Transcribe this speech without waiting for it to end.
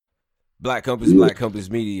Black Compass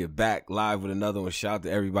Media, back live with another one. Shout out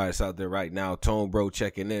to everybody that's out there right now. Tone Bro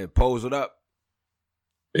checking in. Pose it up.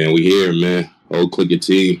 Man, we here, man. Old Clicker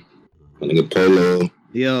T. My nigga Polo.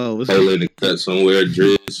 Yo, what's Polo in the cut somewhere.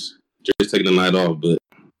 Driz taking the night off, but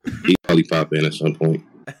he probably pop in at some point.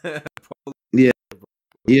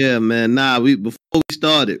 Yeah, man. Nah, before we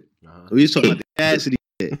started, we was talking about the Cassidy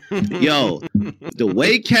shit. Yo, the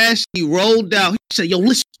way Cassidy rolled out, he said, "Yo,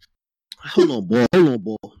 listen, hold on, boy.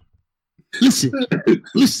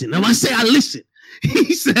 Listen. Now I say I listen."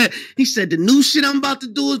 He said, the new shit I'm about to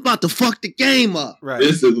do is about to fuck the game up. Right.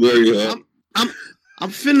 This is very hard. I'm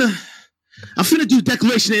finna do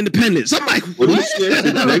Declaration of Independence. I'm like, what?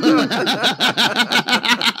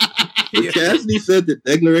 Cassidy said the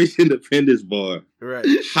Declaration of Independence bar. Right.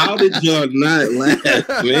 How did y'all not laugh,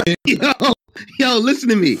 man? Yo, listen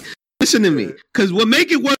to me. Cause what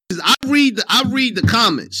make it worse is I read the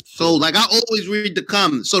comments. So like I always read the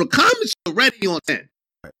comments. So the comments are already on 10.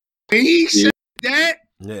 And he said that,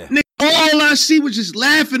 nigga, all I see was just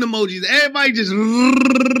laughing emojis. Everybody just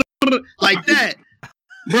like that.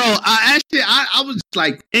 Bro, I was just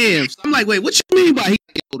like, damn. So I'm like, wait, what you mean by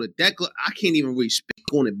the Declaration? I can't even really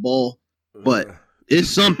speak on it, ball. But it's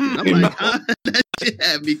something. I'm like, that shit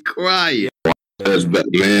had me crying.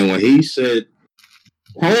 Man, when he said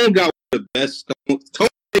Tone got the best Tone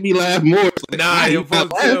made me laugh more. Like, nah, you're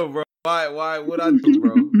supposed to, bro. Why? What I do,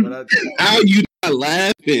 bro? How you not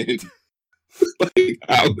laughing? Like,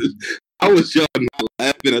 I was y'all not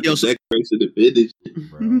laughing at the Declaration of Independence,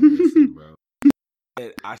 bro. Listen, bro.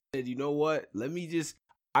 And I said, you know what?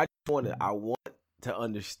 I want to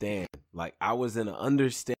understand. Like, I was in an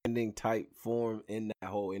understanding type form in that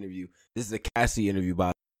whole interview. This is a Cassie interview,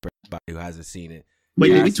 by everybody who hasn't seen it. Wait,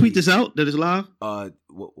 did we tweet this out? That is live?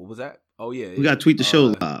 What was that? Oh yeah, we got to tweet the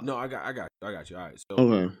show live. No, I got you. All right, so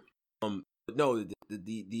okay. No,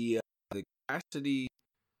 the Cassidy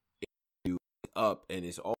interview up, and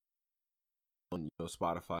it's all on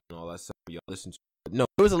Spotify and all that stuff. Y'all listen to it. No,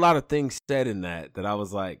 there was a lot of things said in that I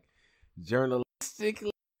was like,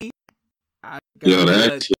 journalistically, I got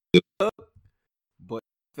that shit up, but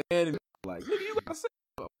fan like, nigga, you gotta say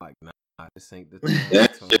something. I'm like, nah, this ain't the time.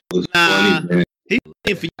 That shit was funny, man. He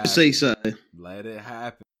waiting for you to say something. Let it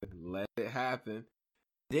happen.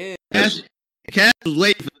 Then Cass was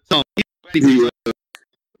waiting for the tone.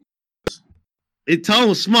 It Tone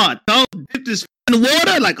was smart. Tone dipped his in the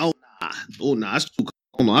water, like, oh nah, it's too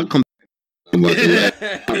cold. I'll come back. My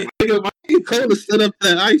nigga Cole to set up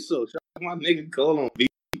that ISO. Shout out my nigga Cole on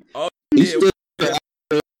beat. Oh, he stood up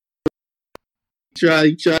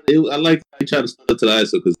he tried. I like how he tried to stand up to the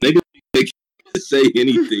ISO because niggas they can't say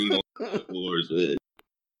anything on the floors, man.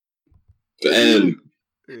 And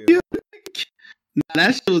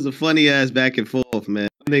that shit was a funny ass back and forth, man.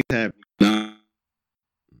 Niggas happy. That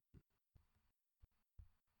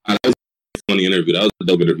was a funny interview. That was a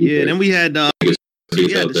dope interview. Yeah, then we had the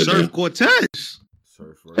Surf Cortez.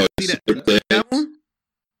 Surf, right? Oh, see that one?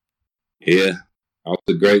 Yeah, that was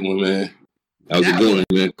a great one, man. That was a good one,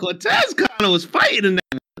 man. Cortez kind of was fighting in that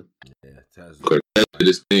one. Yeah, Cortez did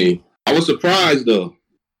his thing. I was surprised though,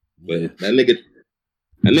 but that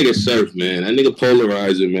nigga Surf, man. That nigga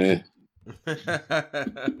polarizer, man.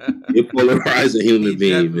 You're polarizing human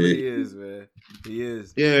being, man. He is, man. He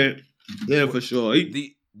is. Yeah, for sure.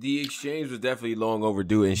 The exchange was definitely long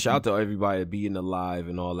overdue, and shout out to everybody being alive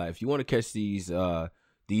and all that. If you want to catch these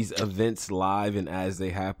events live and as they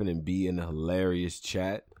happen and be in a hilarious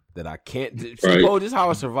chat that I can't. Right. Oh, this is how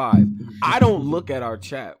I survive. I don't look at our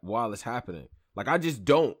chat while it's happening. Like I just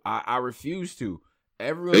don't. I refuse to.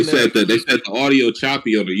 Everyone. They said the audio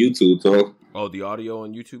choppy on the YouTube talk. Oh, the audio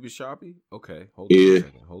on YouTube is choppy. Okay, hold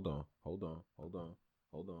on.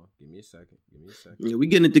 Give me a second. Yeah, we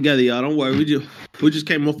getting it together, y'all. Don't worry. We just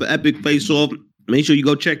came off an epic face off. Make sure you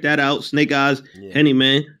go check that out. Snake Eyes, Henny,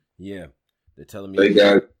 man. Yeah, they're telling me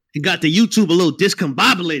he got the YouTube a little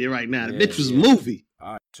discombobulated right now. The bitch was a movie.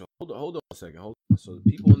 All right, so hold on a second. Hold on. So the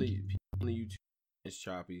people on the YouTube is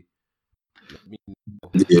choppy. Let me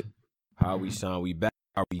know how we sound. We back?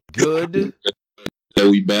 Are we good? Yeah,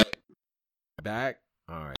 we back. Back.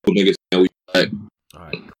 All right. Niggas, we back. All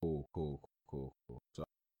right. Cool. So,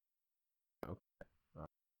 okay.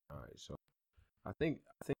 All right. So, I think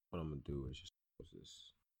what I'm gonna do is just close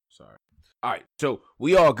this. Sorry. All right. So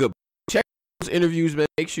we all good. Check those interviews, man.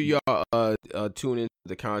 Make sure y'all tune into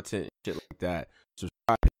the content and shit like that.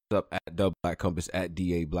 Subscribe up at the Black Compass at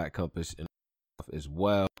DA Black Compass and as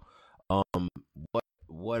well.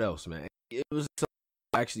 What else, man? It was something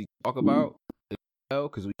to actually talk about as well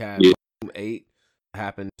because we had Room 8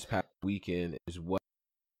 happen this past weekend as well,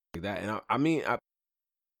 like that. And I mean, I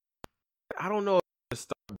don't know if to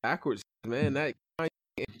start backwards, man. That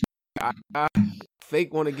I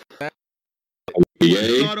fake want to get back.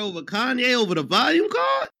 Yeah. Start over Kanye over the volume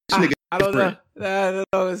card. This nigga I don't know. different. I don't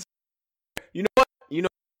know. You know what? You know.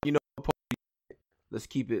 Let's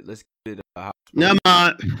keep it. House. Never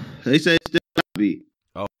mind. They say it's still choppy.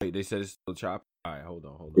 Oh wait, they said it's still choppy. All right, hold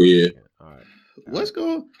on. Yeah. All right. What's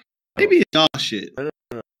going? Maybe it's y'all shit.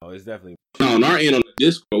 No, it's definitely. No, on our end on the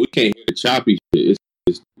Discord, we can't hear the choppy shit.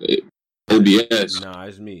 It's OBS. Nah,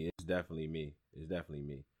 it's me. It's definitely me.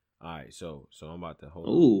 All right, so I'm about to hold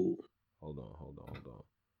Ooh. on.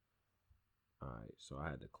 All right, so I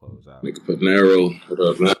had to close out. Nigga Panero. What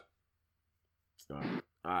up, man?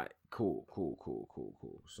 All right, cool.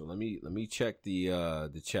 So let me check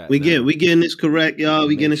the chat. We now. getting this correct, y'all. We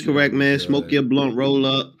Make getting this sure correct, we man. good. Smoke your blunt, roll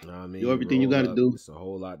up. Know what I mean? Do everything you Roll gotta up. do. It's a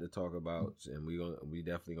whole lot to talk about, and we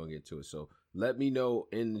definitely gonna get to it. So let me know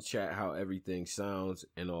in the chat how everything sounds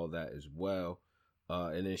and all that as well.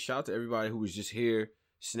 And then shout out to everybody who was just here.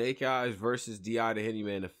 Snake Eyes versus D.I. the Henny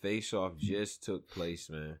Man. The face off just took place,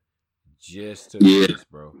 man. Just took place,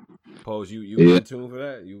 bro. Pose, you in tune for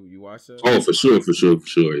that? You watched that? Oh, for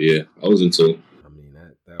sure. Yeah, I was in tune. I mean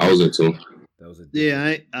I was in tune. That was a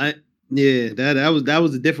that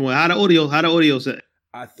was a different one. How the audio said?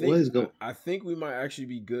 I think we might actually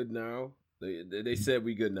be good now. They said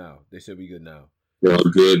we good now. Y'all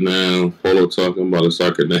good now. Polo talking about a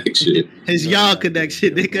soccer neck shit. It's y'all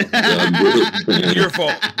connection, nigga. Your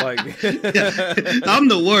fault. Like I'm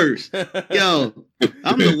the worst. Yo,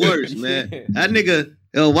 I'm the worst, man. That nigga,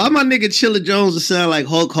 why my nigga Chilla Jones sound like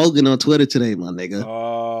Hulk Hogan on Twitter today, my nigga?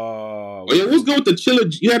 Oh yeah, what's going with the Chilla?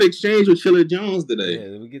 You had an exchange with Chilla Jones today.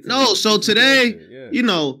 Yeah, we get to No, so today, you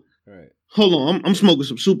know, hold on, I'm smoking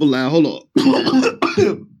some super loud. Hold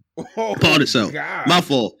on. Pardon yourself. My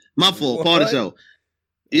fault. Pardon yourself.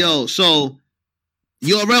 Yo, so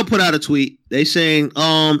URL put out a tweet. They saying,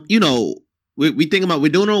 you know, we thinking about we're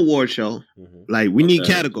doing an award show. Mm-hmm. Like we need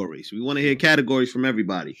categories. We want to hear categories from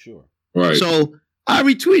everybody. Sure. Right. So I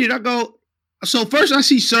retweeted. I go. So first I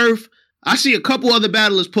see Surf. I see a couple other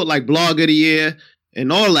battlers put like Blog of the Year and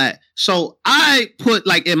all that. So I put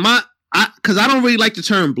like because I don't really like the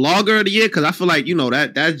term Blogger of the Year because I feel like, you know,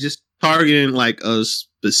 that's just targeting like a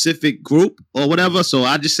specific group or whatever. So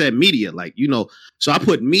I just said media, like, you know, so I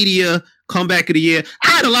put media, comeback of the year. I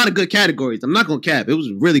had a lot of good categories. I'm not going to cap. It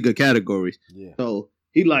was really good categories. Yeah. So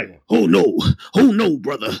he like, oh no,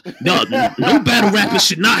 brother. No battle rapper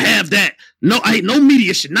should not have that. No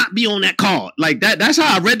media should not be on that card. Like that. That's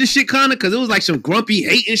how I read the shit kind of, because it was like some grumpy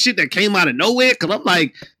hating shit that came out of nowhere. Because I'm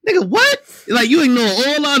like, nigga, what? Like you ignore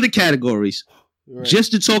all other categories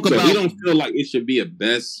just to talk about. He don't feel like it should be a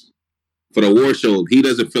best. For the award show, he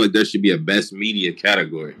doesn't feel like there should be a best media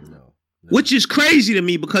category. No. Which is crazy to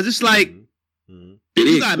me because it's like, did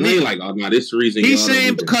he explain like, oh, no, this reason? He's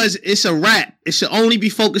saying because it's a rap. It should only be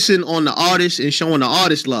focusing on the artist and showing the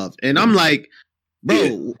artist love. And I'm like,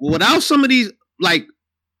 bro, without some of these, like,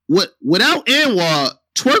 without Anwar,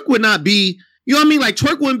 Twerk would not be, you know what I mean? Like,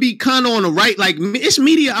 Twerk wouldn't be kind of on the right. Like, it's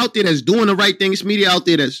media out there that's doing the right thing. It's media out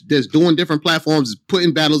there that's doing different platforms,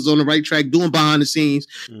 putting battles on the right track, doing behind the scenes,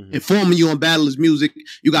 informing you on battlers' music.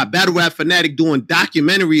 You got Battle Rap Fanatic doing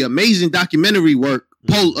amazing documentary work.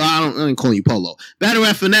 Polo, I ain't calling you Polo. Battle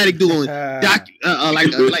Rap Fanatic doing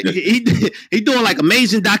he doing like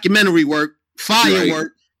amazing documentary work, fire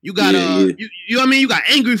work. You got you know what I mean? You got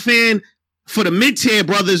Angry Fan for the mid-tier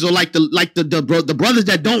brothers, or like the brothers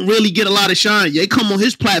that don't really get a lot of shine. They come on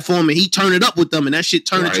his platform and he turn it up with them, and that shit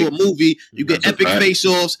turn into a movie. You get epic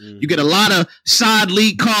face-offs. You get a lot of side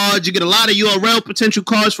lead cards. You get a lot of URL potential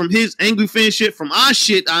cards from his Angry Fan shit. From our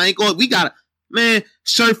shit, I ain't going. We got man,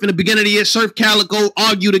 Surf in the beginning of the year. Surf Calico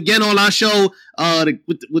argued again on our show.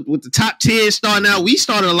 With the top tier starting out, we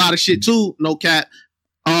started a lot of shit too. No cap.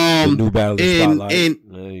 New Battlers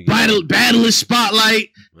Spotlight. Battlers Spotlight,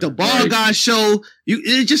 the Bar Guy show.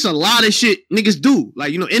 It's just a lot of shit niggas do.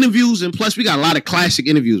 Like, you know, interviews, and plus we got a lot of classic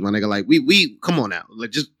interviews, my nigga. Like we come on now.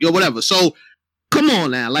 Like just whatever. So come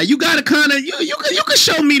on now. Like you gotta kinda you can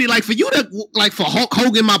show me like for you to like for Hulk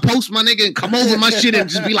Hogan my post, my nigga, and come over my shit and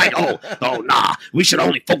just be like, oh nah, we should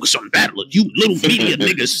only focus on battlers. You little media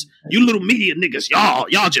niggas.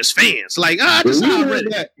 Y'all just fans. Like, just how I read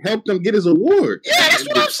it. That helped him get his award. Yeah, that's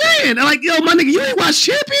what I'm saying. And like, yo, my nigga, you ain't watch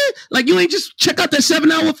Champion? Like, you ain't just check out that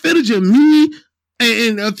 7-hour footage of me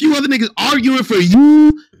and a few other niggas arguing for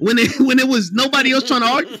you when it was nobody else trying to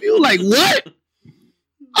argue for you? Like, what?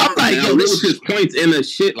 I'm like, yo, this was his points in the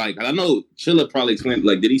shit. Like, I know Chilla probably explained,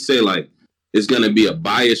 like, did he say, like, it's going to be a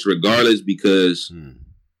bias regardless because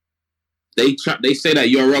they say that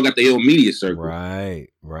URL got their own media circle. Right.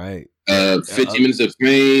 50 Minutes of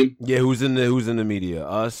Fame. Yeah, who's in the media?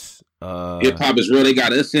 Us. Hip Hop Is Real. They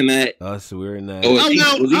got us in that. Us, we're in that.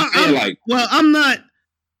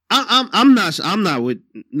 I'm not with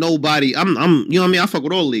nobody. I'm you know what I mean? I fuck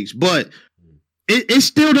with all leagues, but it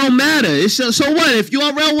still don't matter. It's so what if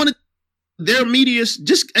URL wanted their media,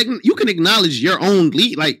 just you can acknowledge your own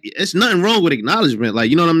league. Like it's nothing wrong with acknowledgement. Like,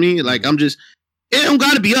 you know what I mean? Like it don't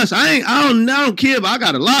gotta be us. I don't care, but I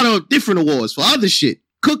got a lot of different awards for other shit.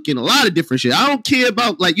 Cooking, a lot of different shit. I don't care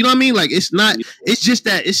about, like, you know what I mean? Like it's just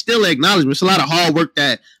that it's still an acknowledgement. It's a lot of hard work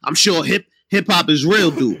that I'm sure hip hop is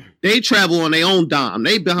real do. They travel on their own dime.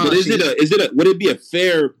 They behind. But would it be a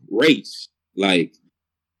fair race? Like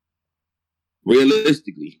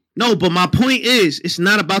realistically. No, but my point is, it's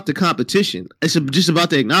not about the competition. It's just about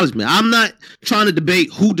the acknowledgement. I'm not trying to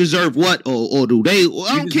debate who deserve what or do they.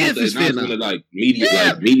 I don't care if it's fair. Like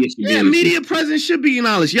media presence should be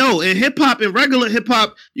acknowledged. Yo, in hip hop, in regular hip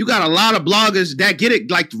hop, you got a lot of bloggers that get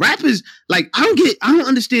it. Like rappers, like I don't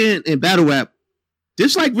understand in battle rap.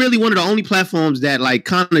 This like really one of the only platforms that like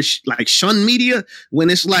kind of like shun media when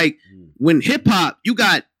it's like when hip hop, you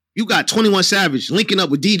got 21 Savage linking up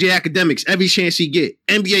with DJ Academics every chance he get.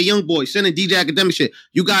 NBA YoungBoy sending DJ Academics shit.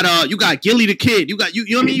 You got Gilly the Kid. You know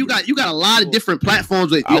what I mean? You got a lot of different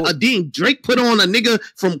platforms. Drake put on a nigga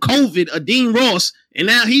from COVID, Dean Ross, and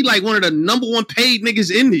now he like one of the #1 paid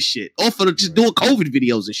niggas in this shit. Off of just doing COVID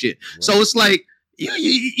videos and shit. Right. So it's like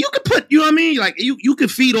you could put, you know what I mean? Like you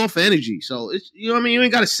could feed off of energy. So it's, you know what I mean? You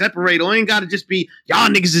ain't gotta separate or ain't gotta just be y'all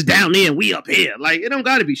niggas is down there and we up here. Like it don't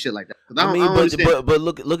gotta be shit like that. But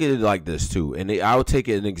look at it like this too. And I'll take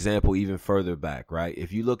an example even further back, right?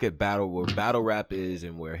 If you look at where battle rap is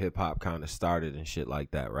and where hip hop kind of started and shit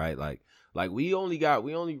like that, right? Like we only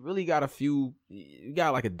really got a few, you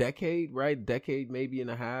got like a decade, right? Decade maybe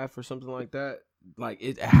and a half or something like that. Like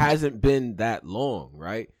it hasn't been that long,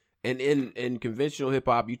 right? And in conventional hip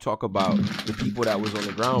hop, you talk about the people that was on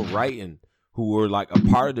the ground writing, who were like a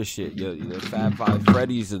part of the shit. The Fab Five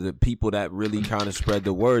Freddy's are the people that really kind of spread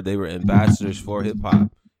the word. They were ambassadors for hip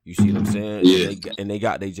hop. You see what I'm saying? Yeah. And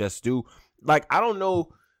they just do. Like, I don't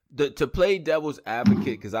know, to play devil's advocate,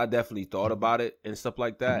 because I definitely thought about it and stuff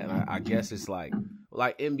like that. And I guess it's like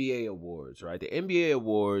NBA awards, right? The NBA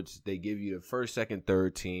awards, they give you the first, second,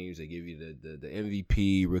 third teams. They give you the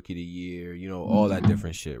MVP, Rookie of the Year, you know, all that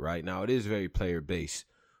different shit, right? Now, it is very player-based.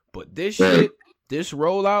 But this shit, this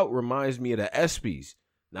rollout reminds me of the ESPYs.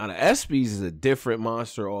 Now, the ESPYs is a different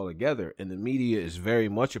monster altogether, and the media is very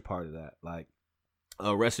much a part of that. Like,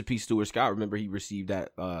 rest in peace, Stuart Scott. Remember, he received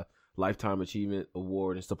that Lifetime Achievement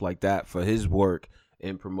Award and stuff like that for his work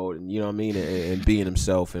in promoting, you know what I mean, and being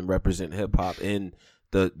himself and representing hip hop in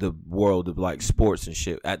the world of like sports and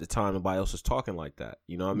shit. At the time, nobody else was talking like that.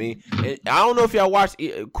 You know what I mean? And I don't know if y'all watched.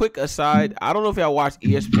 Quick aside, I don't know if y'all watched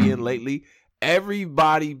ESPN lately.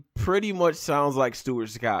 Everybody pretty much sounds like Stuart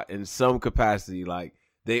Scott in some capacity. Like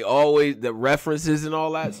they always the references and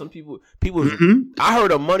all that. Some people. I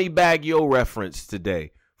heard a Moneybagg Yo reference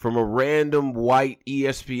today from a random white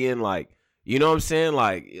ESPN, like, you know what I'm saying?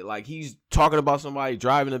 Like he's talking about somebody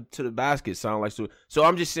driving up to the basket, sound like so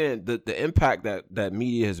I'm just saying the impact that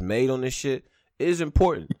media has made on this shit is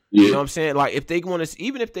important. Yeah. You know what I'm saying? Like if they want to,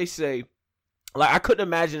 even if they say, like I couldn't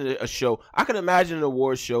imagine a show, I can imagine an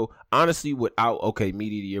award show, honestly, without, media of the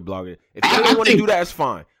year blogger. If they don't want to do that, it's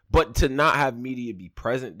fine. But to not have media be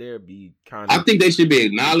present there, be kind of. I think they should be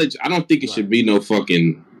acknowledged. I don't think it should be no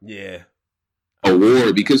fucking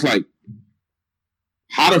award, because like,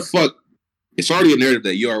 how the fuck? It's already a narrative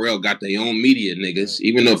that URL got their own media niggas,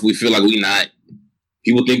 even though if we feel like we not,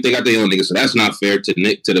 people think they got their own niggas, so that's not fair to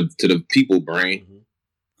the people brain.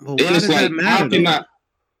 Well, and it's like, how can I?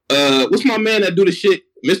 What's my man that do the shit,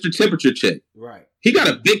 Mr. Temperature Check? Right. He got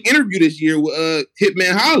a big interview this year with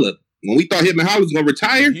Hitman Holla. When we thought Hitman Holla was gonna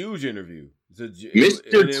retire, huge interview.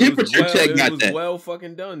 Mr. Temperature Check got that. Well,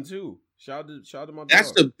 fucking done too. Shout out to my dog.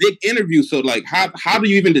 That's the big interview. So like, how do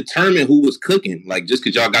you even determine who was cooking? Like, just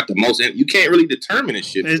because y'all got the most, you can't really determine this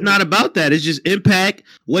shit. It's not about that. It's just impact.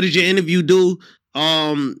 What did your interview do?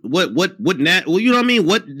 Well, you know what I mean?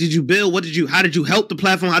 What did you build? How did you help the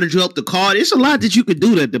platform? How did you help the card? It's a lot that you could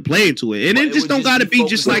do to play into it. And it just don't gotta be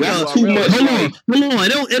just like too much. Hold on.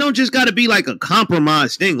 It don't just gotta be like a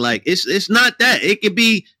compromise thing. Like it's not that. It could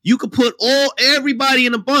be, you could put everybody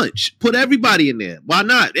in a bunch. Put everybody in there. Why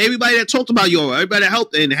not? Everybody that talked about everybody that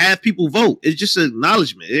helped and have people vote. It's just an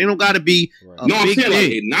acknowledgement. It don't gotta be a no, I'm big saying thing.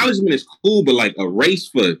 Like acknowledgement is cool, but like a race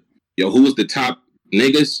for who was the top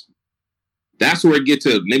niggas? That's where it get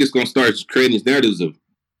to niggas gonna start creating these narratives of,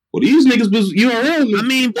 well, these niggas was URL. I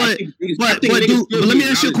mean, but let me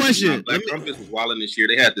ask you a question. Black Trumpets was wilding this year.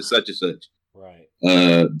 They had the such and such. Right.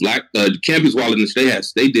 Black Campus Wallet,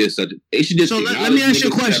 they did such. They should just. So let me ask you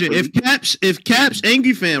a question: If Caps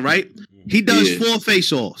Angry Fan, right? He does 4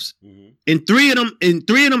 face-offs, and three of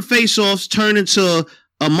them face-offs turn into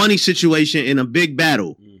a money situation in a big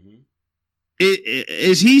battle.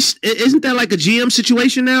 Isn't that like a GM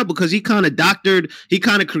situation now? Because he kind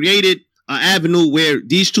of created an avenue where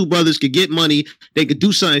these two brothers could get money, they could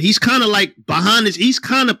do something. He's kind of like behind this. He's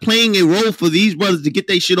kind of playing a role for these brothers to get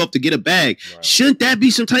their shit off to get a bag. Right. Shouldn't that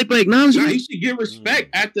be some type of acknowledgement? Nah, he should get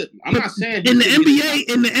respect at the. I'm not saying in the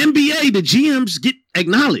NBA, the GMs get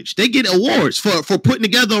acknowledged. They get awards for putting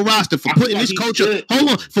together a roster, for putting this coach.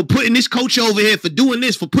 For putting this coach over here, for doing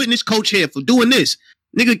this, for putting this coach here, for doing this.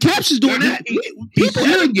 Nigga, Caps is doing that. People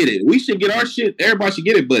should get it. We should get our shit. Everybody should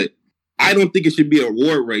get it, but I don't think it should be a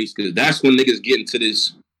award race because that's when niggas get into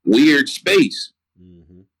this weird space.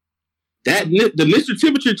 That the Mr.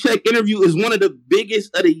 Temperature Check interview is one of the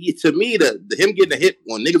biggest of the year. To me, the him getting a hit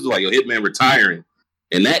when niggas was like, yo, Hitman retiring,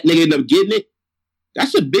 and that nigga ended up getting it.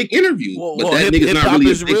 That's a big interview. But that nigga's not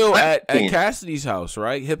really is real at Cassidy's house,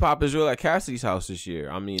 right? Hip hop is real at Cassidy's house this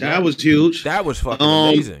year. I mean, that was huge. That was fucking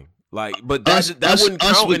amazing. Like, but that wouldn't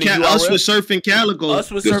count in the URL. Us with Surfing Calico. Us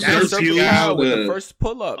with Surfing Calico with the first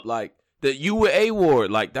pull up, like the U with A Ward,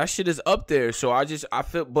 like that shit is up there. So I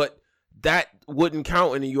feel, but that wouldn't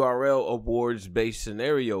count in the URL awards based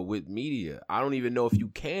scenario with media. I don't even know if you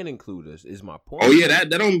can include us. Is my point. Oh yeah, that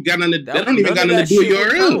don't got nothing. That don't even got nothing to do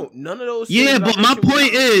with URL. None of those. Yeah, but my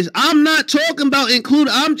point is, I'm not talking about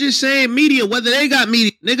including. I'm just saying media. Whether they got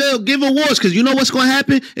media, nigga, give awards because you know what's gonna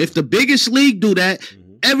happen if the biggest league do that.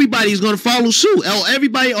 Everybody's gonna follow suit.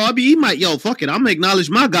 Everybody, RBE might, fuck it. I'm gonna acknowledge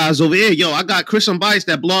my guys over here. I got Chris Unbiased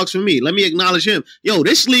that blogs for me. Let me acknowledge him.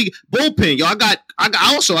 This league bullpen. I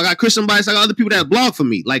got Chris Unbiased. I got other people that blog for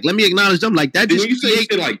me. Like, let me acknowledge them. Like that. When you say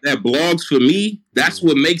shit like that, blogs for me. That's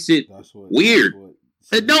what makes it weird.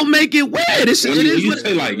 It don't make it weird. You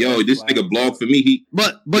say like, this nigga blog for me.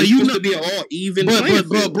 But you know, to be all even.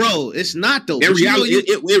 But bro, it's not though. In reality,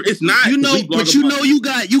 it's not. You know, but you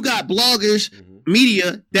got bloggers.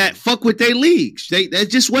 Media that fuck with their leagues. That's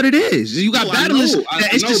just what it is. You got battlers.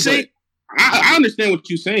 It's the same. I understand what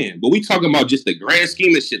you're saying, but we talking about just the grand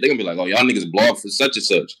scheme of shit. They're gonna be like, oh, y'all niggas blog for such and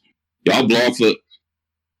such. Y'all blog for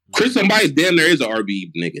Chris Unbiased. Damn, there is an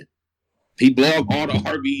RB nigga. He blog all the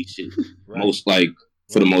RB shit. Right.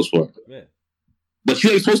 For the most part. Yeah. But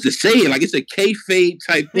you ain't supposed to say it. Like, it's a kayfabe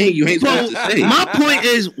type thing. You ain't supposed to say it. My point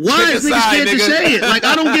is, why is niggas scared to say it? Like,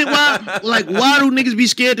 I don't get why. Like, why do niggas be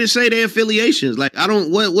scared to say their affiliations? Like, I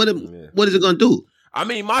don't. What is it gonna do? I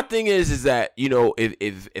mean, my thing is that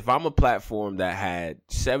if I'm a platform that had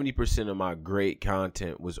 70% of my great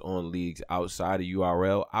content was on leagues outside of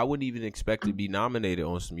URL, I wouldn't even expect to be nominated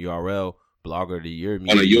on some URL Blogger of the Year. On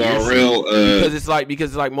a URL, because it's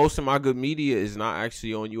like most of my good media is not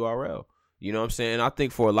actually on URL. You know what I'm saying? I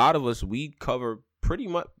think for a lot of us, we cover pretty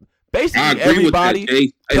much basically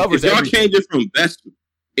everybody. Covers if y'all change it from best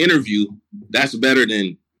interview, that's better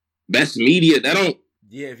than best media. That don't.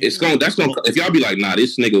 Yeah, if y'all be like, nah,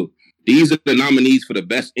 this nigga, these are the nominees for the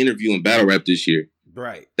best interview and battle rap this year.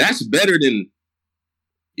 Right. That's better than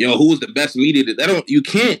who was the best media. You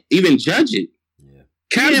can't even judge it. Yeah.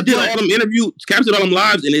 Caps did all them interviews, Caps did all them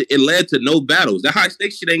lives, and it led to no battles. That high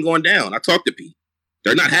stakes shit ain't going down. I talked to Pete.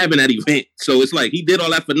 They're not having that event. So it's like he did all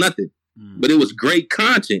that for nothing. But it was great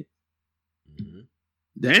content.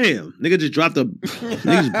 Damn. Nigga just dropped a...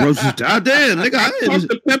 Niggas broke his... Damn, nigga. I talked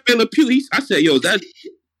to Pepe Le Pew. I said, is that...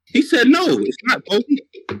 He said, no, it's not.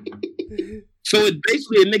 So it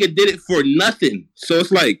basically, a nigga did it for nothing. So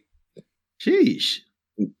it's like... Sheesh.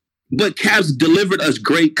 But Caps delivered us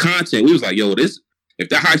great content. We was like, this... If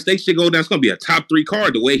that high stakes shit go down, it's going to be a top 3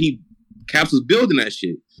 card the way Caps was building that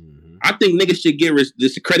shit. I think niggas should get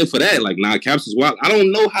this credit for that. Like, nah, Caps is wild. I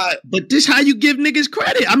don't know how, but this how you give niggas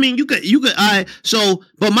credit. I mean, you could.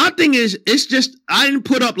 But my thing is, it's just I didn't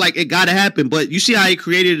put up like it got to happen. But you see how he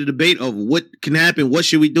created a debate of what can happen, what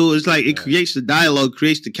should we do? It's like it creates the dialogue,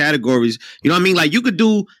 creates the categories. You know what I mean? Like you could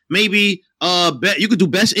do maybe you could do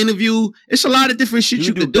best interview. It's a lot of different shit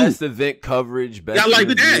you could do. Best event coverage. Best like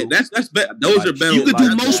that. That's better. Those are better. You could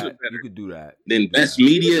do most. You could do that. Then best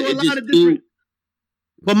media.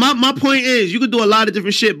 But my point is, you could do a lot of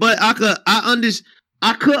different shit. But I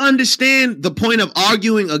could understand the point of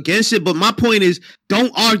arguing against it. But my point is,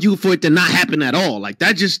 don't argue for it to not happen at all. Like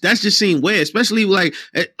that's just seem weird, especially like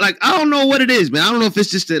I don't know what it is, man. I don't know if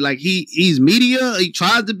it's just that like he's media. He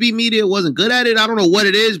tried to be media, wasn't good at it. I don't know what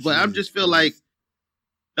it is, but I just feel like.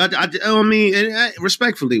 I mean,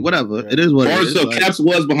 respectfully, whatever it is. What it is. So Caps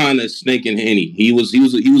was behind the Snake and Henny. He was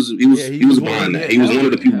behind that. He was one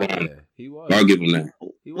of the people behind that. I'll give him that.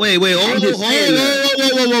 Whoa.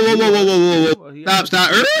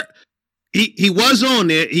 Stop. He was on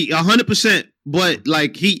there. He 100%. But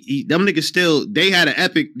like them niggas still, they had an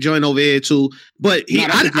epic joint over here too. But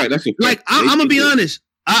I'm gonna be honest.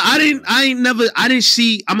 I didn't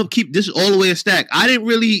see. I'm gonna keep this all the way a stack. I didn't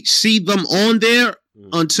really see them on there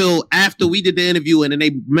until after we did the interview, and then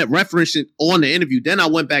they referenced it on the interview. Then I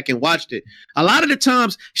went back and watched it. A lot of the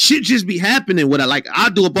times, shit just be happening with it. Like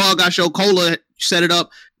I do a Ball Guy show, Cola set it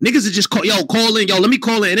up. Niggas are just call in, let me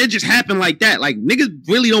call in, and it just happened like that. Like niggas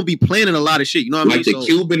really don't be planning a lot of shit. You know what I mean? Like the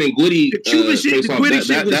Cuban and Gwitty, the Cuban shit, the Gwitty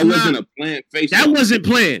shit that wasn't a planned face. That wasn't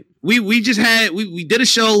planned. We just had we did a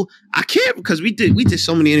show. I can't because we did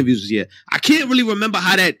so many interviews this year. I can't really remember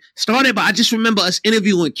how that started, but I just remember us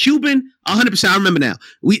interviewing Cuban. 100%, I remember now.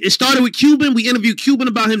 It started with Cuban. We interviewed Cuban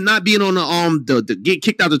about him not being on the get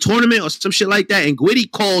kicked out of the tournament or some shit like that. And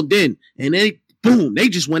Gwitty called in, and then boom, they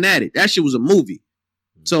just went at it. That shit was a movie.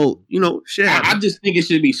 So, shit. I just think it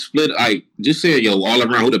should be split. Like, just saying, yo, all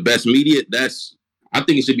around who the best media, I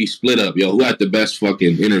think it should be split up, yo. Who had the best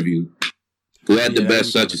fucking interview? Who had the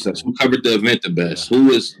best such and such? Who covered the event the best? Who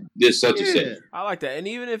was this such and such? I like that. And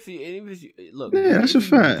even if you look, that's a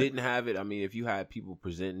fact. Didn't have it. I mean, if you had people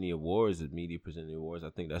presenting the awards, the media presenting the awards,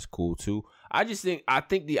 I think that's cool too. I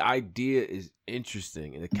think the idea is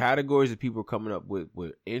interesting, and the categories that people are coming up with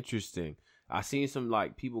were interesting. I seen some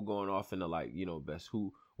like people going off into like,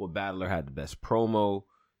 what battler had the best promo,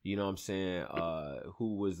 you know what I'm saying?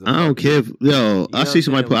 Who was the I don't care I see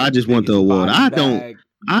somebody put I just want the award.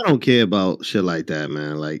 I don't care about shit like that,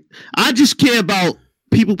 man. Like I just care about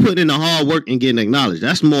people putting in the hard work and getting acknowledged.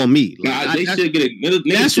 That's more me. Like, they should get it.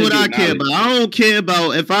 That's what I care about. I don't care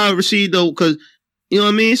about if I receive because you know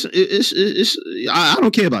what I mean? I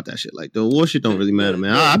don't care about that shit. Like the award shit don't really matter,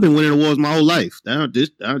 man. I've been winning awards my whole life.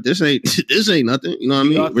 This ain't nothing. You know what I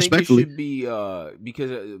mean? Respectfully, it should be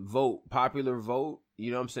because popular vote.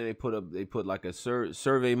 You know what I'm saying? They put like a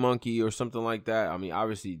Survey Monkey or something like that. I mean,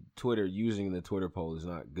 obviously Twitter using the Twitter poll is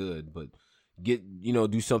not good, but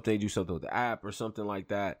do something with the app or something like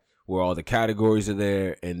that where all the categories are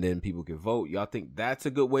there and then people can vote. Y'all think that's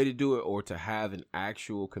a good way to do it, or to have an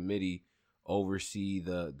actual committee oversee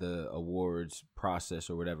the awards process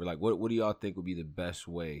or whatever? Like what do y'all think would be the best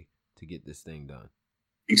way to get this thing done?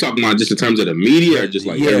 You talking about just in terms of the media or just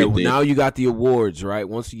like everything? Well, now you got the awards, right?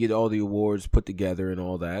 Once you get all the awards put together and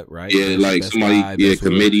all that, right? Yeah, like somebody,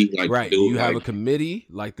 committee. Like, right. Do you have a committee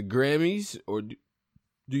like the Grammys, or do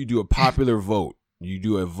you do a popular vote? You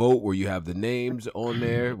do a vote where you have the names on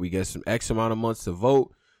there. We get some X amount of months to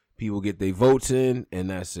vote. People get their votes in, and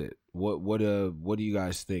that's it. What do you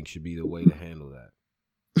guys think should be the way to handle that?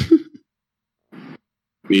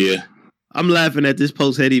 Yeah. I'm laughing at this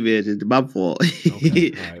post Heady man. It's my fault.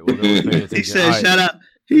 Okay. All right. He said, shout out.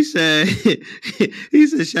 He said,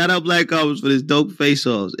 shout out Black Albums for this dope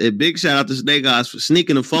face-offs. And big shout out to Snake Eyes for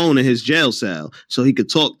sneaking a phone in his jail cell so he could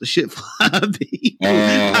talk the shit for IB.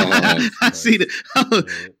 I see that.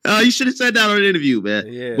 You should have said that on an interview, man.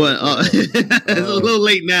 Yeah, but it's a little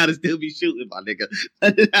late now to still be shooting, my nigga.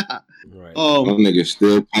 Right. My nigga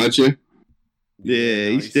still punching. Yeah,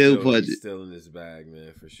 he's still punching. He's still in his bag,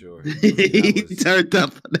 man, for sure. He turned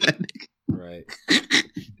up on that nigga. Right.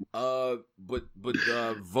 But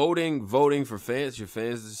voting for fans, your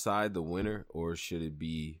fans decide the winner, or should it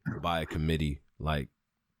be by a committee, like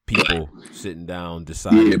people sitting down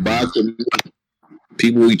deciding? Yeah, by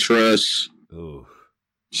people we trust. Ooh.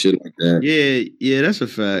 Shit like that. Yeah, that's a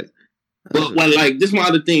fact. But like this, my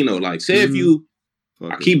other thing though. Like, say if you,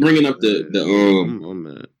 I keep bringing up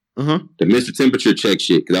the Mr. Temperature check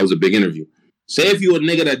shit because that was a big interview. Say if you a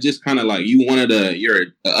nigga that just kind of like you're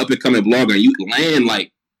an up and coming blogger and you land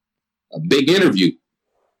like a big interview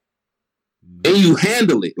and you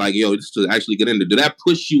handle it like, yo, just to actually get into, did that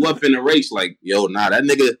push you up in the race? Like, yo, nah, that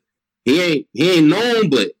nigga he ain't known,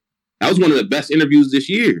 but that was one of the best interviews this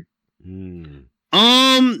year.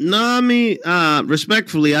 I mean,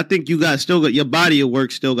 respectfully, I think you still got your body of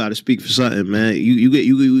work still got to speak for something, man. You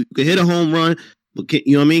could hit a home run. But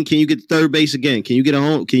you know what I mean? Can you get to third base again? Can you get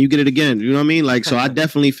Can you get it again? You know what I mean? Like, so I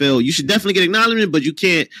definitely feel you should definitely get acknowledgement, but you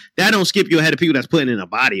can't. That don't skip you ahead of people that's putting in a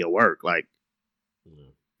body of work. Like, you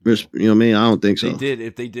know what I mean? I don't think so.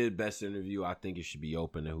 If they did best interview, I think it should be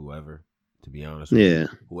open to whoever. To be honest, yeah,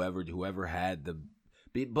 whoever had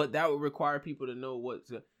but that would require people to know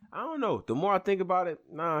I don't know. The more I think about it,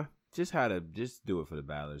 just do it for the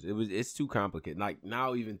battlers. It's too complicated. Like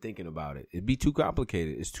now, even thinking about it, it'd be too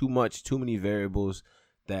complicated. It's too many variables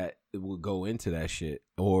that it will go into that shit.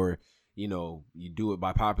 Or you do it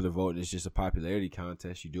by popular vote and it's just a popularity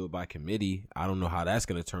contest. You do it by committee. I don't know how that's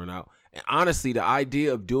gonna turn out. And honestly, the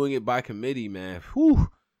idea of doing it by committee, man,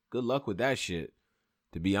 good luck with that shit.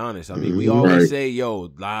 To be honest, I mean, we always say, "Yo,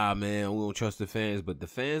 man, we don't trust the fans," but the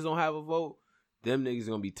fans don't have a vote. Them niggas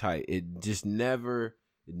gonna be tight. It just never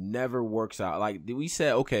works out. Like we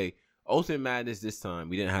said, okay, Ultimate Madness this time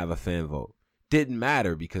we didn't have a fan vote. Didn't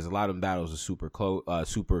matter because a lot of them battles are super close,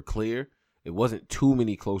 super clear. It wasn't too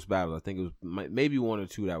many close battles. I think it was maybe one or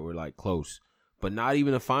two that were like close, but not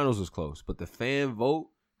even the finals was close. But the fan vote,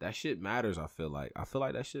 that shit matters. I feel like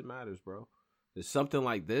that shit matters, bro. There's something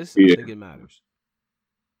like this. I think it matters.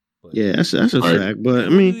 But, that's a fact. But I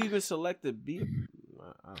mean, you even select the beat.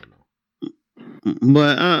 I don't know.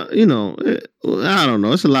 But I don't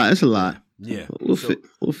know. It's a lot. Yeah, we'll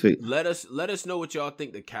fix. Let us know what y'all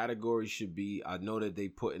think the categories should be. I know that they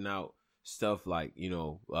putting out stuff like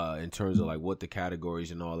in terms of like what the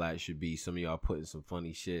categories and all that should be. Some of y'all putting some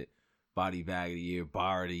funny shit. Body bag of the year,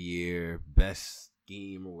 bar of the year, best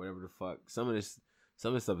scheme or whatever the fuck. Some of this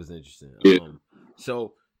stuff is interesting. Yeah.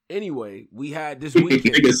 So. Anyway, we had this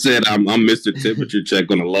weekend. Nigga said, "I'm Mr. Temperature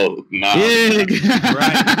Check on the low." Nah, yeah,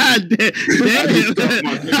 right.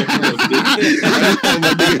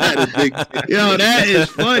 Yo, that is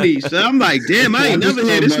funny. So I'm like, damn, I ain't never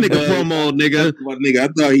heard this nigga promo, nigga. My nigga,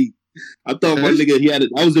 I thought my nigga he had it.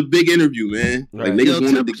 That was a big interview, man. Right. Like niggas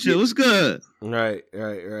wanted to get. What's good? Right.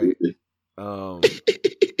 I'm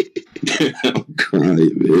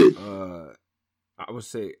crying, man. I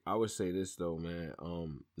would say this though, man.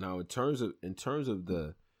 Now in terms of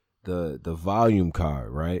the volume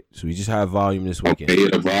card, right? So we just have volume this weekend. Okay,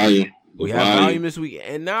 the volume. We have volume this week,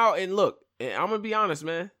 and look, and I'm gonna be honest,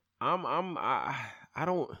 man. I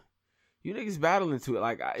don't. You niggas battling to it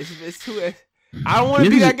like it's too. I don't want to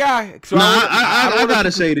be that guy. So I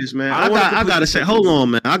gotta say this, man. I gotta say. Hold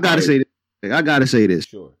on, man. I gotta say this.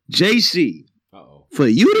 Sure. JC, for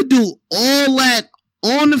you to do all that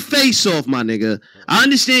on the face-off, my nigga. I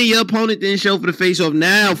understand your opponent didn't show for the face-off.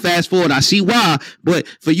 Now, fast forward, I see why. But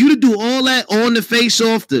for you to do all that on the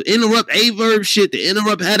face-off, to interrupt Averb shit, to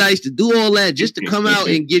interrupt Head Ice, to do all that just to come out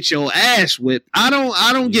and get your ass whipped, I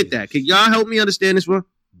don't get that. Can y'all help me understand this, bro?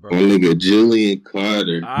 My nigga Julian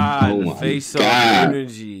Carter. The face-off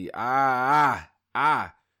energy.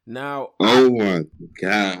 Now. Oh my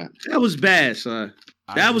God. That was bad, son.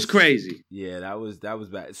 That was crazy. Yeah, that was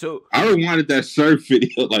bad. So I rewinded that Surf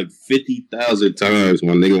video like 50,000 times,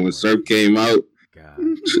 my nigga. When Surf came out, God.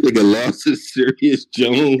 Nigga lost to Serious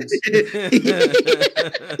Jones. Look at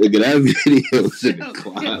that video. In the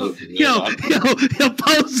cloud, yo,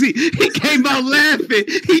 Posey, he came out laughing.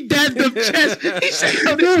 He dabbed up chest. He said,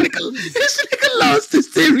 "Yo, this nigga lost to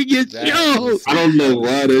Serious Jones." I don't know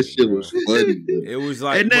why that shit was funny. It was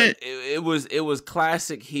like it was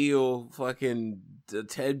classic heel fucking. The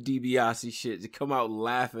Ted DiBiase shit to come out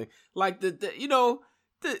laughing like the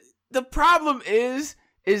problem is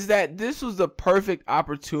that this was the perfect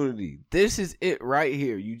opportunity. This is it right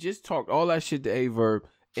here. You just talked all that shit to Averb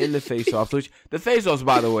in the face-offs, which the face-offs,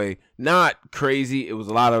 by the way, not crazy. It was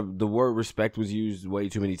a lot of the word respect was used way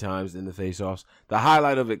too many times in the face-offs. The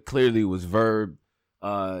highlight of it clearly was Verb,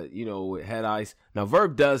 with Head Ice. Now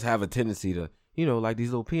Verb does have a tendency to. Like these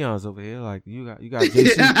little peons over here. Like you got JC.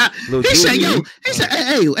 He said,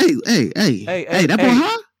 hey, that boy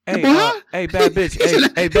hot? Hey, bad bitch.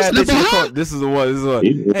 Hey, bad bitch in the corner. This is the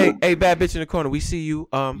one. Hey, bad bitch in the corner. We see you.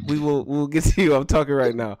 We'll get to you. I'm talking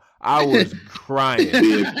right now. I was crying.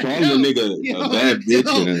 Yeah, call the nigga a bad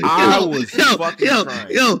bitch. I was fucking crying.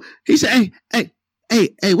 Yo, he said, hey,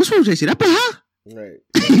 what's wrong with JC? That boy hot? Right.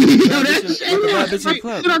 That's when she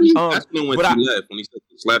left when he said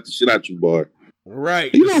slap the shit out you, bar.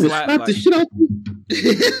 Right. You know, slap the shit out you.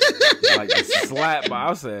 Like a slap, but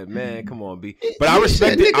I said, man, come on, B. But I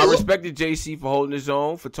respected JC for holding his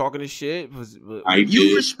own, for talking his shit.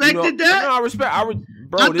 You respected that? No,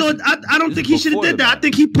 I don't think he should have did that. I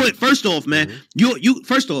think he put, first off, man, you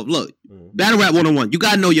first off, look, Battle Rap 101, you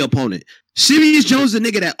gotta know your opponent. Serious Jones is a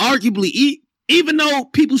nigga that arguably even though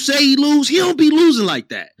people say he lose, he don't be losing like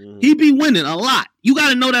that. He be winning a lot. You got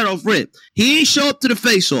to know that off rip. He ain't show up to the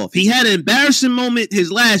face-off. He had an embarrassing moment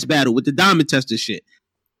his last battle with the Diamond Tester shit.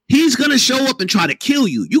 He's going to show up and try to kill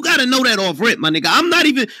you. You got to know that off rip, my nigga. I'm not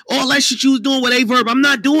even, all that shit you was doing with Averb, I'm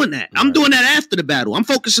not doing that. I'm doing that after the battle. I'm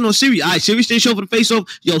focusing on Sirius. All right, Sirius didn't show up for the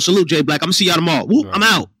face-off. Yo, salute, J Black. I'm going to see y'all tomorrow. Whoop, I'm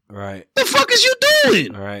out. Right. The fuck is you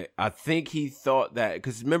doing? All right. I think he thought that,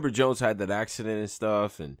 because remember Jones had that accident and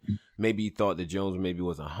stuff, and maybe he thought that Jones maybe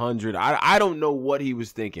was 100. I don't know what he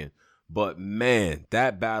was thinking, but man,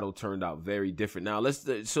 that battle turned out very different. Now let's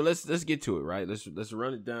get to it, right? Let's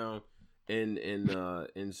run it down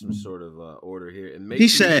in some sort of order here. And he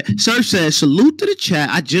said, Surf said, salute to the chat.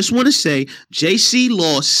 I just want to say JC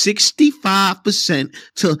lost 65%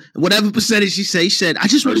 to whatever percentage he said. He said, I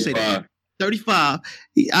just want to say that. 35.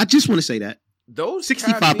 I just want to say that. Those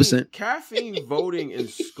 65% caffeine voting and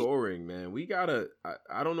scoring, man. We gotta.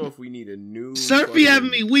 I don't know if we need a new. Surfy having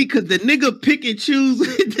me weak because the nigga pick and choose.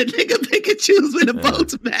 The nigga pick and choose when the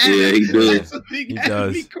votes matter. Yeah, he does. He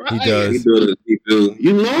does. He does. He does.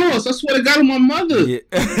 You lost. I swear to God on my mother. Yeah.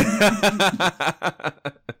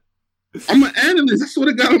 I'm an analyst. I swear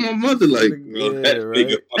to God on my mother. Like, yeah,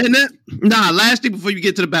 right. And then, last thing before you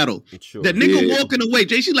get to the battle, Sure. that nigga walking away.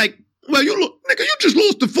 JC like, well, you look, nigga, you just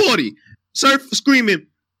lost to 40. Surf screaming,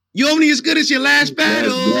 you only as good as your last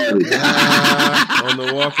battle. On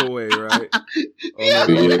the walk away, right?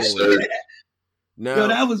 Now, yo,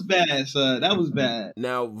 that was bad, son. That was bad.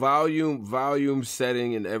 Now, volume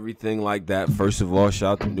setting and everything like that. First of all,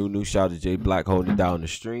 shout to new shout to Jay Black holding it down the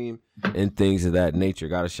stream and things of that nature.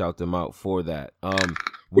 Gotta shout them out for that.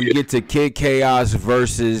 We get to Kid Chaos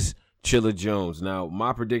versus Chilla Jones. Now,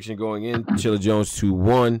 my prediction going in, Chilla Jones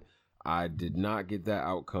 2-1. I did not get that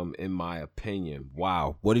outcome in my opinion.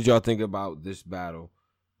 Wow. What did y'all think about this battle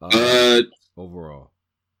overall?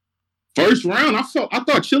 First round, I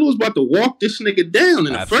thought Chilla was about to walk this nigga down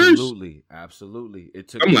in the first. Absolutely.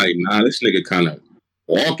 I'm like, nah, this nigga kind of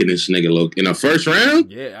walking this nigga look in the first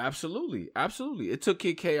round. Yeah, absolutely. It took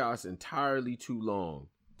Kid Chaos entirely too long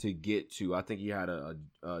to get to. I think he had a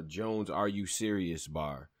Jones, "Are you serious?"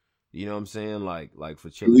 bar. You know what I'm saying? Like for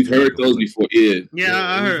Chilla. We've heard those before. Yeah. Yeah,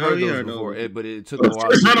 I heard those before. But it took a while.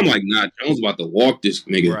 First round, I'm like, nah, Jones about to walk this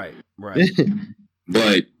nigga. Right.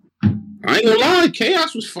 But I ain't gonna lie,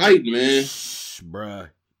 Chaos was fighting, man.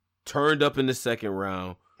 Bruh. Turned up in the second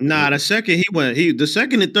round. Nah, the second the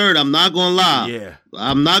second and third, I'm not gonna lie. Yeah.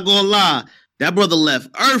 I'm not gonna lie. That brother left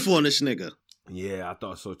earth on this nigga. Yeah, I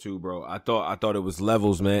thought so too, bro. I thought it was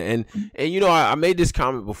levels, man. And you know, I made this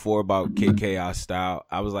comment before about Kid Chaos style.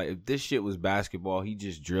 I was like, if this shit was basketball, he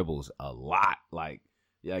just dribbles a lot. Like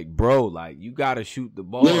bro, like you gotta shoot the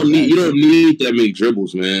ball. You don't need that many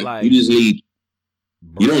dribbles, man. Like, you just need.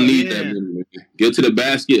 You don't need that many. Man. Get to the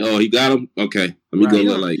basket. Oh, he got him. Okay, let me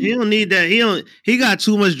go. Like he don't need that. He got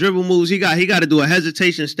too much dribble moves. He got to do a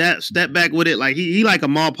hesitation step back with it. Like he like a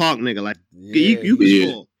Mall Park nigga. Like you can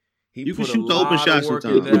score. You can shoot the open shot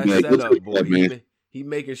sometimes. That setup, boy. He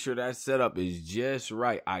making sure that setup is just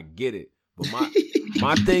right. I get it. But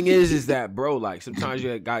my thing is that, bro, like sometimes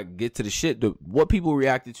you gotta get to the shit. What people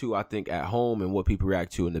reacted to, I think, at home and what people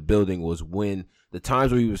react to in the building was when the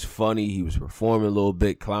times where he was funny, he was performing a little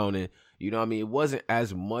bit, clowning. You know what I mean? It wasn't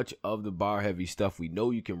as much of the bar heavy stuff. We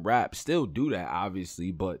know you can rap, still do that,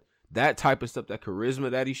 obviously, but that type of stuff, that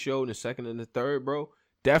charisma that he showed in the second and the third, bro,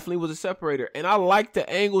 definitely was a separator. And I like the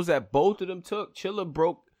angles that both of them took. Chilla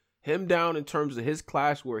broke him down in terms of his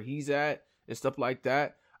class where he's at and stuff like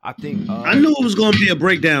that. I think I knew it was going to be a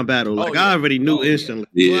breakdown battle. Like I already knew instantly.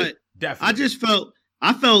 Yeah. But definitely. I just felt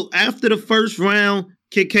after the first round,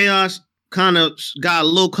 Kid Chaos kind of got a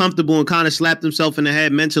little comfortable and kind of slapped himself in the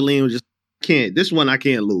head mentally and was just, this one I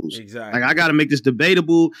can't lose. Exactly. Like I got to make this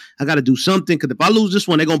debatable. I got to do something because if I lose this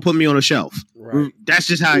one, they're going to put me on a shelf. Right. That's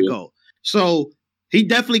just how it go. So he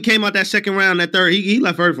definitely came out that second round, that third. He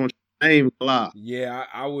left earth on. I ain't even gonna lie. Yeah,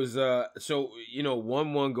 I was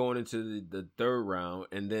 1-1 going into the third round,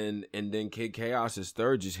 and then Kid Chaos's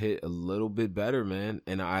third just hit a little bit better, man.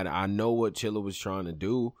 And I know what Chilla was trying to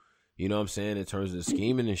do, you know what I'm saying, in terms of the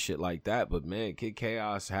scheming and shit like that. But man, Kid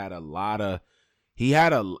Chaos had a lot of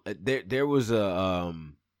there was a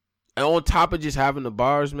on top of just having the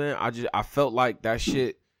bars, man, I felt like that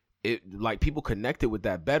shit, it like people connected with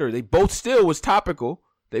that better. They both still was topical.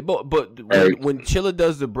 But when Chilla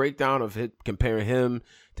does the breakdown of comparing him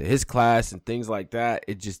to his class and things like that,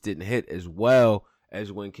 it just didn't hit as well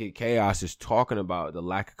as when Kid Chaos is talking about the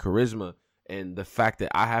lack of charisma and the fact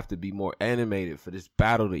that I have to be more animated for this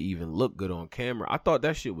battle to even look good on camera. I thought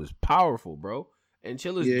that shit was powerful, bro. And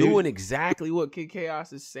Chilla's doing exactly what Kid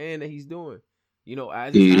Chaos is saying that he's doing, you know,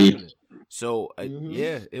 as it's happening. So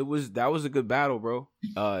that was a good battle, bro.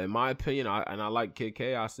 In my opinion, I like Kid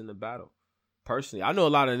Chaos in the battle. Personally, I know a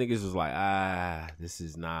lot of niggas was like, this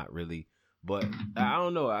is not really, but I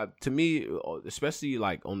don't know. To me, especially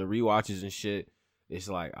like on the rewatches and shit, it's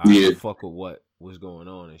like I fuck with what was going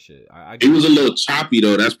on and shit. It was a little choppy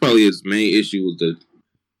though. That's probably his main issue with the.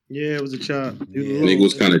 Yeah, it was a chop. Nigga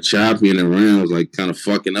was kind of choppy in the round, was like kind of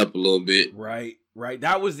fucking up a little bit. Right.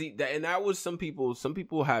 That was some people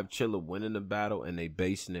have Chilla winning the battle and they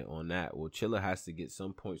basing it on that. Well, Chilla has to get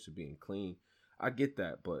some points for being clean. I get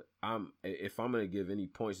that, but if I'm gonna give any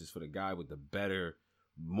points, it's for the guy with the better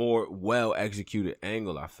more well executed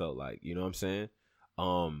angle. I felt like, you know what I'm saying?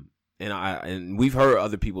 And we've heard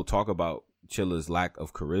other people talk about Chilla's lack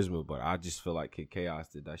of charisma, but I just feel like Kid Chaos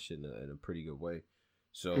did that shit in a pretty good way.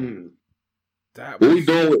 So what we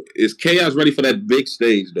doing? Is Chaos ready for that big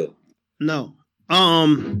stage though? No. I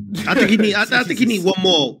think he need. I think he need one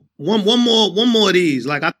more of these.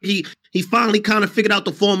 Like I think he finally kind of figured out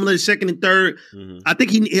the formula, the second and third. Mm-hmm. I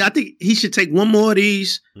think he should take one more of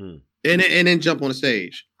these and then jump on the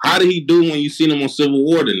stage. How did he do when you seen him on Civil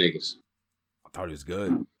War, the niggas? I thought he was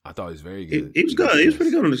good. I thought he was very good. He was good. He was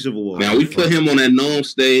pretty good on the Civil War. Now we put him on that known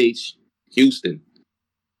stage, Houston.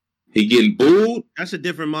 He getting booed. That's a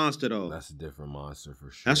different monster, though. That's a different monster for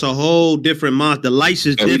sure. That's a whole different monster. The lights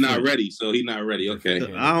is different. He's not ready. Okay.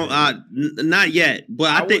 Not yet.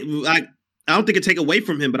 But I don't think it take away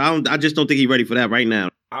from him. But I just don't think he's ready for that right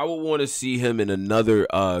now. I would want to see him in another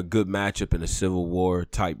good matchup in a Civil War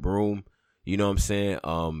type room. You know what I'm saying?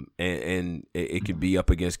 And it could be up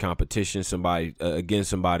against competition, somebody against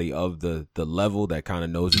somebody of the level that kind of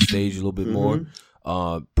knows the stage a little bit more.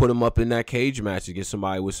 Put him up in that cage match against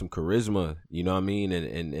somebody with some charisma, you know what I mean,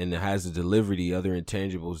 and it has the delivery, the other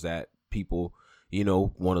intangibles that people, you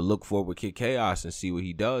know, want to look for with Kid Chaos and see what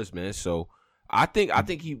he does, man. So I think I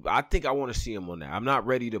want to see him on that. I'm not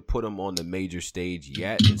ready to put him on the major stage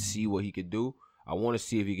yet and see what he could do. I want to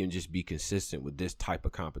see if he can just be consistent with this type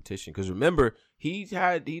of competition. Because remember,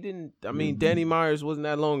 Danny Myers wasn't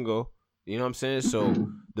that long ago. You know what I'm saying? So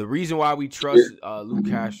the reason why we trust Luke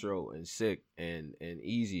Castro and Sick and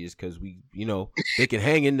Easy is because we, you know, they can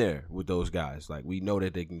hang in there with those guys. Like, we know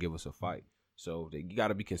that they can give us a fight. So you got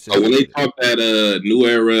to be consistent. So when they talk that New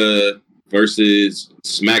Era versus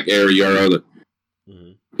Smack Era,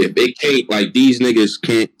 if they can't, like, these niggas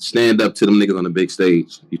can't stand up to them niggas on the big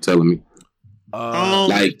stage, you telling me?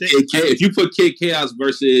 If you put Kid Chaos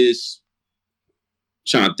versus,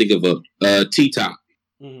 trying to think of a T-Top.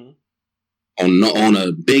 On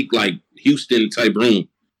a big, like, Houston type room.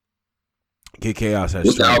 Kid Chaos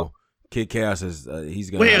has trouble. Kid Chaos is he's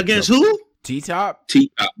gonna against trouble. Who? T-Top.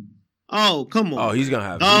 Oh, come on. Oh, he's gonna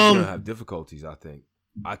have difficulties. I think.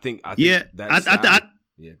 Yeah.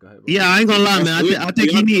 Yeah, go ahead. Bro. Yeah, I ain't gonna lie, man. I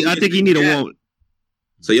think he need a woman.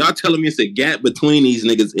 So y'all telling me it's a gap between these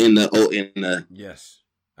niggas in the Yes.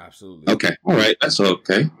 Absolutely. Okay. All right. That's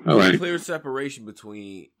okay. All right. Clear separation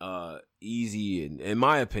between Easy and, in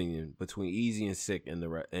my opinion, between Easy and Sick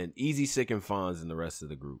and Easy, Sick, and Fonz and the rest of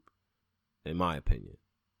the group. In my opinion,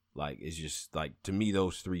 like, it's just like, to me,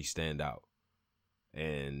 those three stand out.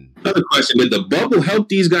 And another question: did the bubble help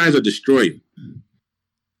these guys or destroy them?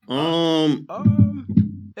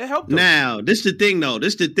 It helped them. Now, this is the thing, though.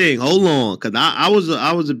 This is the thing. Hold on, because I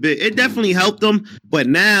was a bit. It definitely helped them, but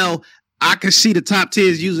now I can see the top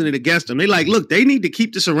tiers using it against them. They like, look, they need to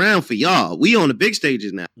keep this around for y'all. We on the big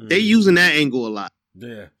stages now. They using that angle a lot.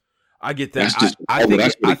 Yeah, I get that. I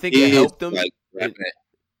think it helped them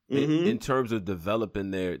in terms of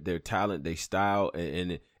developing their talent, their style,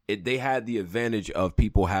 and they had the advantage of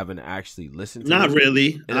people having to actually listen to Not them.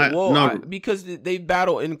 Really. Because they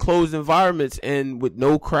battle in closed environments and with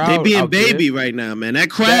no crowd. They being baby there. Right now, man. That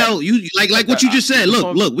crowd, you like what you just said.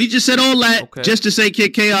 Look, we just said all that just to say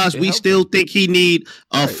Kid Chaos. We still think he need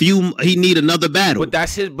he need another battle. But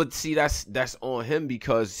that's his. But see, that's on him,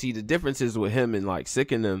 because see, the differences with him and like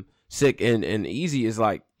Sick and Easy is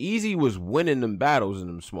like, Easy was winning them battles in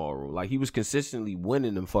them small room. Like, he was consistently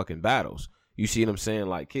winning them fucking battles. You see what I'm saying?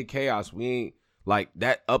 Like, Kid Chaos, we ain't like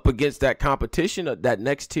that up against that competition, that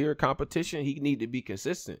next tier competition. He need to be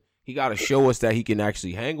consistent. He got to show us that he can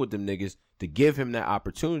actually hang with them niggas to give him that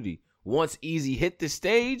opportunity. Once Easy hit the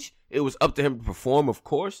stage, it was up to him to perform, of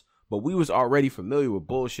course, but we was already familiar with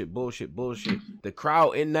bullshit. The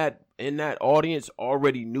crowd in that audience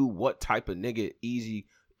already knew what type of nigga Easy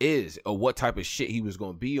is, or what type of shit he was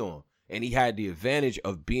going to be on. And he had the advantage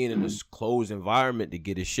of being in this closed environment to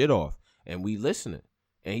get his shit off. And we listening,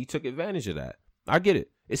 and he took advantage of that. I get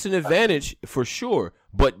it. It's an advantage for sure,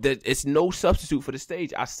 but it's no substitute for the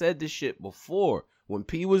stage. I said this shit before when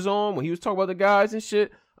P was on, when he was talking about the guys and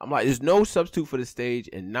shit. I'm like, there's no substitute for the stage,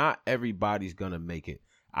 and not everybody's gonna make it.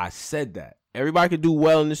 I said that. Everybody could do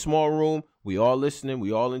well in the small room. We all listening.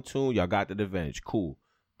 We all in tune. Y'all got the advantage. Cool.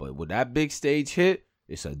 But with that big stage hit,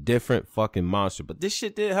 it's a different fucking monster. But this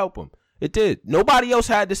shit did help him. It did. Nobody else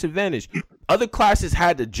had this advantage. Other classes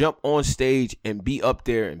had to jump on stage and be up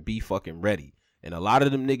there and be fucking ready. And a lot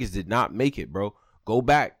of them niggas did not make it, bro. Go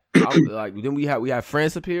back. Then we had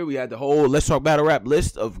France up here. We had the whole Let's Talk Battle Rap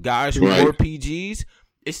list of guys who were PGs.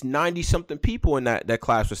 It's 90-something people in that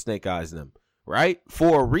class with Snake Eyes and them, right?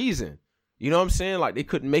 For a reason. You know what I'm saying? Like, they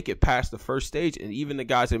couldn't make it past the first stage, and even the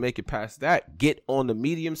guys that make it past that get on the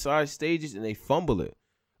medium-sized stages and they fumble it.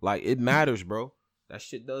 Like, it matters, bro. That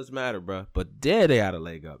shit does matter, bro. But there they had a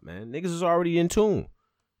leg up, man. Niggas was already in tune.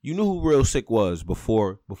 You knew who Real Sick was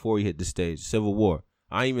before he hit the stage. Civil War.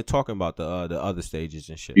 I ain't even talking about the other stages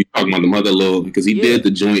and shit. You talking about the Mother Love because he did the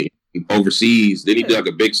joint overseas. Then he did like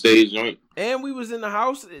a big stage joint. And we was in the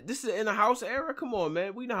house. This is in the house era. Come on,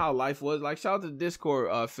 man. We know how life was. Like, shout out to the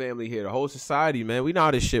Discord family here, the whole society, man. We know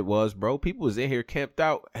how this shit was, bro. People was in here camped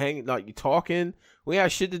out, hanging, like, you talking. We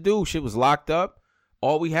had shit to do. Shit was locked up.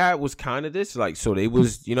 All we had was kind of this, like, so they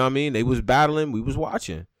was, you know what I mean? They was battling. We was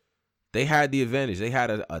watching. They had the advantage. They had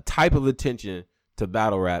a type of attention to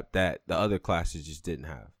battle rap that the other classes just didn't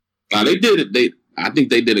have. They did it. I think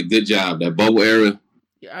they did a good job. That bubble era.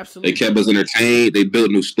 Yeah, absolutely. They kept us entertained. They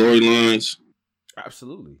built new storylines.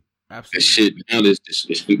 Absolutely. That shit now, this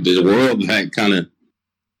world that kind of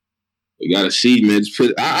we gotta see, man.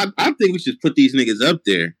 I think we should put these niggas up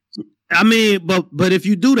there. I mean, but if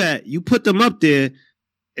you do that, you put them up there,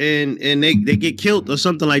 and they get killed or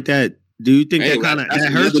something like that. Do you think that kind of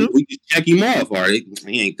hurts him? We just check him off, all right?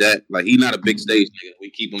 He ain't that like he's not a big stage nigga.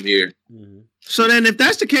 We keep him here. Mm-hmm. So then, if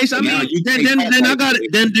that's the case, I mean,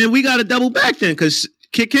 then we got to double back then because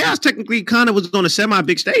Kid Chaos technically kind of was on a semi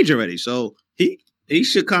big stage already, so he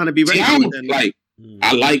should kind of be ready. I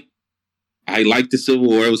like the Civil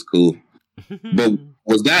War. It was cool, but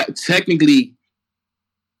was that technically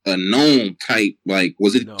a known type? Like,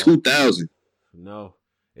 was it 2000? No.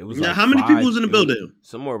 It was now, how many people was in the building?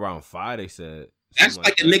 Somewhere around 5, they said. That's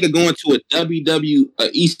like a nigga going to a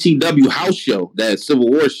ECW house show. That Civil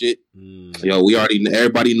War shit. Yo,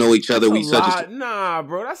 everybody know each other. Nah,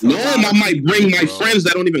 bro. That's I might bring my friends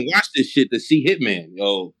that don't even watch this shit to see Hitman.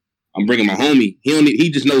 Yo, I'm bringing my homie. He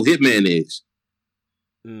just know Hitman is.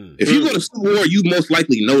 If you go to Civil War, you most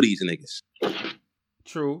likely know these niggas.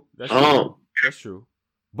 True. That's true. That's true.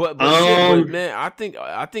 But man, I think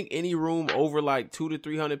any room over like 200 to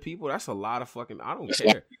 300 people, that's a lot of fucking. I don't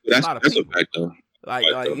care. That's a fact though. Like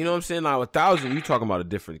you know what I'm saying? Like 1,000, you talking about a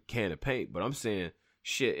different can of paint. But I'm saying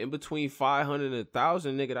shit in between 500 and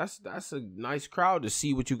 1,000, nigga. That's a nice crowd to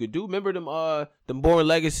see what you could do. Remember them Born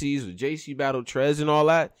Legacies with JC Battle Trez and all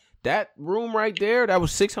that. That room right there, that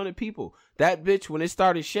was 600 people. That bitch when it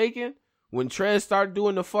started shaking. When Trez started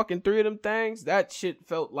doing the fucking 3 of them things, that shit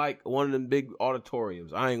felt like one of them big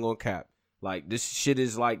auditoriums. I ain't gonna cap. Like, this shit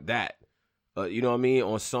is like that. You know what I mean?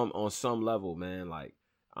 On some level, man. Like,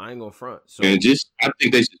 I ain't gonna front. So, and I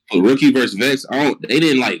think they should put Rookie versus Vex. They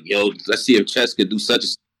didn't like, yo, let's see if Chess could do such a.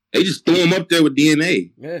 They just threw him up there with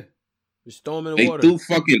DNA. Yeah. Just throw him in the water. They threw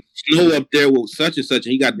fucking Snow up there with such and such,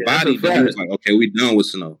 and he got bodied. It was like, okay, we done with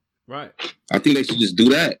Snow. Right. I think they should just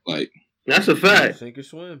do that. Like. That's a fact. Sink or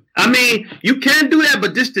swim. I mean, you can do that,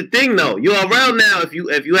 but this the thing though. URL now, if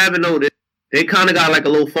you haven't noticed, they kind of got like a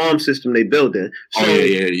little farm system they built in. So,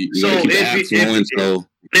 if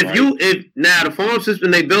now the farm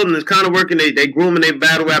system they building is kind of working, they grooming their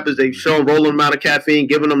battle rappers, they showing rolling amount of caffeine,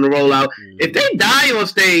 giving them the rollout. If they die on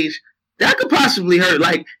stage, that could possibly hurt.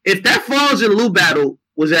 Like if that Fonz and Lou battle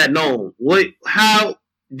was at Nome, how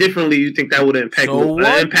differently you think that would impact Lou?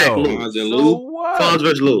 Fonz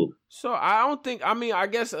versus Lou. So I don't think. I mean, I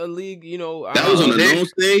guess a league. You know, that was on the known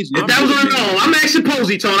stage. That was on the known. I'm asking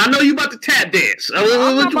Posey Tone. I know you about to tap dance. That was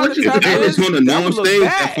on the known stage.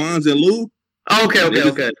 That Fonz and Lou.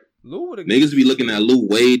 Okay. Lou would niggas be looking at Lou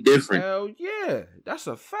way different. Hell yeah, that's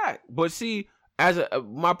a fact. But see,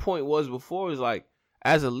 my point was before is like,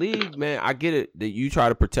 as a league, man, I get it that you try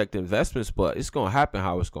to protect investments, but it's gonna happen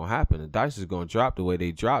how it's gonna happen. The dice is gonna drop the way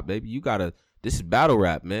they drop, baby. You gotta. This is battle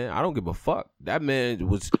rap, man. I don't give a fuck. That man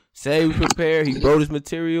was say he prepared. He wrote his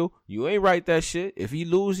material. You ain't write that shit. If he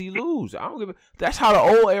lose, he lose. I don't give a. That's how the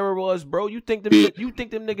old era was, bro. You think them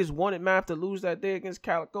niggas wanted Math to lose that day against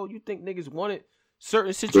Calico? You think niggas wanted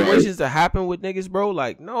certain situations to happen with niggas, bro?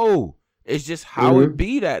 Like, no. It's just how it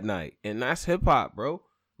be that night. And that's hip hop, bro.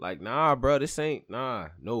 Like, nah, bro. This ain't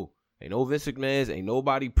no. Ain't no Vince McMahon's. Ain't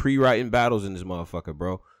nobody pre-writing battles in this motherfucker,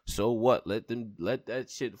 bro. So what? Let that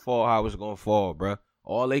shit fall how it's gonna fall, bro.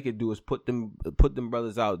 All they could do is put them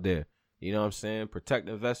brothers out there. You know what I'm saying? Protect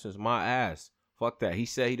investments. My ass. Fuck that. He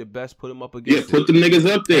said he the best. Put him up against. Yeah, put them niggas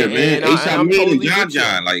up there, man. A$AP Mean and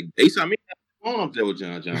John. Like A$AP Mean on up there with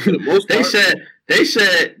John. For the most part. They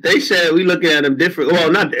said we looking at him different.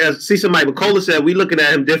 Well, not see somebody, but Cola said we looking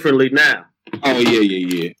at him differently now. Oh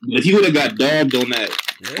yeah. If he would have got dogged on that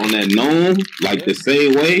Gnome, like the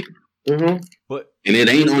same way. And it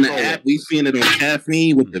ain't on the app. We seeing it on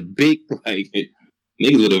caffeine with the big, like,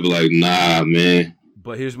 niggas would have been like, nah, man.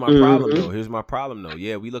 But here's my problem though. Here's my problem though.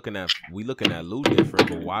 Yeah, we looking at Lou different,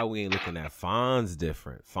 but why we ain't looking at Fonz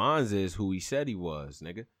different? Fonz is who he said he was,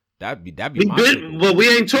 nigga. That'd be my good, but we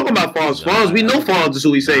ain't talking about Fonz. Fonz, we know Fonz is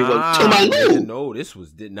who he said he was. Talking about Lou. No, this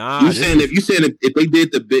was You saying if they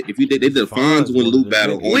did they did the Fonz win Lou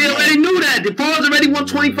battle. We already knew that. The Fonz already won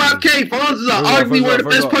 $25K. Fonz is arguably one of the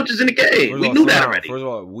best punchers in the game. We knew that already. First of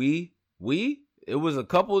all, it was a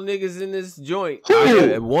couple of niggas in this joint.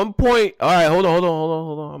 At one point, all right, hold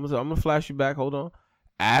on. I'm gonna flash you back. Hold on.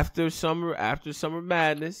 After Summer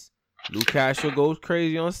Madness, Lou Castro goes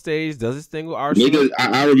crazy on stage, does his thing with Arsenal. Niggas,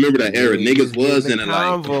 I remember that era. Niggas was in a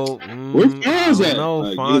convo. Where's Fonz at? No,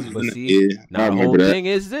 Fonz. But see, now the whole thing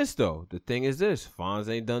is this though. The thing is this: Fonz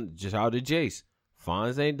ain't done. Just how did Jace?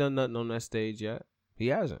 Fonz ain't done nothing on that stage yet. He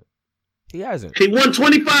hasn't. He won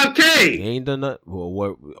 $25K. He ain't done nothing.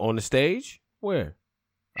 What on the stage? Where?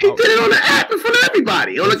 He did it on the app in front of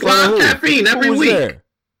everybody on the Cloud Caffeine every week. There?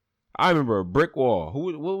 I remember a brick wall.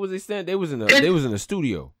 What was they saying? They was in the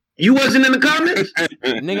studio. You wasn't in the comments?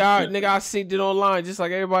 nigga, I synced it online just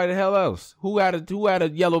like everybody the hell else. Who had a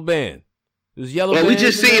yellow band? It was yellow. Well, we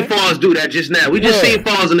just seen Fonz do that just now. We just seen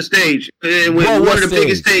Fonz on the stage. And one of the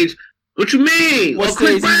biggest stage. What you mean?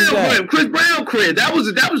 Chris Brown crib. That was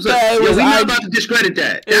we not about to discredit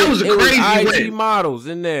that. That was a crazy win. IG models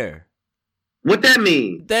in there. What that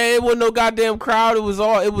mean? There wasn't no goddamn crowd. It was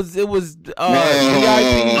VIP. Oh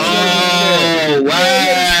wow!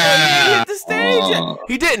 He hit the stage.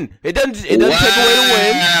 He didn't. It doesn't take away the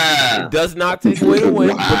win. It does not take away the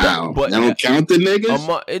win. Wow. But that don't count the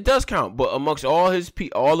niggas. It does count, but amongst all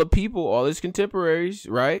the people, all his contemporaries,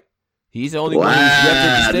 right? He's the only one who's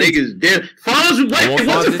left the stage. Niggas, damn. Wasn't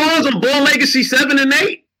Fonz on Born Legacy 7 and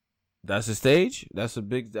 8? That's a stage. That was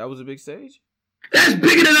a big stage. That's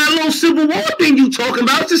bigger than that little Civil War thing you talking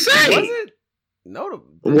about to say. Was it? No.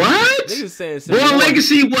 What? Niggas saying Born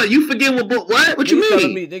Legacy, what? You forget what? What you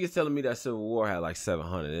mean? Niggas telling me that Civil War had like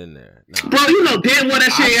 700 in there. Nah. Bro, you know damn well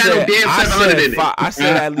that shit had no damn 700 in it. I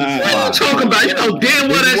said at least 5. What are you talking about? You know damn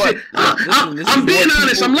well that shit. I'm being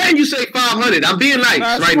honest. I'm letting you say 500. I'm being nice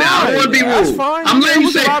right now. I don't want to be rude. I'm letting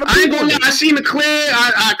you say. I ain't gonna lie. I seen the clear.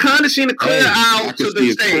 I kind of seen the clear out to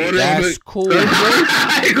the stage. That's cool.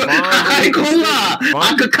 I ain't gonna lie.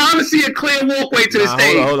 I could kind of see a clear walkway to the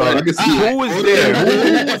stage. Hold on. Who was there?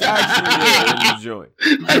 Who was actually there in the joint?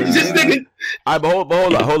 Just thinking. But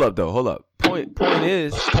hold up. Point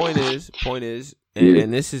is,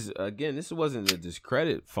 and this is again, this wasn't to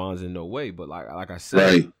discredit Fonz in no way, but like I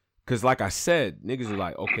said, because like I said, niggas are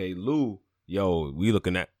like, okay, Lou, we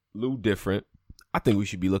looking at Lou different. I think we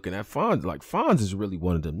should be looking at Fonz. Like Fonz is really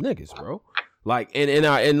one of them niggas, bro. Like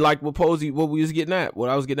and like what Posey, what we was getting at, what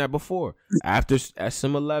I was getting at before. After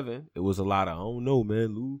SM11, it was a lot of I don't know,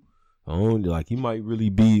 man, Lou. Like he might really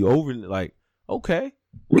be over. Like okay,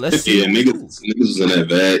 well, let's see. Yeah, niggas was in that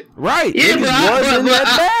bad. Right? Yeah, but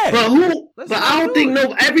I don't think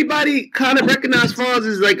everybody kind of recognized Fonz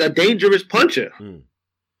as like a dangerous puncher.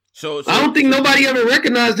 So I don't think nobody ever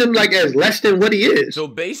recognized him like as less than what he is. So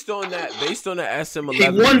based on the SM11, he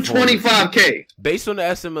won $25K. Based on the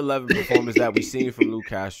SM11 performance that we seen from Lou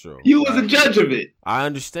Castro, you was a judge of it. I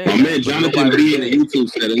understand. My man Jonathan Lee in the YouTube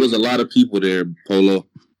said there was a lot of people there. Polo.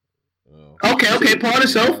 Okay, part of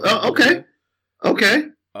self. Okay.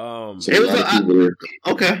 It was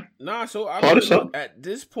okay. Nah, so I mean, at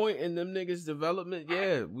this point in them niggas' development,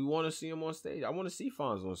 yeah, we want to see him on stage. I want to see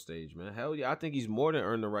Fonz on stage, man. Hell yeah, I think he's more than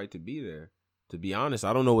earned the right to be there. To be honest,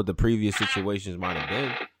 I don't know what the previous situations might have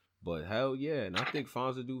been, but hell yeah, and I think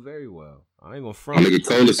Fonz will do very well. I ain't gonna front. Nigga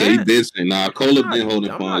Cola said he did say, Cola been holding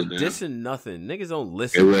Fonz down. I'm not dissing nothing. Niggas don't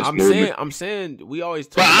listen. I'm saying we always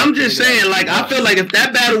talk. But I'm just saying, like, I feel like if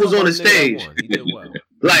that battle was on the stage, he did well.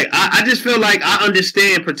 Like, I just feel like I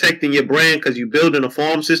understand protecting your brand because you're building a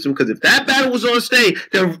farm system. Because if that battle was on stage,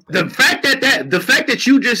 the fact that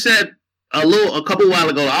you just said a couple while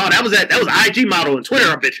ago, that was IG model and Twitter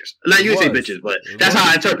are bitches. Not you say bitches, but that's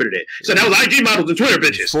how I interpreted it. So that was IG models and Twitter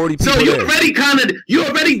bitches. So you're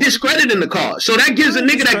already discrediting the cause. So that gives a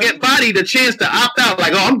nigga that get bodied a chance to opt out.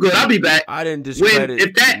 Like, I'm good, I'll be back. I didn't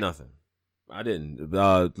discredit nothing. I didn't.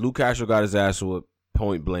 Lou Castro got his ass whooped.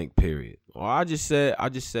 Point blank, period. Or I just said I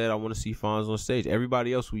want to see Fonz on stage.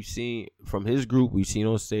 Everybody else we've seen from his group, we've seen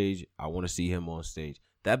on stage. I want to see him on stage.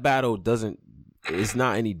 That battle it's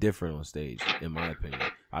not any different on stage, in my opinion.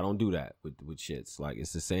 I don't do that with shits. Like,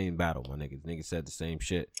 it's the same battle, my niggas. Niggas said the same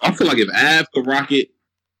shit. I feel like if Av could rock it,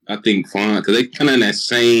 I think Fonz, because they kind of in that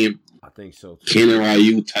same, I think so too. Ken and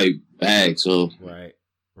Ryu type bag. So right.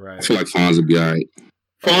 I feel like Fonz would be all right.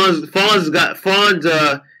 Fonz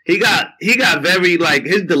He got very like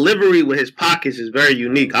his delivery with his pockets is very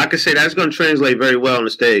unique. I could say that's going to translate very well on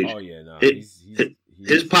the stage. Oh yeah, no,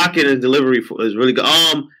 his pocket and delivery is really good.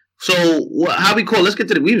 So how we call? Let's get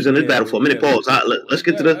to the. We was in this battle for a minute. Pause. Let's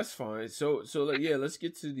get to the. That's fine. So let's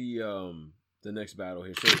get to the next battle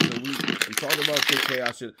here. So we talked about Kid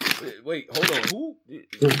Chaos. Wait, hold on. Who?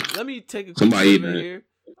 Let me take a quick here.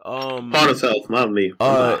 Part of self, not me.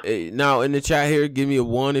 Now in the chat here, give me a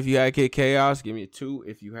 1 if you had Kid Chaos. Give me a 2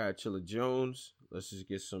 if you had Chilla Jones. Let's just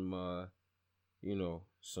get some,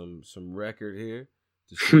 some record here.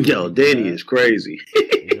 Yo, Danny is crazy.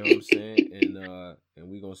 You know what I'm saying? And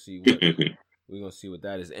we gonna see what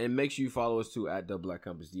that is. And make sure you follow us too at the Black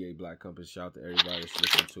Compass, DA Black Compass. Shout out to everybody that's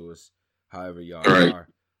listening to us, however y'all are.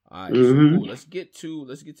 All right, so cool. Let's get to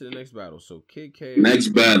the next battle. So Kid Chaos. Next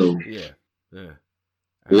battle. Yeah.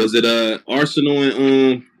 Was it Arsenal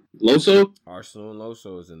and Loso? Arsenal and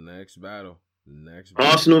Loso is the next battle.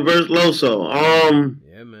 Arsenal versus Loso.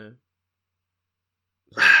 Yeah, man.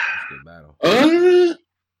 It's a good battle.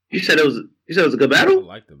 You said it was a good battle? I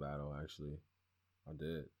like the battle actually. I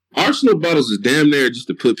did. Arsenal battles is damn near just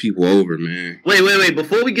to put people over, man. Wait.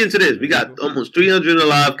 Before we get into this, we got almost 300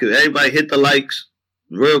 alive because everybody hit the likes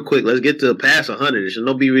real quick. Let's get to past 100. There should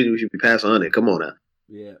no reason we should be past 100. Come on now.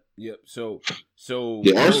 Yeah. Yep. So.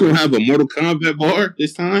 Did Arsenal have a Mortal Kombat bar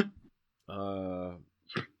this time?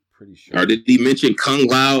 Pretty sure. Or did he mention Kung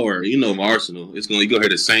Lao or Arsenal? You go hear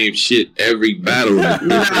the same shit every battle. Nah,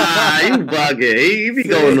 you bugging. He be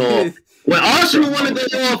going off. When Arsenal want to go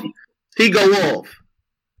off, he go off.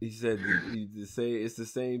 He said you say it's the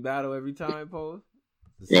same battle every time, Pose?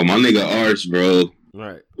 Bro, my nigga Arch, bro.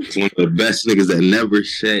 Right. It's one of the best niggas that never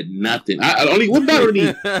said nothing. What battle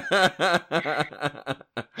did he?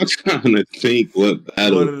 I'm trying to think what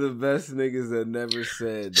battle. One of the best niggas that never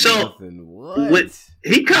said nothing. What?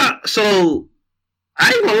 So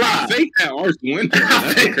I ain't gonna lie. I fake that Arsenal win. I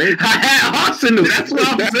had Arsenal. That's what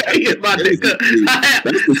I'm saying, my nigga.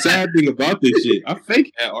 That's the sad thing about this shit. I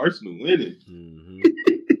fake had Arsenal winning.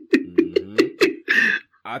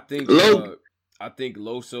 I think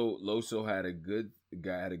Loso had a good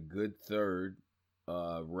third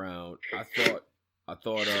round. I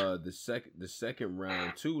thought the second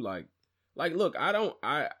round too. Like look, I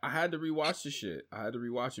had to rewatch the shit. I had to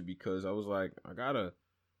rewatch it because I was like, I'm gonna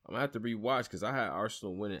have to rewatch because I had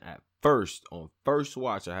Arsenal winning at first. On first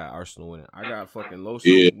watch, I had Arsenal winning. I got fucking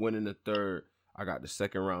Loso winning the third. I got the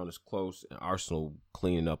second round is close and Arsenal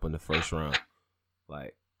cleaning up in the first round.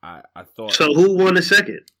 Like I thought. So who won the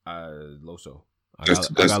second? Loso. I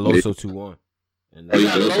got Loso 2-1. And you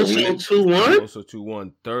got Loso 2-1? Loso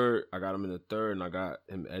 2-1. Third, I got him in the third, and I got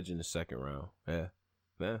him edging the second round. Yeah.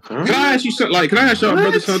 Can I ask you something? Like, can I ask y'all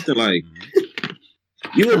brother something? Like,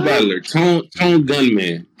 you a battler, Tone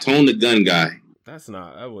Gunman, Tone the Gun Guy. That's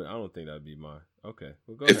not. I don't think that'd be mine. Okay.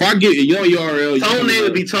 Well, go if ahead. I get your URL, Tone name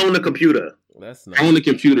would be Tone the Computer. That's not. Tone the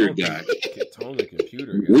Computer Guy. Tone the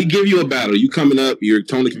Computer Guy. We give you a battle. You coming up? You're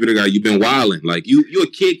Tone the Computer Guy. You've been wilding. Like you a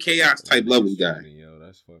Kid Chaos type level guy. Yo,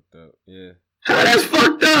 that's fucked up. Yeah. That's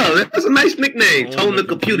fucked up. That's a nice nickname. Tone the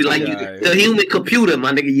Computer, like the human computer,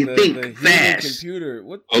 my nigga. You think fast. Computer.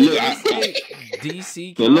 What? Oh look,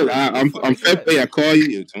 DC. So look, I'm Fefe. I call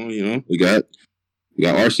you, Tony. We got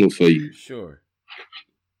Arsenal for you. Sure.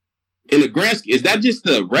 In the grand scheme, is that just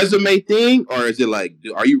the resume thing, or is it like,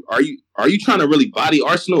 are you trying to really body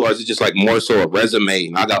Arsenal, or is it just like more so a resume?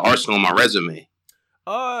 And I got Arsenal on my resume.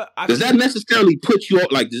 Does that necessarily put you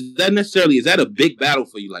like? Is that a big battle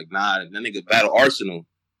for you? Like, nah, that nigga battle Arsenal.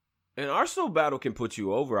 An Arsenal battle can put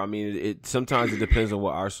you over. I mean, it sometimes it depends on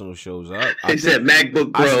what Arsenal shows up. They said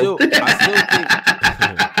MacBook Pro.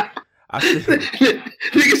 I still think.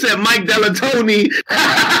 Nigga said Mike Delatoni.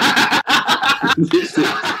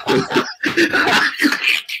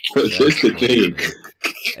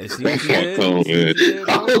 That's the thing.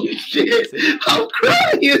 Oh shit! I'm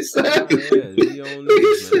crying, son.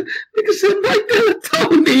 Nigga said Mike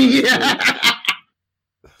Delatoni.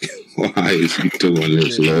 Why is he doing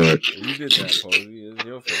this, Lord? You did that, Posey. It's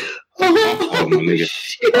your fault. Oh, my nigga.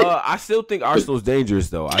 I still think Arsenal's dangerous,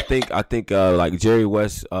 though. I think like Jerry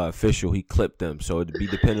West official, he clipped them, so it'd be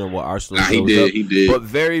depending on what Arsenal shows up. He did. But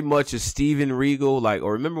very much a Steven Regal, like,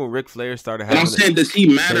 or remember when Ric Flair started having. But I'm saying, does he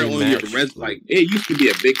matter on your resume? Like, it used to be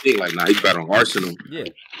a big thing. Like, nah, he's better on Arsenal. Yeah.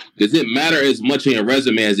 Does it matter as much on your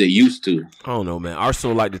resume as it used to? I don't know, man.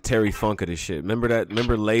 Arsenal like the Terry Funk of this shit. Remember that?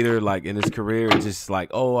 Remember later, like in his career, just like,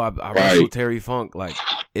 oh, I wrestled Terry Funk. Like,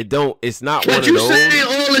 it's not one of those. But you saying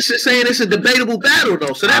all this is saying it's a debatable battle,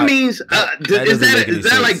 though. So that means is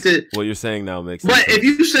that like the what you're saying now makes sense. But if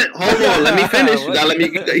you said, hold on, let me finish. You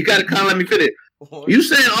gotta kind of let me finish. You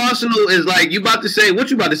saying Arsenal is like, you about to say, what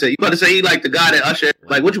you about to say? You about to say he like the guy that Usher,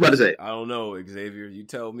 like what you about to say? I don't know, Xavier. You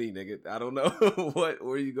tell me, nigga. I don't know. Where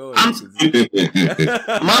are you going? My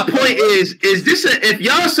point is this if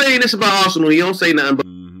y'all saying this about Arsenal, you don't say nothing but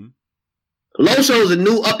Loso is a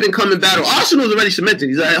new up and coming battle. Arsenal is already cemented.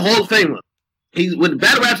 He's a Hall of Famer. He's with the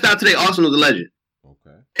battle rap style today, Arsenal's a legend.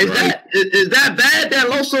 Okay. Is that bad that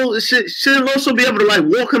Loso should Loso be able to like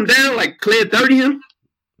walk him down, like clear 30 him?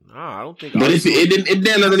 Nah, I don't think. But it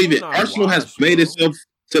doesn't even. Arsenal has made itself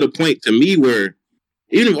to the point to me where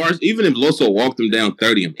even if Loso walked him down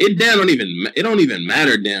 30 him, it don't even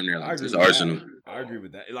matter damn near like it's Arsenal. I agree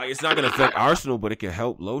with that. Like it's not gonna affect Arsenal, but it can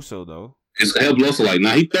help Loso though. It's gonna help Loso. Like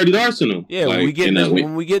he 30 Arsenal. Yeah, like, when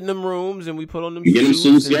we get in them rooms and we put on them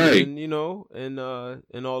suits and you know and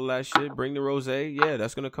all that shit, bring the rosé. Yeah,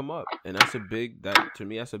 that's gonna come up, and that's a big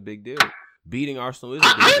deal. Beating Arsenal is.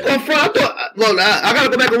 I ain't gonna front. I gotta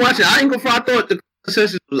go back and watch it. I ain't gonna front. I thought the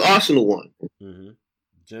consensus was Arsenal won.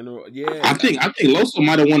 General, yeah. I think Loso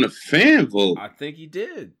might have won the fan vote. I think he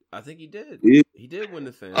did. Yeah. He did win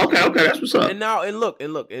the fan. Okay, that's what's up. And now, and look.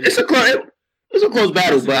 It's a close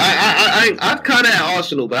battle, but I kind of at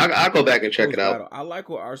Arsenal, but I go back and check it out. I like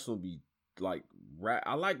when Arsenal be like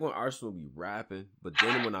I like when Arsenal be rapping, but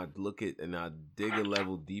then when I look at and I dig a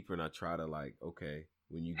level deeper and I try to like, okay,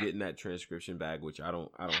 when you get in that transcription bag, which I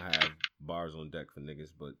don't have bars on deck for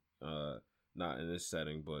niggas, but not in this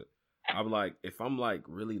setting, but I'm like, if I'm like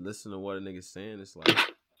really listening to what a nigga's saying, it's like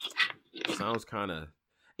it sounds kind of.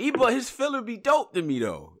 But his filler be dope to me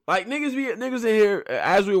though. Like niggas in here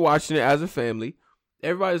as we're watching it as a family.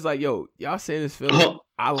 Everybody's like, "Yo, y'all saying this filler?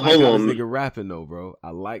 I like how this nigga rapping though, bro. I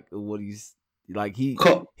like what he's like. He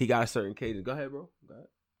got a certain cadence. Go ahead, bro. Go ahead.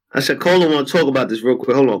 I said, Cola want to talk about this real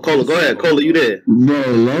quick. Hold on, Cola. Go ahead, Cola. You there? Bro,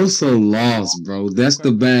 Loso lost, bro. That's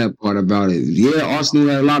the bad part about it. Yeah, Arsenal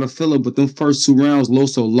had a lot of filler, but them first 2 rounds,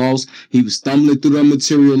 Loso lost. He was stumbling through the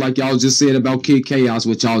material like y'all just said about Kid Chaos,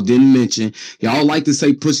 which y'all didn't mention. Y'all like to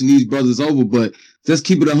say pushing these brothers over, but let's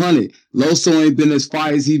keep it 100. Loso ain't been as far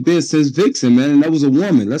as he been since Vixen, man, and that was a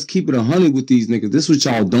woman. Let's keep it 100 with these niggas. This is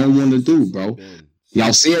what y'all don't want to do, bro.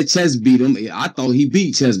 Y'all said Chess beat him. I thought he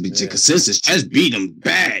beat Chess, but consensus Chess beat him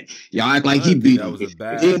bad. Y'all act like he beat him.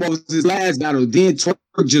 Then what was his last battle? Then Twerk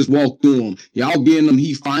just walked through him. Y'all beating him.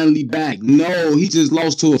 He finally back. No, he just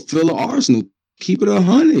lost to a filler Arsenal. Keep it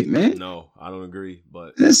 100, man. No, I don't agree,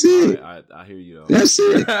 but that's it. I hear you though. That's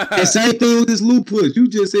it. And same thing with this Lou push. You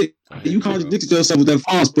just said you contradicted yourself with that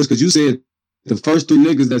Fonz push because you said the first 3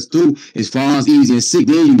 niggas that's through is Fonz, Easy, and Sick.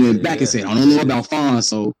 Then you went back and said I don't know about Fonz,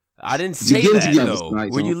 so. I didn't say that though.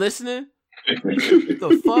 Were you listening?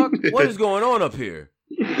 The fuck? What is going on up here?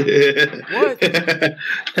 What?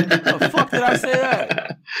 The fuck did I say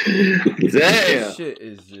that? Damn. This shit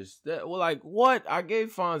is just that. Well, like what? I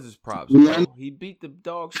gave Fonz his props. Bro. He beat the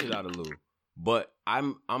dog shit out of Lou. But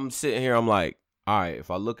I'm sitting here. I'm like, all right.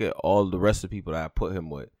 If I look at all the rest of the people that I put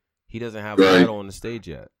him with, he doesn't have a battle on the stage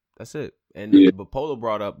yet. That's it. And but Polo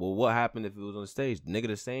brought up, well, what happened if it was on the stage? Nigga,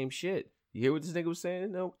 the same shit. You hear what this nigga was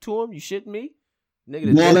saying to him? You shitting me?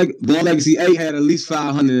 Nigga, Born Legacy 8 had at least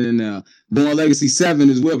 500 in there. Born Legacy 7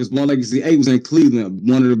 as well, because Born Legacy 8 was in Cleveland,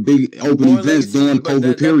 one of the big open events during the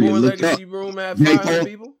COVID period. Born Legacy room had 500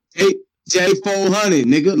 people? J400,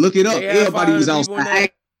 nigga. Look it up. Everybody was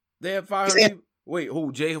outside. They had 500 people? Wait,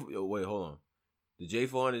 who? Wait, hold on. The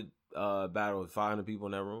J400 battle with 500 people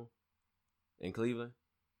in that room? In Cleveland?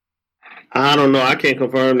 I don't know. I can't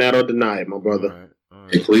confirm that or deny it, my brother. All right.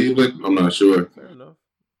 In Cleveland? I'm not sure. Fair enough.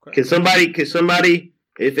 Can somebody,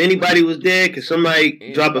 if anybody was there, can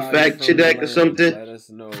somebody drop a fact check or something? Let us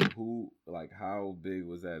know who, like, how big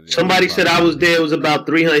was that? Somebody said I was there. It was about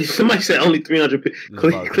 300. Somebody said only 300 people.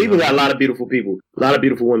 Cleveland got a lot of beautiful people, a lot of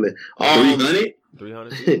beautiful women. 300?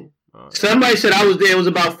 300. Right. Somebody said I was there. It was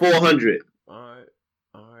about 400. All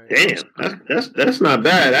right. Damn, that's not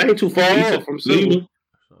bad. I ain't too far off from Cleveland.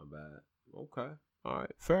 That's not bad. Okay. All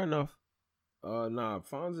right. Fair enough. Nah,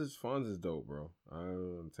 Fonz is dope, bro. I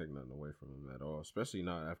don't take nothing away from him at all, especially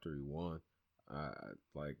not after he won.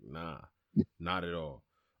 Not at all.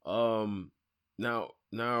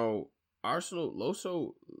 Now Arsenal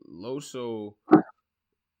Loso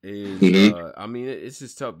is I mean it's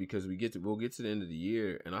just tough because we'll get to the end of the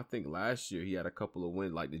year, and I think last year he had a couple of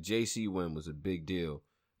wins. Like the JC win was a big deal,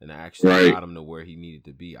 and actually got him to where he needed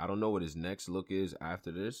to be. I don't know what his next look is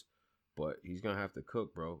after this. But he's going to have to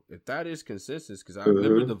cook, bro. If that is consensus, because I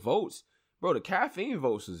remember the votes. Bro, the caffeine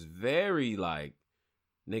votes was very, like,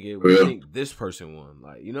 nigga, we think this person won.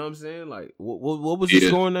 Like, you know what I'm saying? Like, what was the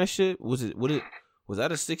score on that shit? Was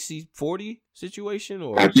that a 60-40 situation?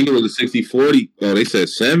 Or I think it was a 60-40. Oh, they said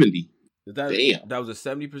 70. Damn. That was a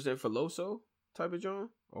 70% for Loso? type of John.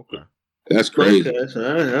 Okay, that's crazy.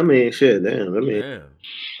 Okay, I mean, shit, damn.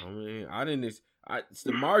 I didn't.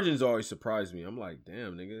 The margins always surprised me. I'm like,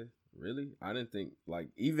 damn, nigga, really? I didn't think like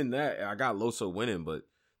even that. I got Loso winning, but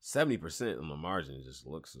 70% on the margin just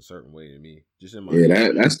looks a certain way to me. Just in my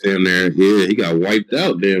that's damn there. Yeah, he got wiped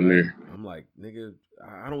out damn there. I'm like, nigga,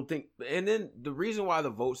 I don't think. And then the reason why the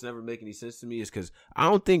votes never make any sense to me is because I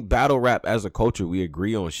don't think battle rap as a culture we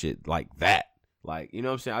agree on shit like that. Like, you know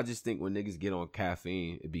what I'm saying? I just think when niggas get on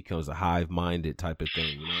caffeine, it becomes a hive-minded type of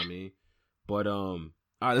thing. You know what I mean? But all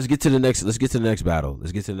right, let's get to the next battle.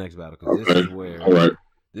 Because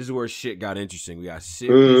this is where shit got interesting. We got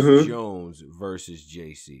Serious Jones versus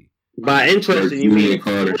JC. By interesting, you mean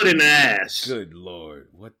foot in the ass. Good Lord,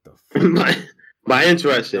 what the fuck? By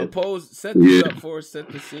interesting. Now, Pose, set this up for us.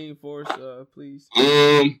 Set the scene for us, please.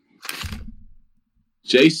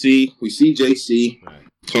 JC, we see JC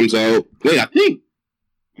comes out. Wait, I think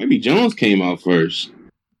maybe Jones came out first.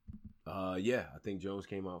 Yeah, I think Jones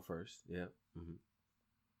came out first. Yeah.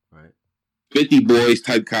 Mm-hmm. Right. 50 Boys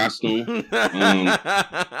type costume. With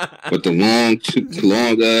the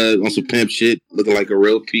long on some pimp shit, looking like a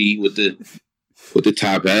real P with the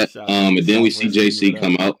top hat. And then we see JC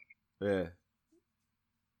come out. Yeah.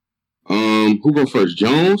 Who go first?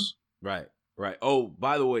 Jones? Right. Oh,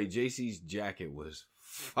 by the way, JC's jacket was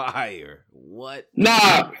fire. What?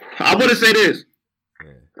 Nah, I want to say this.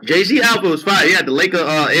 Yeah. JC outfit was fire. He had the Laker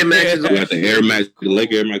Air Max. He had the Air Max, the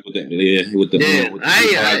Laker Air Max with the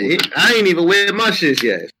I ain't even wear my shits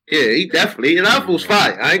yet. Yeah, he definitely. His outfit was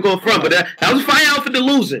fire. I ain't going front, but that was a fire outfit to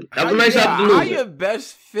losing. That was a nice outfit to losing. How your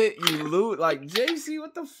best fit you lose? Like JC,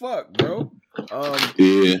 what the fuck, bro?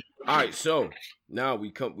 Yeah. All right, so now we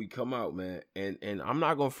come out, man, and I'm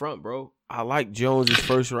not gonna front, bro. I like Jones'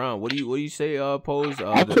 first round. What do you say, Pose?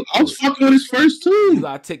 I was fucking with his first too. You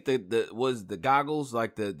gotta take the goggles,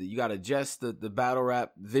 like you gotta adjust the battle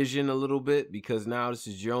rap vision a little bit because now this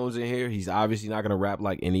is Jones in here. He's obviously not gonna rap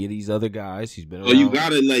like any of these other guys. He's been around. Well, you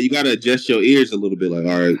gotta adjust your ears a little bit, like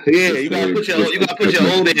all right. Yeah, you gotta put your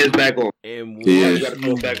old ears back on. And when you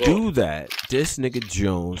do that, this nigga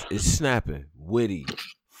Jones is snapping, witty,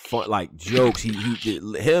 fun, like jokes.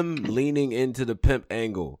 Him leaning into the pimp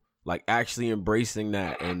angle. Like actually embracing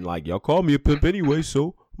that and like y'all call me a pimp anyway,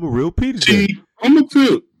 so I'm a real Peter. See, I'm a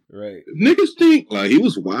pimp. Right. Niggas think like he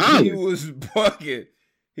was wild. He was bugging.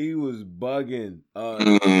 He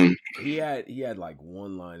had like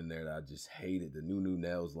one line in there that I just hated. The new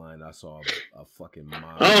nails line. I saw a fucking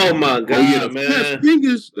mile. Oh my god, man!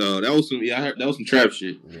 That was some. Yeah, I heard that was some trap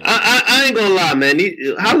shit. Yeah. I ain't gonna lie, man.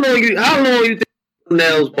 How long you think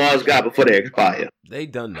nails bars got before they expire? They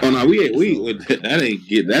done that. Oh no,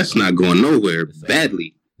 that's not going nowhere.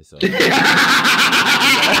 Badly.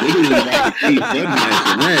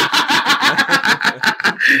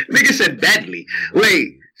 Nigga said badly.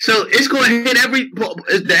 Wait, so it's gonna hit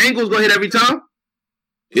the angle's gonna hit every time?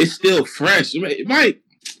 It's still fresh.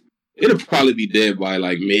 It'll probably be dead by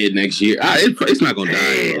like mid next year. It's not gonna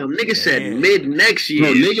die. Damn, nigga said mid next year.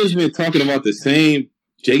 No, niggas been talking about the same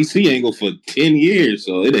JC angle for 10 years,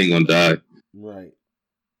 so it ain't gonna die. Right.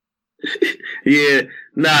 Yeah.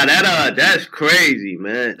 Nah, that's crazy,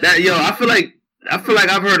 man. I feel like I've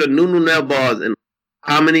heard of new nail bars in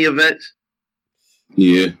how many events?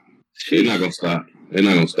 Yeah. They're not gonna stop.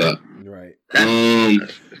 Right.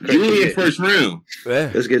 Julian first round. Yeah.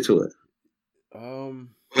 Let's get to it.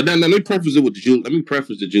 But now let me preface it with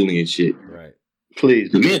the Julian shit. Right.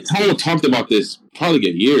 Please. Me and Tone talked about this probably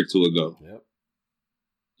a year or two ago. Yep.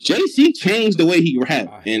 JC changed the way he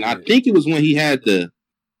rapped, and I think it was when he had the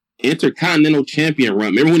Intercontinental Champion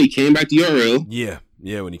run. Remember when he came back to URL? Yeah,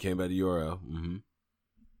 when he came back to URL. Mm-hmm.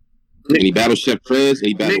 And he battled Chef Prez, and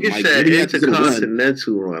he battled Mike.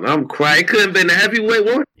 Intercontinental run. I'm crying. It couldn't have been the heavyweight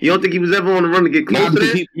one. You don't think he was ever on the run to get close to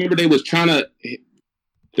that? Remember they was trying to...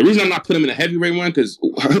 The reason I'm not putting him in the heavyweight one, because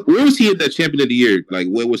where was he at that Champion of the Year? Like,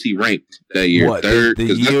 where was he ranked that year? What, third? The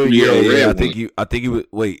year, yeah. I think he was...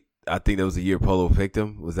 Wait. I think that was the year Polo picked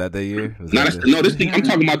him. Was that year? I'm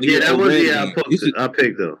talking about the year. That was the year I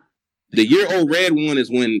picked him. The year old red one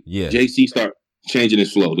is when JC started changing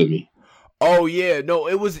his flow to me. Oh yeah, no,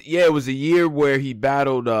 it was a year where he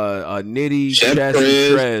battled Nitty, Chess, and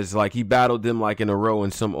Trez. Like he battled them like in a row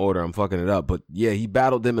in some order. I'm fucking it up, but yeah, he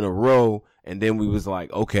battled them in a row, and then we was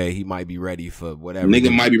like, okay, he might be ready for whatever.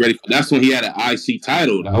 Nigga might be ready. That's when he had an IC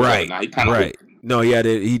title, right? Like, right. No,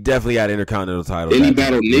 he definitely had an Intercontinental title. Then he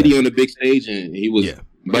battled Nitty on the big stage, and he was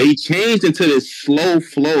But he changed into this slow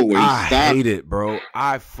flow where he stopped. I hate it, bro.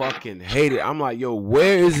 I fucking hate it. I'm like, yo,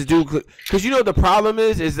 where is the dude? Because you know the problem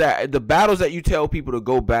is that the battles that you tell people to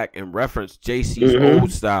go back and reference JC's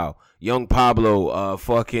old style, Young Pablo, of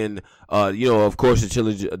course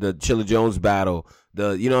the Chilla Jones battle,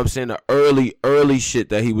 you know what I'm saying, the early shit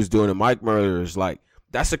that he was doing, the Mike Murderers, like.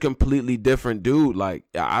 That's a completely different dude. Like,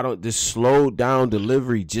 this slow down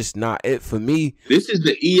delivery, just not it for me. This is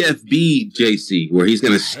the EFB JC, where he's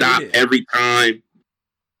going to stop every time.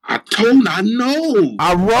 I know.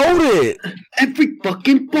 I wrote it. Every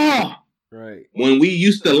fucking ball. Right. When we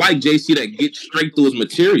used to like JC that get straight through his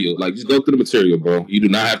material. Like, just go through the material, bro. You do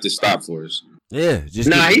not have to stop for us. Yeah.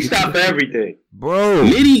 He stopped for everything. Bro.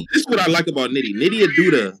 Nitty, this is what I like about Nitty. Nitty will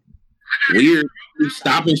do the weird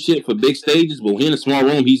stopping shit for big stages, but when in a small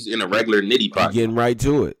room, he's in a regular Nitty pocket. Getting right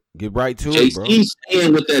to it. Get right to JC it, bro.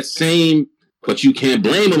 staying with that same, but you can't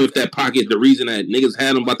blame him if that pocket the reason that niggas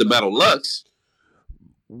had him about to battle Lux.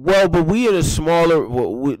 Well, but we in a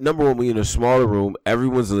smaller. Number one, we in a smaller room.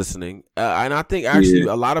 Everyone's listening, and I think actually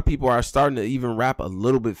a lot of people are starting to even rap a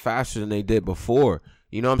little bit faster than they did before.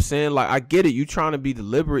 You know what I'm saying? Like, I get it. You trying to be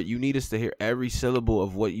deliberate. You need us to hear every syllable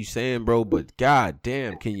of what you saying, bro. But god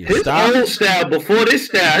damn, can you stop? His old style before this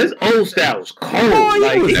style, his old style was cold. Boy,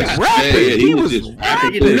 like, he was rapping. He was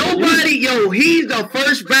rapping. Nobody, he's the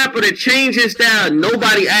first rapper to change his style.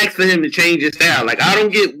 Nobody asked for him to change his style. Like, I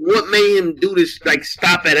don't get what made him do this, like,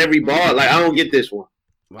 stop at every bar. Like, I don't get this one.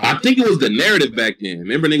 I think it was the narrative back then.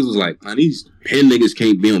 Remember, niggas was like, man, these pen niggas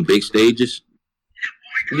can't be on big stages.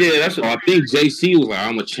 Yeah, that's what I think JC was like,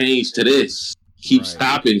 I'm gonna change to this. Keep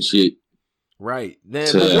stopping shit. Right. Then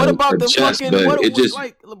but what about the chest,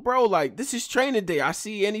 fucking bro, like this is training day. I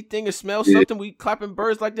see anything or smell something, we clapping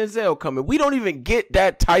birds like Denzel coming. We don't even get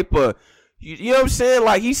that type of you know what I'm saying?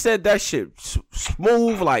 Like he said that shit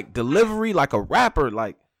smooth, like delivery, like a rapper,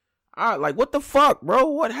 like what the fuck, bro?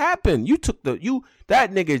 What happened? You took that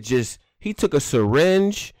nigga he took a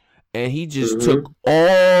syringe and he just took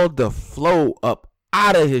all the flow up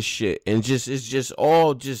out of his shit and it's just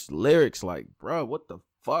all just lyrics like, bro, what the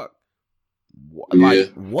fuck?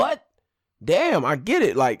 Like what? Damn, I get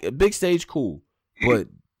it. Like a big stage, cool, but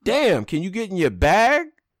damn, can you get in your bag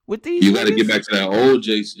with these? You got to get back to that old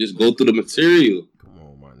Jason. Just go through the material. Come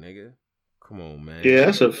on, my nigga. Come on, man. Yeah,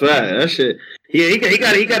 that's a fact. That shit. Yeah, he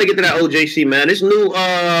got to get to that old JC, man. This new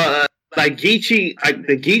like Geechee, like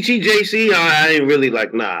the Geechee JC, I ain't really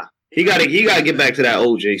like nah. He gotta get back to that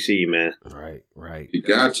old JC, man. Right. You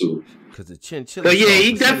got to. Because the chinchilla. But yeah,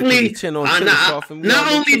 he definitely.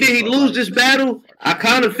 Not only did he lose this battle, I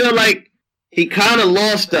kind of feel like he kind of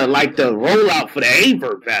lost the rollout for the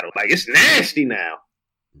Averb battle. Like it's nasty now,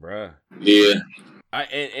 bruh. Yeah.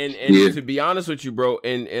 And to be honest with you, bro,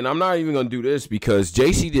 and I'm not even gonna do this because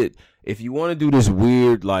JC did. If you want to do this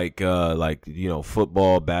weird like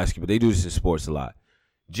football, basketball, they do this in sports a lot.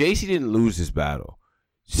 JC didn't lose this battle.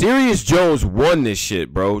 Serious Jones won this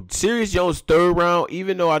shit, bro. Serious Jones third round,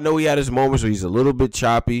 even though I know he had his moments where he's a little bit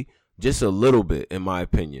choppy, just a little bit, in my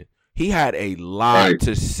opinion. He had a lot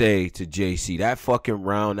to say to JC. That fucking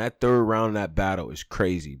round, that third round of that battle is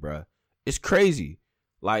crazy, bro. It's crazy.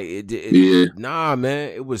 Like, nah,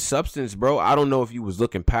 man, it was substance, bro. I don't know if you was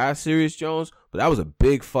looking past Serious Jones, but that was a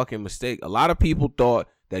big fucking mistake. A lot of people thought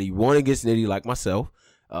that he won against Nitty, like myself.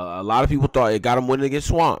 A lot of people thought it got him winning against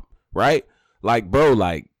Swamp, right? Like, bro,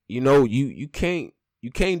 like, you know, you can't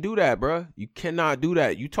do that, bro. You cannot do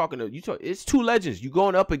that. It's two legends. You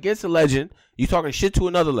going up against a legend. You talking shit to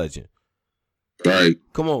another legend. Right.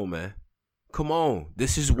 Come on, man. Come on.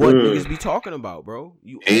 This is what niggas be talking about, bro.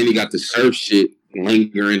 And he got the surf shit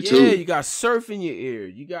lingering too. Yeah, you got surf in your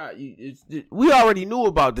ear. We already knew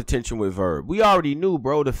about the tension with Verb. We already knew,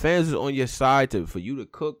 bro. The fans is on your side for you to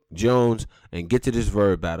cook Jones and get to this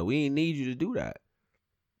Verb battle. We ain't need you to do that.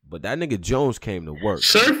 But that nigga Jones came to work.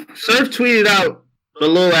 Surf tweeted out a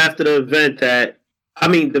little after the event the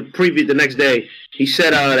next day, he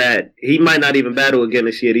said that he might not even battle again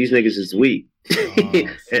this year. These niggas is weak.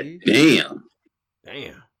 Damn.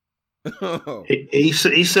 He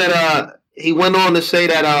said he went on to say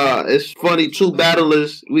that it's funny, two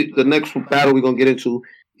battlers. The next battle we're gonna get into.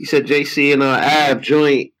 He said JC and Av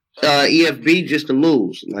joined EFB just to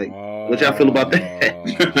lose. Like, what y'all feel about that?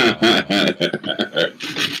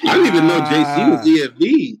 I didn't even know JC was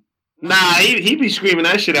EFB. Nah, he be screaming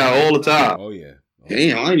that shit out all the time. Oh yeah.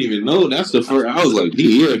 Damn, I didn't even know. That's the first. I was like,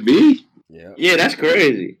 he EFB? Yeah, that's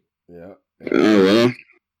crazy. Yeah. Oh well.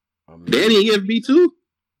 Danny EFB too?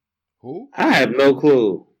 Who? I have no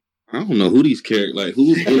clue. I don't know who these characters like.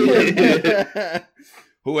 Who has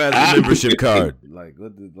the membership card? Like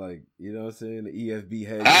what the you know what I'm saying? The EFB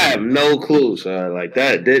head. I have no clue, son. Like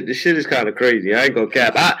that. This shit is kind of crazy. I ain't gonna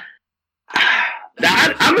cap.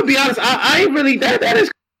 I'm gonna be honest. I ain't really that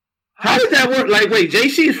is. How does that work? Like, wait,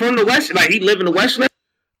 JC is from the West. Like, he live in the Westland.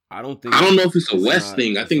 I don't know if it's a West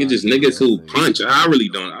thing. I think it's just niggas who punch. I really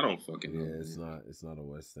don't. I don't fucking know. Yeah, it's not a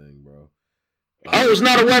West thing, bro. Oh, it's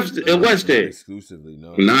not a West thing. Exclusively,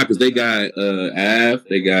 no. Nah, because they got Av.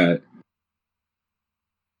 They got.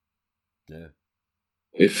 Yeah.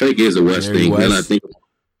 It fake is a West thing. Then I think.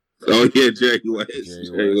 Oh yeah, Jerry West.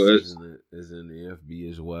 Jerry West is in the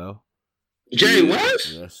EFB as well. Jerry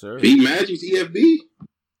West? Yes, sir. Beat Magic's EFB.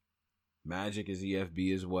 Magic is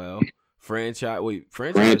EFB as well. Franchise.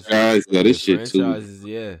 Yeah, this shit too. Franchises,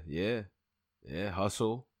 yeah.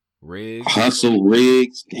 Hustle,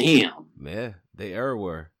 Riggs. Damn. Yeah, they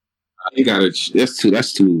everywhere. You got it.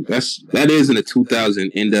 That is in the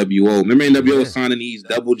 2000 NWO. Remember NWO was signing these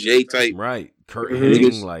Double J type. Right. Kurt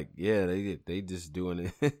Hennig, they just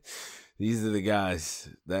doing it. These are the guys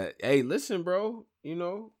that. Hey, listen, bro. You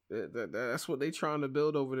know that's what they trying to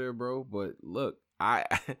build over there, bro. But look,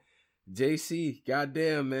 JC,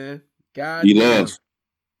 goddamn, man. You lost.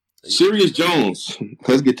 Serious Jones.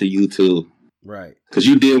 Let's get to you too. Right. Because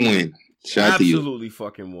you did win. Shout out to you. Absolutely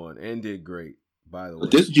fucking won and did great, by the way.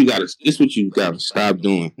 But this what you gotta stop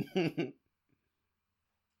doing.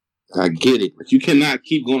 I get it, but you cannot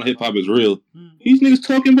keep going hip hop is real. These niggas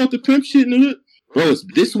talking about the pimp shit, nigga. Bro,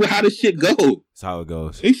 this is how this shit go. That's how it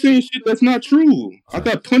goes. They saying shit that's not true. I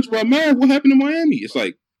got punched by Mav. What happened in Miami? It's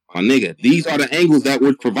like, my nigga, these are the angles that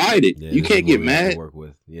were provided. Yeah, you can't get mad. Work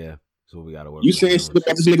with, yeah. So we gotta work. You saying shit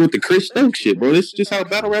about this nigga with the Chris Stokes shit, bro? This is just how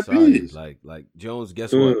battle rap is. Like Jones.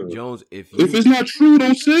 Guess what, Jones? If it's not true,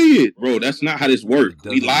 don't say it, bro. That's not how this works.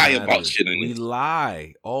 We lie about shit. We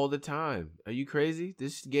lie all the time. Are you crazy?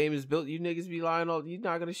 This game is built. You niggas be lying all. You're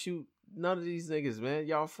not gonna shoot none of these niggas, man.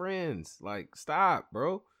 Y'all friends. Like, stop,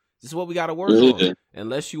 bro. This is what we gotta work on.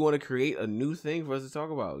 Unless you want to create a new thing for us to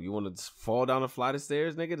talk about. You want to fall down a flight of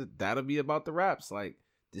stairs, nigga? That'll be about the raps. Like,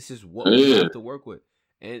 this is what we have to work with.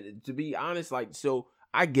 And to be honest, like, so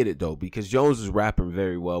I get it though, because Jones was rapping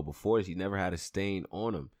very well before this. He never had a stain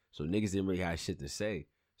on him. So niggas didn't really have shit to say.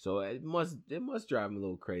 So it must drive him a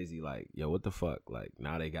little crazy. Like, yo, what the fuck? Like,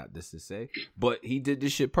 now they got this to say. But he did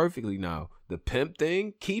this shit perfectly now. The pimp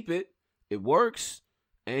thing, keep it. It works.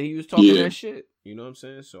 And he was talking that shit. You know what I'm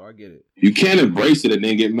saying? So I get it. You can't embrace it and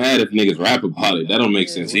then get mad if niggas rap about it. That don't make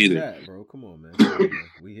sense either. That, bro? Come on, man.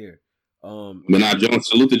 We here. But now Jones,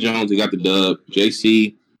 salute to Jones. He got the dub.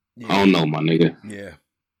 JC, I don't know, my nigga. Yeah.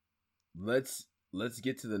 Let's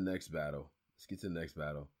get to the next battle.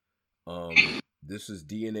 This is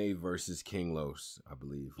DNA versus King Los, I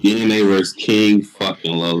believe. DNA versus King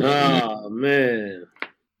fucking Los. Oh man.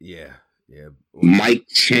 Yeah. Mike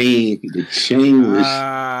Chain, the Chain.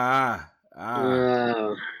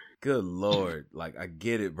 Good Lord. Like, I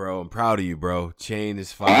get it, bro. I'm proud of you, bro. Chain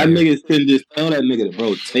is fire. Our niggas couldn't just tell that nigga,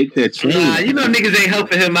 bro, take that chain. Nah, you know niggas ain't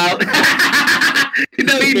helping him out. You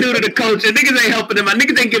know he new to the culture. Niggas ain't helping him out.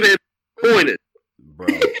 Niggas ain't giving him pointers. Bro.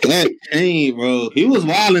 That chain, bro. He was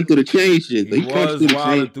wilding through the chain shit. He was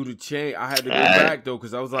wilding through the chain. I had to go back, though,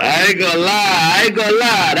 because I was like... I ain't gonna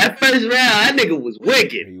lie. That first round, that nigga was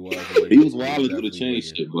wicked. He was wilding through the chain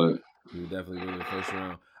shit, but... He was definitely winning the first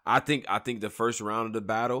round. I think the first round of the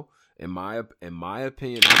battle, in my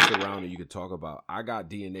opinion, that's the round that you could talk about. I got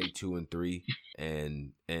DNA 2 and 3,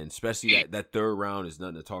 and especially that third round is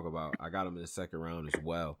nothing to talk about. I got him in the second round as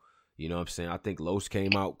well. You know what I'm saying? I think Los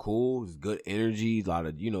came out cool. It was good energy, a lot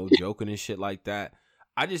of, joking and shit like that.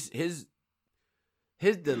 I just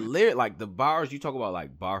the lyric, like the bars you talk about,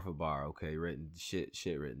 like bar for bar, okay, written shit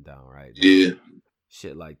written down, right? Yeah.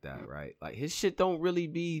 Shit like that, right? Like his shit don't really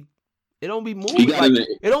be. It don't be moving like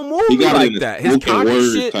it don't move me like that. His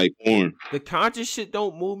conscious shit, type form. The conscious shit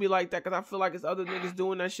don't move me like that because I feel like it's other niggas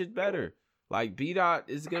doing that shit better. Like B-Dot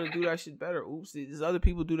is gonna do that shit better. Oops, there's other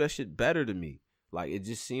people do that shit better than me. Like it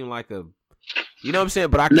just seemed like a, you know what I'm saying?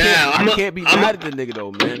 But I can't be mad at the nigga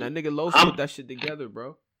though, man. That nigga Los put that shit together,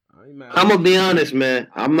 bro. I ain't mad. I'm gonna be honest, man.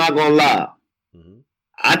 I'm not gonna lie. Mm-hmm.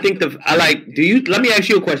 I think let me ask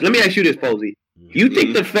you a question. Let me ask you this, Posey. You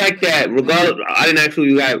think the fact that, regardless, I didn't actually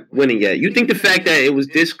you got winning yet. You think the fact that it was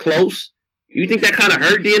this close, you think that kind of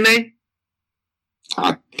hurt DNA?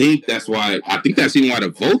 I think that's why. I think that's even why the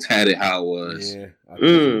votes had it how it was. Yeah, I think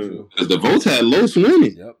so too. Because the votes had Los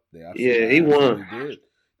winning. Yep. Yeah, he won.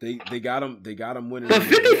 They got him winning. But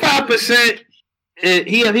 55%,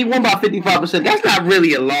 he won by 55%. That's not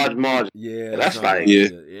really a large margin. Yeah, that's like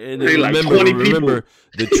And then remember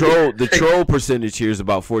the troll percentage here is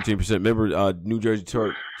about 14%. Remember, New Jersey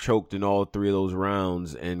choked in all 3 of those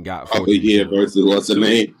rounds and got 14%. Yeah, versus what's the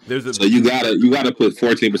name? So you gotta put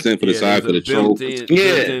 14% for the side for the troll.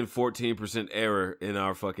 Built-in 14% error in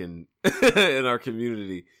our fucking in our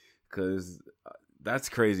community, because that's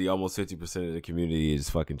crazy. Almost 50% of the community is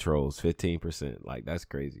fucking trolls. 15%, like that's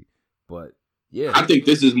crazy. But yeah, I think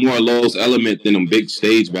this is more Lowe's element than them big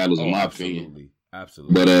stage battles, in my opinion.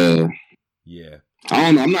 Absolutely. But yeah, I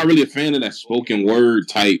don't know. I'm not really a fan of that spoken word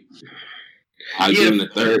type. I give him the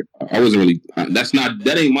third. I wasn't really.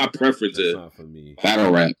 That ain't my preference of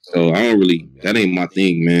battle rap. So I don't really. That ain't my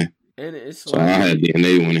thing, man. And it's so I had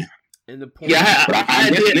DNA winning. And the point. Yeah, I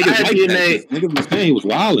had DNA. Niggas was saying he was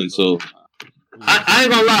wilding. So I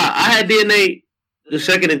ain't gonna lie. I had DNA the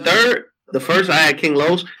second and third. The first I had King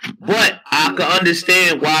Los, but I can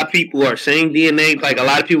understand why people are saying DNA. Like a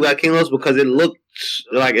lot of people got King Los because it looked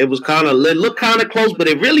like it was kind of close, but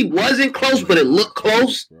it really wasn't close, but it looked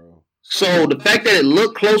close. So the fact that it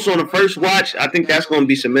looked close on the first watch, I think that's going to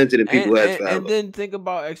be cemented in people's heads forever. And then think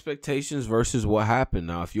about expectations versus what happened.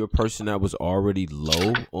 Now, if you're a person that was already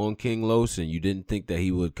low on King Los and you didn't think that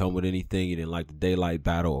he would come with anything, you didn't like the daylight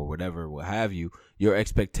battle or whatever, what have you, your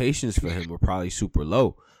expectations for him were probably super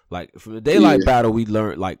low. Like from the daylight battle, we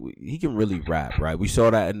learned like he can really rap, right? We saw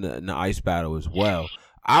that in the ice battle as well.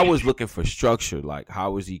 I was looking for structure, like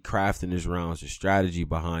how is he crafting his rounds, the strategy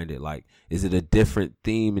behind it, like is it a different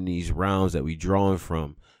theme in these rounds that we drawing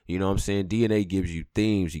from? You know what I'm saying? DNA gives you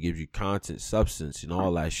themes, he gives you content, substance, and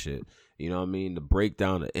all that shit. You know what I mean? The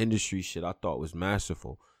breakdown, the industry shit, I thought was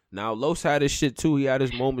masterful. Now Los had his shit too. He had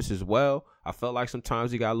his moments as well. I felt like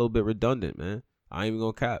sometimes he got a little bit redundant, man. I ain't even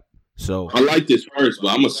gonna cap. So I like this first, but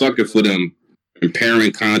I'm a sucker for them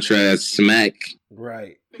comparing, contrast, smack.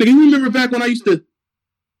 Right. Nigga, you remember back when I used to,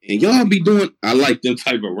 and y'all be doing, I like them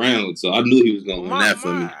type of rounds, so I knew he was gonna win that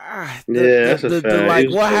for me. That's a fact. Like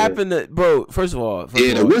what happened to, bro? First of all,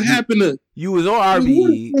 what happened to you was on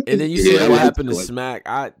RBE, and then you said what happened to Smack.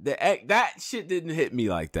 That shit didn't hit me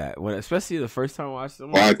like that when, especially the first time I watched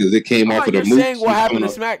them. Why? Because it came off of the movie. You're saying what happened to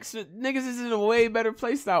Smack? Niggas is in a way better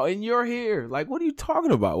place now, and you're here. Like, what are you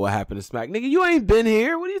talking about? What happened to Smack? Nigga, you ain't been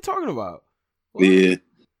here. What are you talking about? What? Yeah.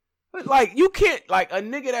 But like, you can't, like, a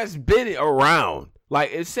nigga that's been around.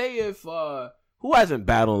 Like, if who hasn't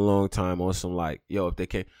battled in a long time on some, like, yo, if they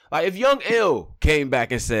came, like, if Young Ill came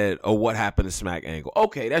back and said, oh, what happened to Smack angle?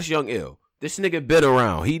 Okay, that's Young Ill. This nigga been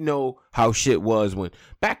around. He know how shit was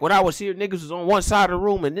back when I was here, niggas was on one side of the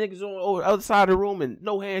room and niggas on the other side of the room and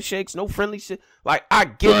no handshakes, no friendly shit. Like, I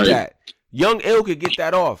get that. Young Ill could get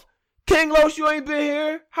that off. King Los, you ain't been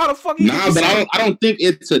here? How the fuck you but I don't think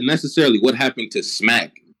it's necessarily what happened to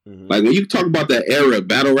Smack. Mm-hmm. Like, when you talk about that era of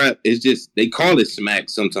battle rap, it's just, they call it Smack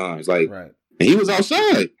sometimes. Like, and he was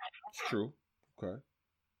outside. It's true. Okay.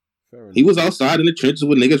 Fair enough. He was outside in the trenches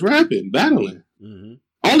with niggas rapping, battling. Mm-hmm.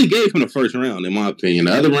 Only gave him the first round, in my opinion.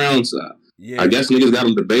 The other rounds, I guess niggas got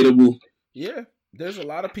them debatable. Yeah. There's a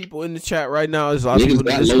lot of people in the chat right now. There's a lot of people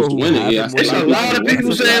that Los winning. Yeah, there's a lot of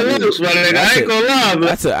people saying Los, but I ain't gonna lie, man.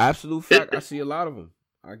 That's an absolute fact. I see a lot of them.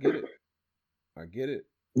 I get it.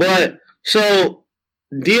 But, so...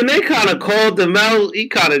 DNA kind of called him out. He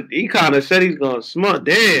kind of said he's gonna smart.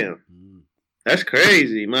 Damn, that's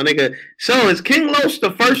crazy, my nigga. So is King Los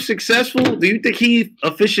the first successful? Do you think he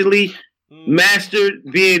officially mastered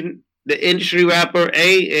being the industry rapper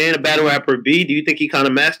A and a battle rapper B? Do you think he kind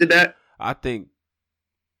of mastered that? I think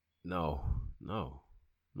no, I'm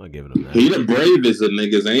not giving him that. He the bravest of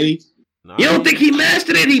niggas, ain't he? No, you don't think he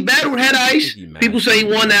mastered it? He battled Head Ice. People say he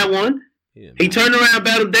won that one. He turned around,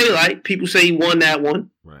 battled Daylight. People say he won that one.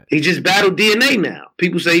 Right. He just battled DNA now.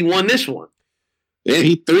 People say he won this one. And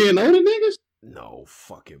he 3-0 the niggas? No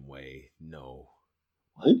fucking way. No.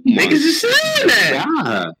 Oh, niggas is saying that.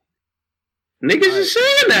 God. Niggas is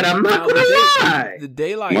saying that. I'm not gonna lie. The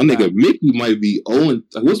Daylight. My nigga Mickey might be 0.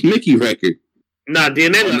 What's Mickey record? Nah,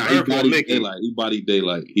 DNA he bodied Daylight. He bodied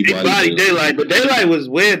Daylight. He bodied Daylight. But Daylight was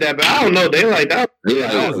weird that, but I don't know. Daylight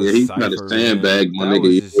he kind of sandbag, my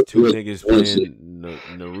nigga. Was just two niggas playing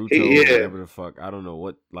Naruto or whatever the fuck. I don't know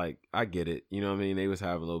what, like, I get it. You know what I mean? They was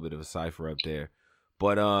having a little bit of a cipher up there.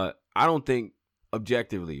 But I don't think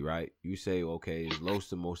objectively, right? You say, okay, is Los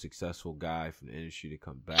the most successful guy from the industry to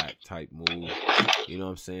come back type move? You know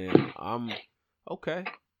what I'm saying? Okay.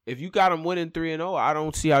 If you got him winning 3-0, I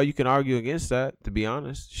don't see how you can argue against that, to be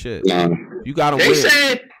honest. Shit. You got him winning.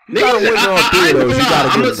 Said, I'm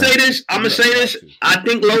going to say this. I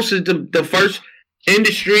think Los is the first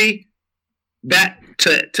industry that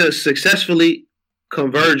to successfully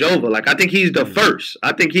converge over. Like I think he's the first.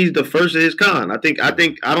 I think he's the first of his kind. I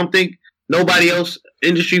don't think nobody else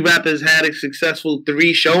industry rappers had a successful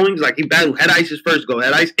 3 showings. Like he battled Head Ice's first go.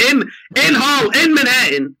 Head Ice in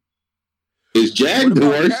Manhattan. Is Jag the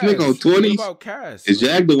worst nigga on 20s? What about Cass? Is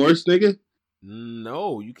Jag the worst nigga?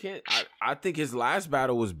 No, you can't. I think his last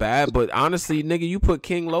battle was bad, but honestly, nigga, you put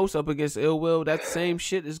King Los up against Ill Will, that same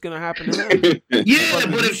shit is gonna happen to him. Yeah,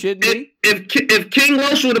 but if King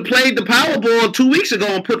Los would have played the Powerball 2 weeks ago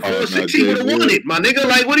and put 4-6, he would have won it, my nigga.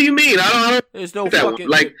 Like, what do you mean? I don't. There's no fucking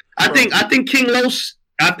like. I think King Los.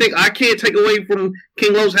 I can't take away from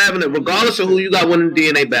King Los having it, regardless of who you got winning the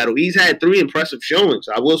DNA battle. He's had 3 impressive showings.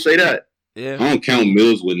 I will say that. Yeah, I don't count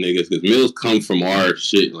Mills with niggas because Mills come from our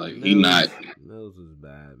shit. Like he not. Mills was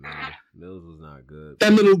bad, man. Mills was not good.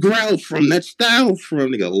 That little growl from that style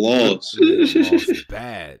from nigga lost. Lost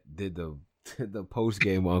bad. Did the post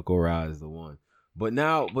game Uncle Rise the one, but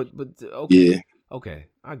now, but okay, yeah, okay,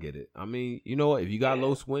 I get it. I mean, you know what? If you got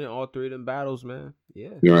Los winning all 3 of them battles, man,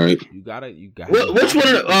 yeah, you're right. You got it. Which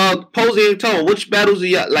one? Posey and Tone. Which battles are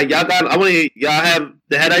y'all like? Y'all got? I want to hear y'all have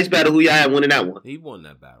the Head Ice battle. Who y'all have winning that one? He won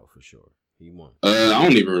that battle for sure. He won. I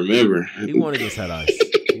don't even remember. He won against Head Ice.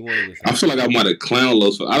 I feel like I might have clowned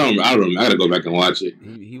Los. I don't. I gotta go back and watch it.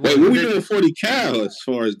 Wait, what we doing 40 Cal as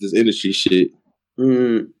far as this industry shit?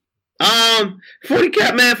 40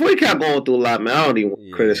 Cal, man. 40 Cal going through a lot, man. I don't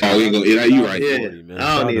even criticize. Oh, you right. Yeah, 40,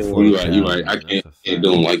 I don't even. You right. I can't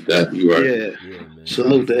do him like that. You right. Yeah, man.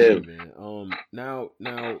 Salute to him. Man. Now,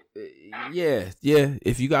 yeah.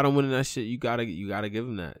 If you got him winning that shit, you gotta give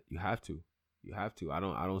him that. You have to. I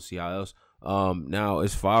don't see how else. Now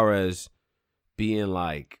as far as being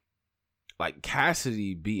like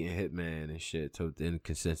Cassidy beating Hitman and shit to the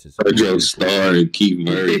consensus. Joe Star and Keith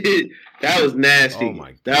Murray. That was nasty. Oh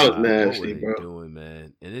my God. That was nasty, what were they doing,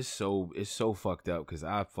 man? And it's so fucked up because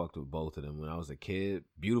I fucked with both of them when I was a kid.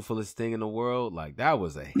 Beautifulest Thing in the World, like that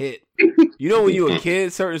was a hit. You know when you a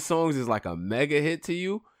kid, certain songs is like a mega hit to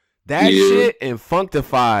you. That shit and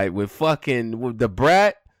Functified with the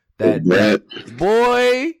Brat. That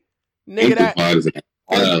boy, nigga, that.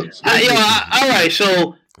 All right,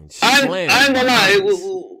 so I ain't gonna lie.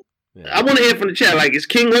 I want to hear from the chat. Like, is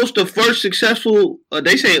King Los the first successful?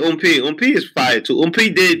 They say Ump is fire too. Ump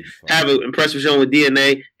did have an impressive show with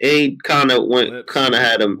DNA, and he kind of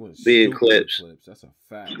had him being clips. That's a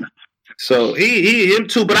fact. So him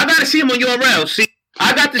too. But I got to see him on URL. See,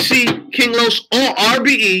 I got to see King Los on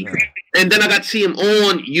RBE. Yeah. And then I got to see him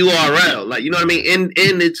on URL, like, you know what I mean, in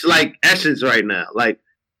its like essence right now, like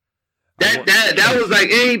that was like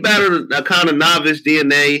any battle a kind of novice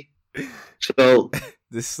DNA. So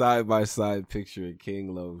this side by side picture of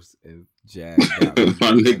King Los and Jag,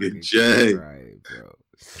 my nigga Jag, right, bro.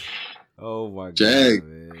 Oh my Jag. God,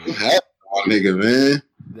 man. My nigga,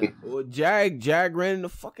 man. Well, Jag ran into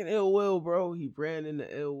fucking Ill Will, bro. He ran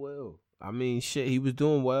into Ill Will. I mean, shit, he was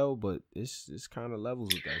doing well, but it's kind of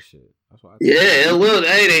levels with that shit. That's why. Ill Will.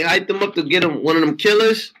 Hey, they hyped him up to get him one of them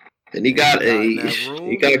killers, and he got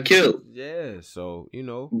killed. Yeah, so you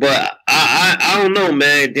know. But I don't know,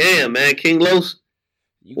 man. Damn, man, King Los.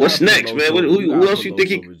 What's next, man? Who else you think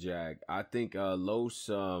he? Jag. I think Los,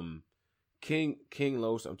 King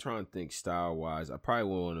Los. I'm trying to think style wise. I probably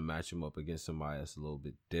would want to match him up against somebody that's a little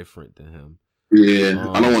bit different than him.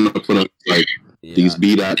 Yeah, I don't want to put up like these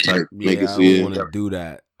B-Dot type niggas. I don't want to do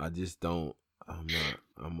that. I just don't.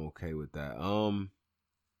 I'm okay with that.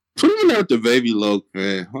 Put him out the Baby Loke,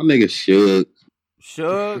 man. My nigga Suge.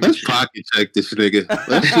 Let's pocket check this nigga.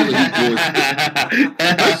 Let's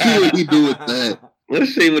see what he do with that.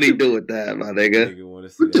 Let's see what he do with that, my nigga.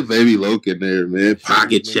 Put the Baby Loke in there, man.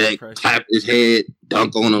 Pocket check, tap his head,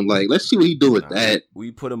 dunk on him. Like, let's see what he do with that.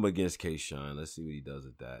 We put him against K-Shine. Let's see what he does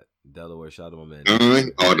with that. Delaware, shout out to my man.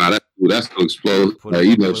 Oh, no, that's gonna explode.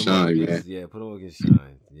 You know Shine, man. Yeah, put him against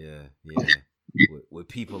Shine. Yeah. with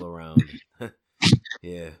people around.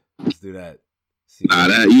 Yeah, let's do that.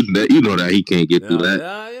 You know that he can't get through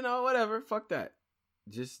that. You know, whatever. Fuck that.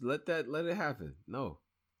 Just let it happen. No.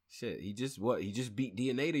 Shit, he just beat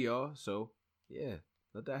DNA to y'all, so yeah,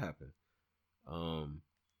 let that happen.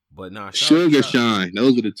 But nah, Suge and Shine,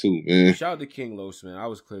 those are the two, man. Shout out to King Los, man. I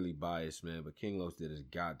was clearly biased, man, but King Los did his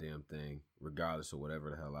goddamn thing, regardless of whatever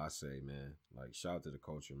the hell I say, man. Like, shout out to the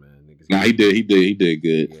culture, man. Niggas, nah, he did good.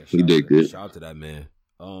 Yeah, he did good. Shout out to that man.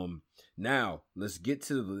 Now let's get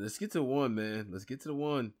to one, man. Let's get to the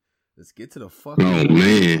one. Let's get to the fucking. Oh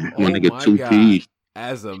man, my nigga 2P.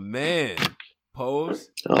 As a man. Pose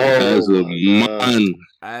as a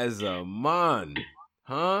man,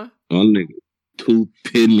 huh? One nigga, 2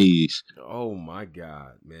 pennies. Oh my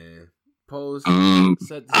God, man! Pose. I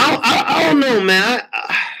don't know, man.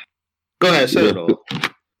 Go ahead, say it all.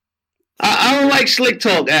 I don't like slick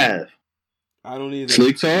talk Av. I don't either.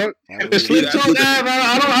 Slick talk? Slick talk Av.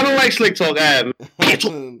 I don't like slick talk Av.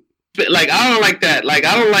 Like I don't like that. Like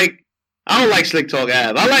I don't like slick talk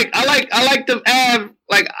Av. I like the Av.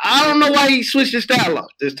 Like I don't know why he switched his style up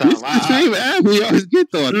this time. It's the same Av we always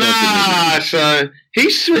get though. Nah, son.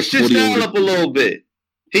 He switched his style up a little bit.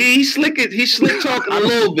 He slick talking a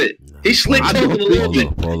little bit. He slick talking a little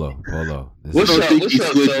bit. Polo. What's up,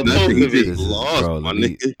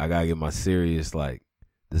 I gotta get my serious. Like,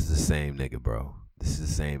 this is the same nigga, bro. This is the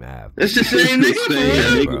same Av. It's the same nigga for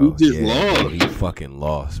real. He just lost. Bro, he fucking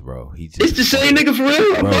lost, bro. It's the same nigga for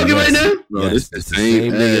real. I'm bugging right now. Bro, yes, it's the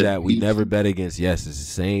same nigga that we never bet against. Yes, it's the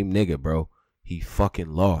same nigga, bro. He fucking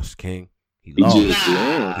lost, King. He lost.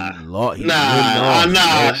 He lost.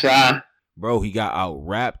 Nah, Shy. Bro, he got out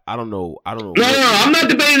rapped. I don't know. No, I'm not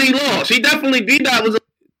debating he lost. He definitely B-Dot was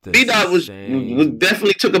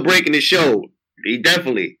definitely took a break in the show. He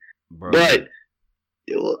definitely. Bro. But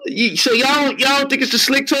so y'all don't think it's the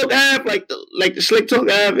slick talk Av like the slick talk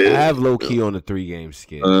Av is? Av low key on the 3-game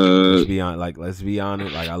skid. Let's be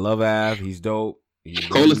honest. Like I love Av. He's dope.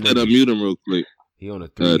 Cole said unmute him real quick. He on a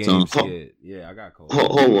 3-game skid. Yeah, I got Cole.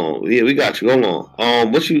 Hold on. Yeah, we got you. Hold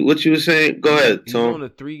on. What you were saying? Go ahead, Tom. He's on a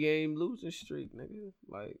 3-game losing streak, nigga.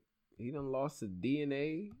 Like he done lost to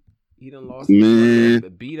DNA. He done lost to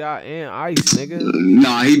B-Dot and Ice, nigga.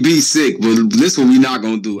 Nah, he be sick, but this one we not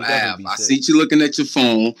gonna do. Av, I see you looking at your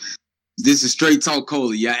phone. This is Straight Talk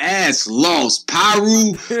Cola. Your ass lost.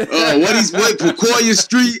 Pyru, Pecoria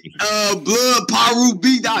Street, Blood, Pyru,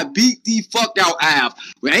 B-Dot, beat the fuck out Av.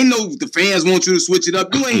 We ain't know the fans want you to switch it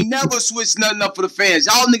up. You ain't never switched nothing up for the fans.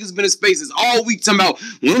 Y'all niggas been in spaces all week talking about,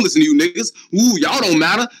 we don't listen to you niggas. Ooh, y'all don't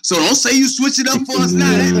matter. So don't say you switch it up for us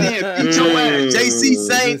now. That man beat your ass. JC,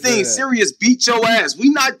 same thing. Serious, beat your ass. We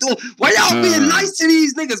not doing, why y'all being nice to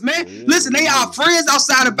these niggas, man? Listen, they our friends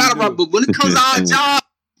outside of battle rap, but when it comes to our job,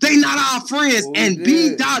 they not our friends, and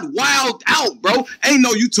B-Dot wild out, bro. Ain't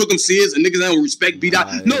no you took him serious and niggas don't respect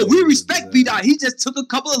B-Dot. No, we respect B-Dot. He just took a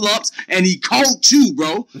couple of lumps and he caught you,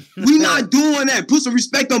 bro. We not doing that. Put some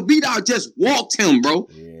respect on B-Dot. Just walked him, bro.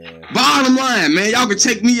 Yeah. Bottom line, man, y'all can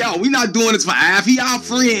check me out. We not doing this for Av. He our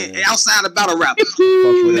friend outside of battle rap.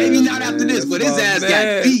 Maybe not after this, but his ass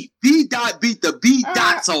got beat. B-Dot beat the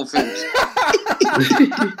B-Dots off him.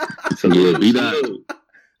 It's a little B-Dot.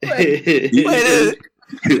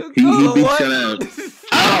 He beat shut out.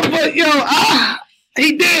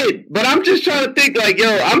 He did. But I'm just trying to think,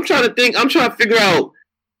 I'm trying to figure out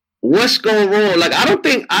what's going wrong. Like, I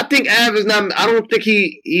think Av is not, I don't think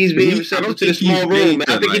he's being receptive to the small room. Man.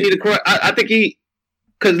 I think he need to, I think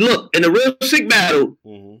because look, in the real sick battle,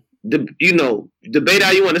 debate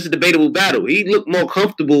how you want. It's a debatable battle. He looked more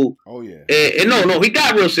comfortable. Oh yeah. And no, he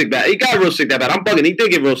got real sick battle. That battle. I'm bugging. He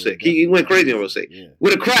did get real sick. He went crazy on real sick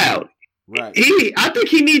with a crowd. Right. I think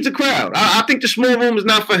he needs a crowd. I think the small room is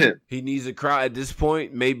not for him. He needs a crowd at this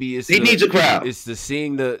point. Maybe it's needs a crowd. It's the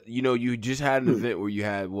seeing the you just had an event where you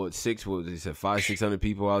had 500-600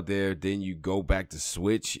 people out there. Then you go back to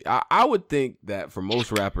switch. I would think that for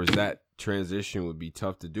most rappers that transition would be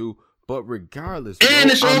tough to do. But regardless,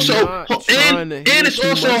 it's also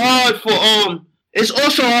hard for It's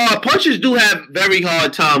also hard. Punchers do have very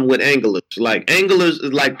hard time with anglers. Like anglers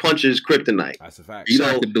is like punchers kryptonite. That's a fact.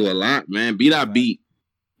 B-Dot could do a lot, man. B-Dot beat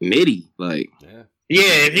Nitty. Like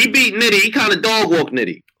if he beat Nitty, he kind of dog walk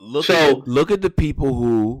Nitty. Look at the people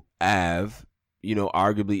who have,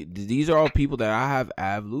 arguably these are all people that I have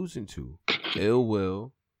Av losing to. Ill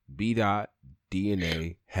Will, B-Dot,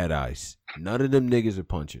 DNA, Head Ice. None of them niggas are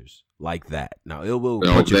punchers like that. Now Ill Will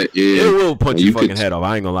punch your fucking head off.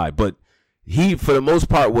 I ain't gonna lie, but he, for the most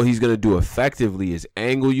part, what he's going to do effectively is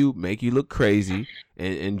angle you, make you look crazy,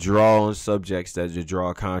 and draw on subjects that just draw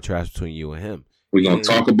a contrast between you and him. We're going to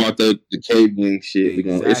talk about the cabling shit.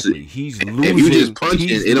 Exactly. He's losing, if you just punch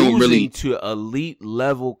it don't really to elite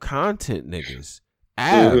level content, niggas.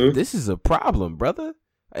 Av, this is a problem, brother.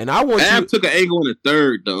 And I want Av took an angle in the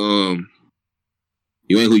third.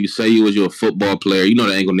 You ain't who you say you was. You're a football player. You know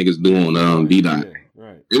the angle niggas do on B-Dot.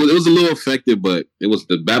 Right. It was a little effective, but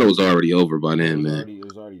the battle was already over by then, man. It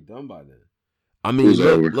was already done by then. I mean,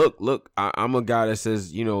 look. I'm a guy that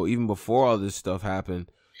says, even before all this stuff happened,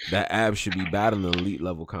 that Av should be battling elite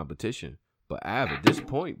level competition. But Av, at this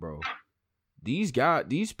point, bro, these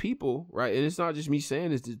people, right? And it's not just me saying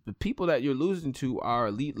this. The people that you're losing to are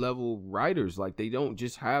elite level writers. Like, they don't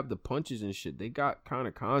just have the punches and shit. They got kind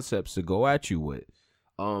of concepts to go at you with.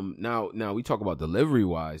 Now we talk about delivery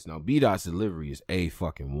wise. Now B-Dot's delivery is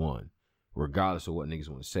A1, regardless of what niggas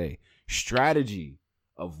want to say. Strategy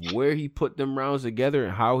of where he put them rounds together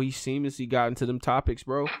and how he seamlessly got into them topics,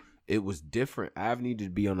 bro. It was different. Av needed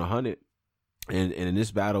to be on 100. And in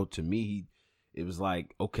this battle, to me, it was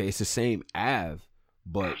like, okay, it's the same Av,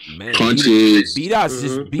 but man, punches. B-Dot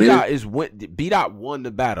won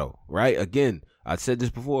the battle, right? Again, I said this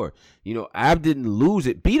before. You know, Av didn't lose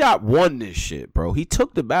it. B-Dot won this shit, bro. He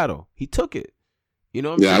took the battle. He took it. You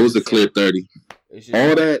know what I'm saying? Yeah, it was a clear 30.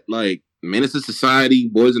 All that, like, Menace to Society,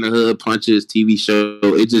 Boys in the Hood, punches, TV show,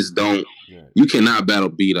 it just don't. Yeah. You cannot battle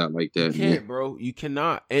B-Dot like that. You can't, bro. You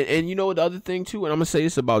cannot. And you know the other thing, too, and I'm going to say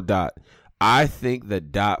this about Dot. I think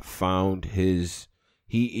that Dot found his...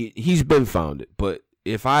 He's been found it, but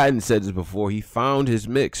if I hadn't said this before, he found his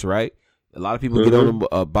mix, right? A lot of people get on him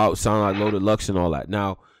about sound like Loaded Lux and all that.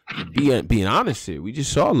 Now, being honest here, we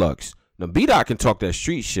just saw Lux. Now, B-Dot can talk that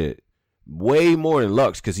street shit way more than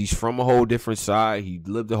Lux because he's from a whole different side. He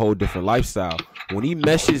lived a whole different lifestyle. When he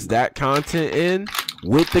meshes that content in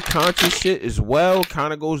with the conscious shit as well,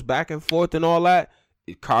 kind of goes back and forth and all that,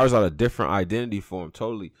 it carves out a different identity for him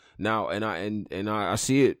totally. Now, and I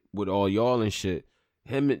see it with all y'all and shit.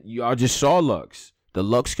 Y'all just saw Lux. The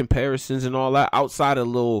Lux comparisons and all that outside of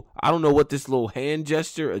I don't know what this little hand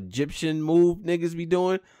gesture Egyptian move niggas be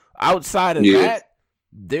doing. Outside of that,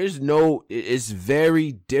 it's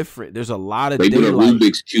very different. There's a lot of they do a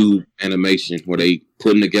Rubik's Cube animation where they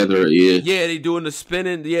putting together Yeah, they doing the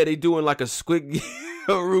spinning. Yeah, they doing like a squig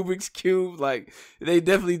a Rubik's Cube. Like they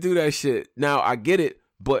definitely do that shit. Now I get it.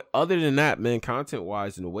 But other than that, man,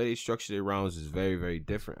 content-wise and the way they structure their rounds is very, very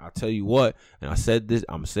different. I'll tell you what, and I said this,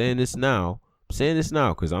 I'm saying this now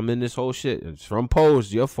because I'm in this whole shit. It's from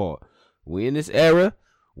Pose, your fault. We in this era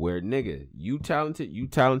where, nigga, you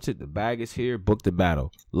talented, the bag is here, book the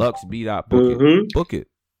battle. Lux, B-Dot, book it.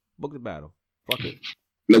 Book the battle. Fuck it.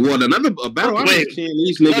 Well, another battle I'm seeing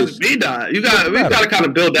these niggas. B-Dot. We gotta kind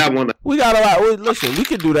of build that one up. We got a lot. Listen, we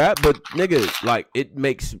can do that, but, nigga, like, it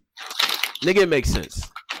makes sense.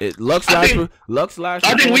 Lux last.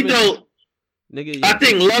 I think we don't. Nigga, yeah. I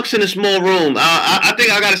think Lux in a small room. I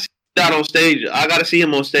think I gotta see that on stage. I gotta see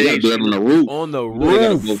him on stage. On the roof. On the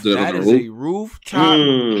roof. That is a rooftop.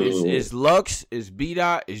 It's Lux. It's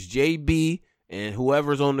B-Dot. It's JB and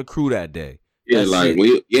whoever's on the crew that day. Yeah,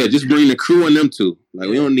 just bring the crew and them two. Like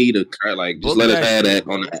we don't need just let us have that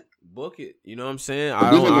on that. Book it. You know what I'm saying? I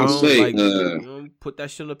don't put that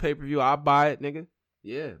shit on the pay-per-view. I'll buy it, nigga.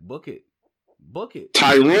 Yeah, book it.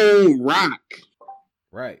 Tyrone Rock.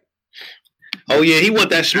 Right. Oh, yeah, he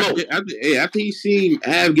want that smoke. After he seen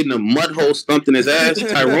Av getting a mud hole stumped in his ass,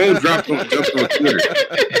 Tyrone jumped on Twitter.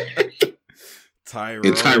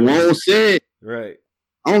 Tyrone said, right.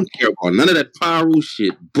 I don't care about none of that Pyro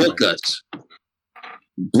shit. Book us.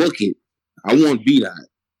 Book it. I want B-Dot.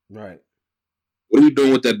 Right. What are we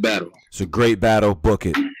doing with that battle? It's a great battle. Book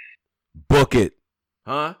it. Book it.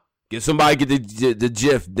 Huh? Get somebody get the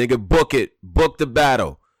GIF, nigga. Book it. Book the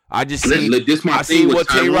battle. I see what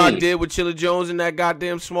Tay-Rock did with Chilla Jones in that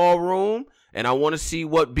goddamn small room, and I want to see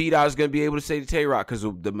what B-Dot is gonna be able to say to Tay-Rock because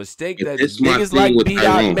the mistake that niggas like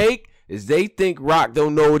B-Dot make is they think Rock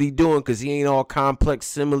don't know what he doing because he ain't all complex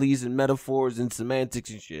similes and metaphors and semantics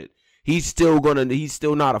and shit. He's still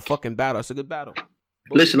not a fucking battle. It's a good battle.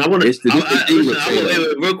 Listen, real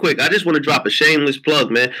quick. I just want to drop a shameless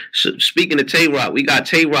plug, man. Speaking of Tay-Rock, we got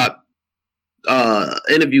Tay-Rock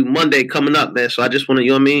interview Monday coming up, man. So I just want to, you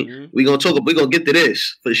know what I mean? Mm-hmm. We're gonna get to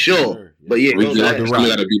this for sure. But yeah,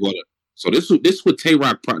 so this with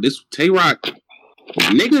Tay-Rock. This Tay-Rock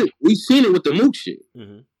nigga, we seen it with the Mook shit.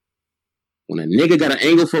 Mm-hmm. When a nigga got an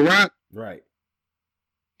angle for Rock, right,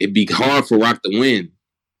 it'd be hard for Rock to win.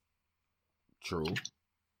 True.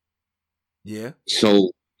 Yeah.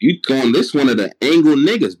 So you going this one of the angle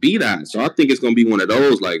niggas, B-Dot. So I think it's gonna be one of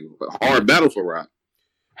those like a hard battle for Rock.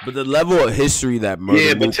 But the level of history that Murder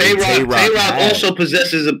yeah, but Tay-Rock also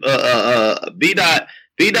possesses a B-Dot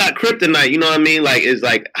kryptonite. You know what I mean? Like it's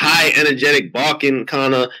like high energetic barking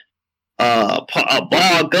kind of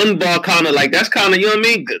gun ball kind of like that's kind of, you know what I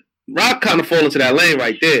mean? Rock kind of fall into that lane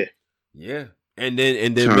right there. Yeah. And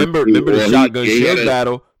then remember the Shotgun Suge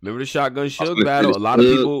battle. Remember the Shotgun Suge battle? A lot of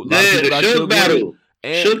people got Suge battle.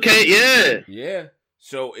 Suge can't, yeah.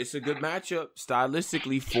 So it's a good matchup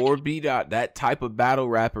stylistically for B-Dot. That type of battle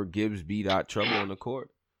rapper gives B-Dot trouble on the court.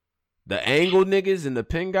 The angle niggas and the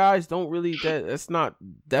pin guys don't really. That's not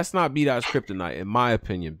B-Dot's kryptonite, in my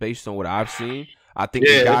opinion. Based on what I've seen, I think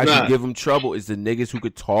the guys who give him trouble is the niggas who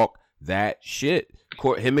could talk that shit.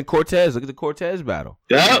 Him and Cortez. Look at the Cortez battle.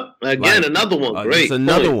 Yep. Again, another one. Great. It's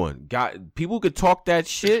another one. People could talk that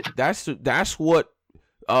shit. That's what.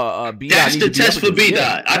 B-Dot that's the test for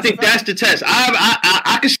B-Dot. I think that's the test.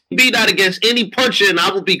 I can see B-Dot against any puncher, and I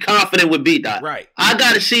will be confident with B-Dot. Right. I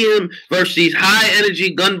got to see him versus these high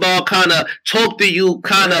energy gunball kind of talk to you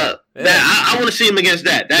kind of I want to see him against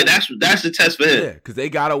that. That's the test for him. Yeah, because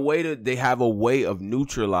they have a way of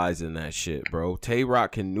neutralizing that shit, bro.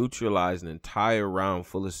 Tay-Rock can neutralize an entire round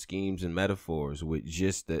full of schemes and metaphors with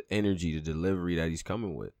just the energy, the delivery that he's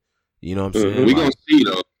coming with. You know what I'm saying? We gonna see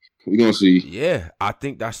though. We gonna see. Yeah, I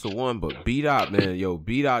think that's the one. But B-Dot, man,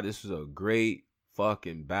 B-Dot, this was a great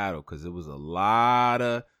fucking battle because it was a lot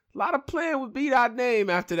of playing with B-Dot name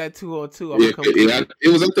after that 2-on-2.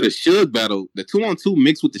 It was after the Suge battle. The 2-on-2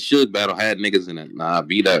 mixed with the Suge battle had niggas in it. Nah,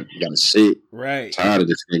 B-Dot gotta sit. Right. Tired of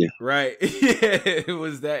this nigga. Right. Yeah, it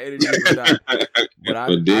was that energy. But I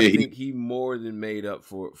think he more than made up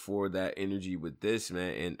for that energy with this,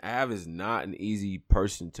 man. And Av is not an easy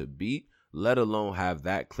person to beat, let alone have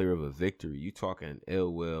that clear of a victory. You talking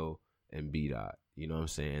Ill Will and B-Dot. You know what I'm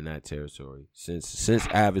saying? In that territory. Since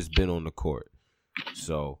Av has been on the court.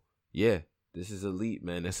 So yeah, this is elite,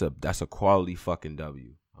 man. That's a quality fucking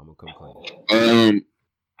W. I'm gonna complain.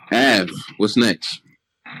 Av, what's next?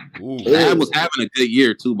 Av was having a good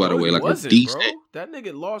year too, by the way. Like a decent. Bro. That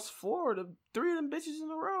nigga lost 3 of them bitches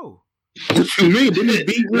in a row. What you mean? Didn't he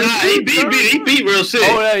beat? He beat real sick.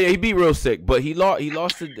 Oh yeah, he beat real sick. But he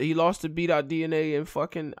lost to B-Dot DNA and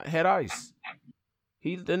fucking Head Ice.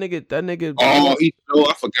 That nigga. Oh,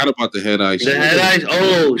 I forgot about the Head Ice. The Head Ice.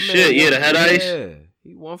 Oh shit, yeah, the Head Ice. Yeah,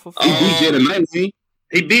 he won for 5. He beat Jay the Nightwing.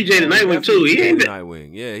 He beat Jay the Nightwing too. He ain't Nightwing.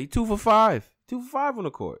 Yeah, he 2 for 5. 2 for 5 on the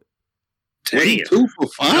court. Damn. 2 for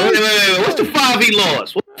 5. Wait. What's the 5 he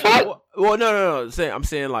lost? What the 5? Well, no. I'm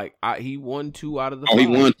saying like he won 2 out of the 5. Oh, he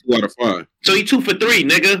won 2 out of 5. So he 2 for 3,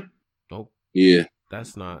 nigga. Oh, yeah.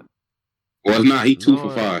 That's not. Well, it's not. He 2 for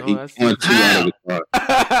 5. He won 2 out of the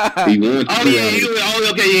 5. He won 2 okay,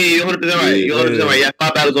 yeah, you're 100% right. You're 100% right. Yeah,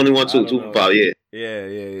 5 battles, only 1, 2 for 5. Yeah.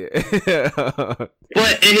 Yeah.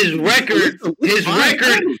 But in his record.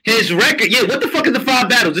 Yeah, what the fuck is the 5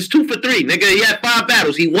 battles? It's 2 for 3, nigga. He had 5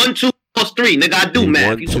 battles. He won 2, lost 3, nigga. I do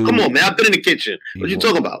math. Come on, man. I've been in the kitchen. What you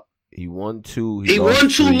talking about? He won 2. He won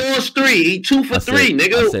 2, lost 3. He 2 for 3,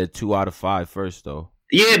 nigga. I said 2 out of 5 first though.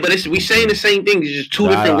 Yeah, but we saying the same thing. It's just 2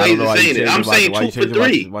 different ways of saying it. I'm saying 2 for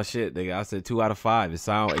 3. My shit, nigga. I said 2 out of 5. It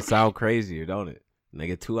sound crazier, don't it?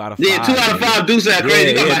 Nigga, 2 out of 5. Yeah, 2 out of 5 do sound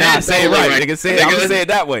crazy. Yeah, say it right. Nigga, I'm gonna say it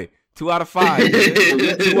that way. 2 out of 5.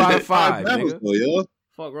 Nigga. 2 out of 5. Nigga.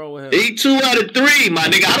 Fuck wrong with him? He 2 out of 3, my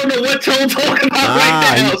nigga. I don't know what Tone talking about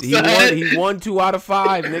right now. He won 2 out of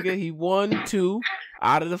 5, nigga. He won 2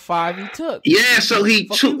 out of the 5 he took. Yeah, so he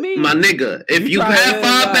took, my nigga. If you had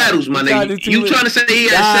 5 battles, my nigga, you trying to say he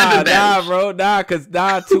had 7 battles? Nah, bro, cause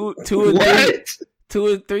 2 and 3, 2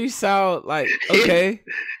 and 3 sound like okay.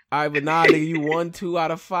 All right, but nah, nigga, you won 2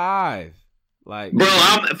 out of 5. Like, bro,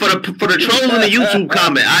 for the trolls in the YouTube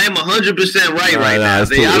comment, I am 100% right now. I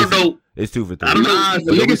don't know. It's 2 for 3. I don't know.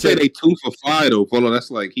 The nigga say they 2 for 5 though, Polo.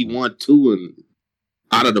 That's like he won 2 and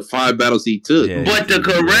out of the 5 battles he took. Yeah, but the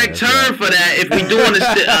correct term for that, if we doing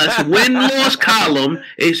a win-loss column,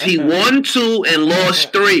 is he won 2 and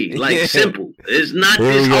lost 3. Like, simple. It's not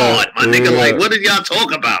this hard, my nigga. Like, what did y'all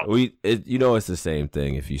talk about? It's the same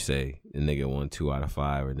thing if you say a nigga won 2 out of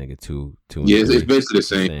 5 or nigga 2 and 3. Yeah, it's basically the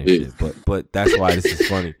same shit. But that's why this is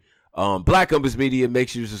funny. Black Compass Media, make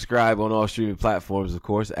sure you subscribe on all streaming platforms. Of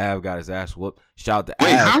course, Av got his ass whooped. Shout out to Av.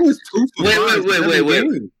 Wait, how is 2 for 5?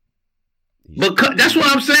 Wait. But that's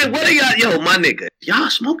what I'm saying. What do y'all, my nigga? Y'all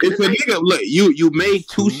smoking? If a nigga, look, you made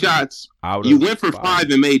 2 shots. You went for 5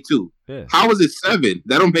 and made 2. Yeah. How is it 7?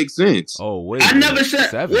 That don't make sense. Oh wait, I never said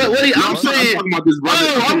 7. I'm saying. I'm about this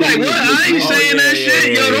I'm like, what? I ain't saying that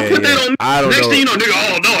shit. Yo, don't put that on. Next thing you know, nigga.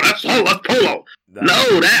 Oh no, that's Polo. No,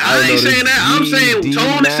 I ain't saying that. I'm saying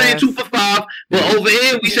Tone is saying 2 for 5, but over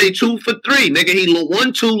here we say 2 for 3. Nigga, he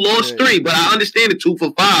won 2, lost 3. But I understand the 2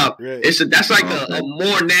 for 5. That's like a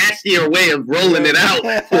more nastier way of rolling it out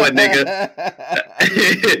for a nigga.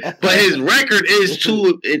 But his record is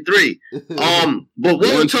 2 and 3. But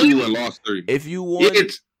what won 2 and lost 3. If you won,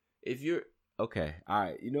 if you're okay, all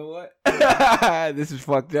right. You know what? This is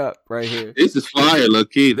fucked up right here. This is fire,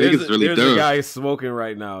 look kid. Niggas really dumb. There's a guy smoking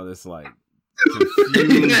right now that's like. Yo,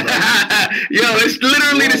 it's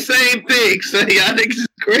literally the same thing. So y'all niggas is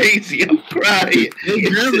crazy. I'm crying.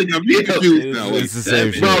 It's the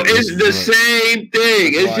same shit. Bro, it's the same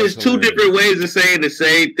thing. It's just 2 different ways of saying the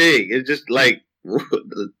same thing. It's just like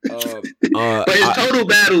but his total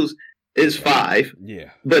battles is 5.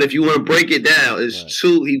 Yeah. But if you want to break it down, it's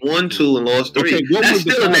 2. He won 2 and lost 3. Okay, that's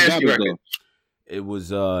still a nasty record. It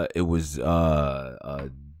was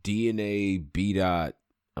DNA, B-Dot,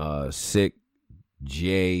 Sick,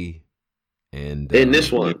 J, and in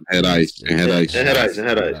this one, Head Ice, yeah.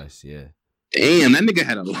 Damn, that nigga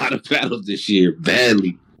had a lot of battles this year,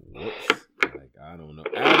 badly. Like, I don't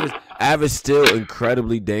know. Av is still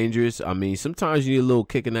incredibly dangerous. I mean, sometimes you need a little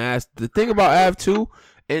kick in the ass. The thing about Av too,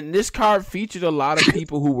 and this card featured a lot of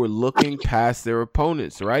people who were looking past their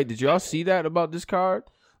opponents, right? Did y'all see that about this card?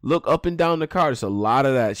 Look up and down the card. It's a lot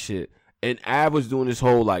of that shit. And Av was doing this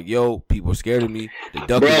whole like, yo, people are scared of me.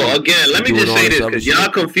 Bro, again, let me just say this because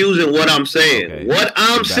y'all confusing what I'm saying. Okay. What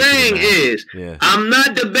I'm saying is, I'm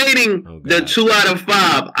not debating the 2 out of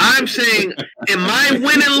 5. I'm saying in my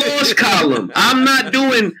win and loss column, I'm not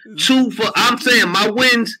doing 2 for. I'm saying my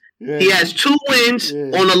wins. He has 2 wins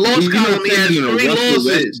on the loss column. He has 3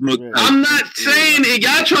 losses. I'm not saying it.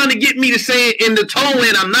 Y'all trying to get me to say it in the Tone way,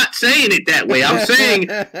 and I'm not saying it that way. I'm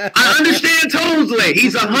saying I understand Tone's way.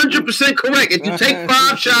 He's 100% correct. If you take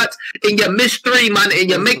 5 shots and you miss 3,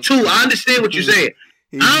 and you make 2, I understand what you're saying.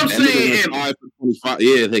 I'm saying,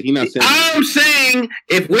 I'm saying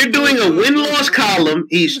if we're doing a win-loss column,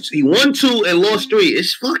 he won 2 and lost 3.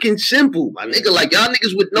 It's fucking simple, my nigga. Like y'all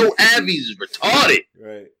niggas with no Avies is retarded.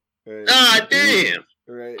 Right. God damn.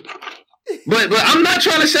 Right. But I'm not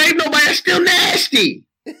trying to save nobody. That's still nasty.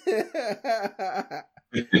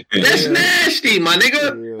 That's nasty, my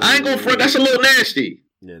nigga. I ain't gonna front. That's a little nasty.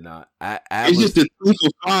 Yeah, nah. It's just the 2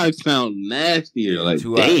 for 5 sound nastier. Like,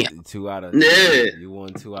 damn. 2 out of you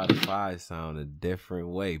won 2 out of 5 sound a different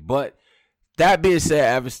way. But that being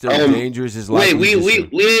said, Av is still dangerous. Is like we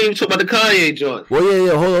ain't even talking about the Kanye joint. Well,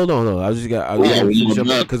 yeah. Hold on. I just got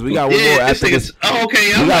because we got one more after this. Oh,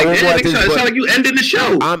 okay. I'm like, it sounds like you ended the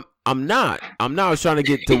show. I'm not. I was trying to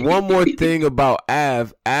get to one more thing about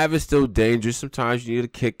Av. Av is still dangerous. Sometimes you need a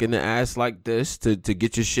kick in the ass like this to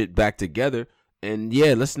get your shit back together. And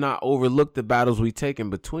yeah, let's not overlook the battles we take in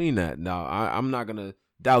between that. Now, I'm not gonna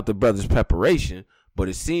doubt the brother's preparation. But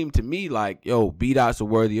it seemed to me like, yo, B-Dot's a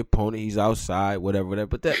worthy opponent. He's outside, whatever.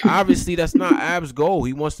 But that obviously that's not Av's goal.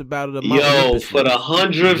 He wants to battle the Yo, for the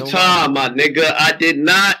 100th time, my nigga, I did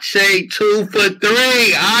not say 2 for 3.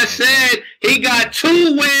 I said he got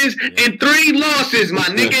 2 wins and 3 losses, my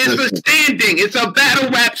nigga. It's a standing. It's a battle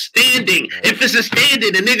rap standing. If it's a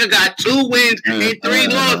standing, the nigga got 2 wins and 3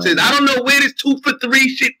 losses. I don't know where this 2 for 3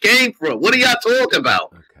 shit came from. What are y'all talking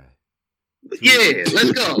about? Yeah,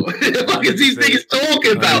 let's go. What is these niggas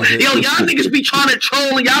talking about? Yo, y'all niggas be trying to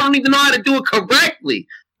troll and y'all don't even know how to do it correctly.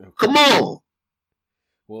 Come on.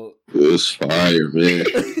 Well, it's fire, man.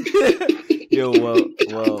 Yo, well.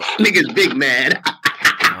 Niggas big mad.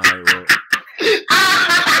 All right, well.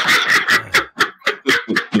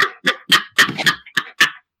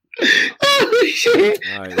 Oh, shit.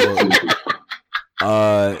 All right, well.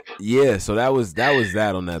 Yeah, so that was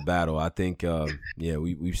that on that battle. I think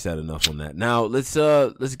we've said enough on that. Now let's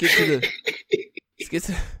get to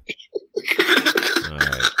all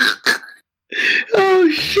right. Oh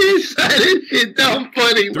shit, son, this shit dumb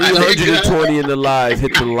funny. 320 in the live.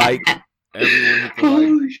 Hit the like. Everyone hit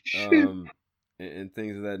the like. And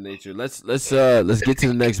things of that nature. Let's get to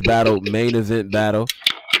the next battle, main event battle.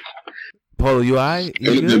 Polo, you alright?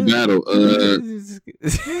 Main event battle.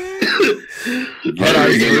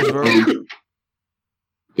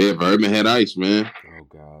 Yeah, Verb had ice, man. Oh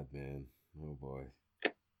God, man. Oh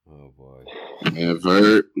boy. Man,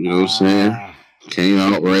 Verb, you know what I'm saying? Came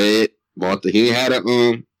out red. Bought he had a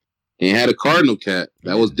Cardinal cap.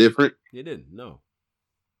 That was different. He didn't. No.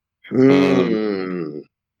 That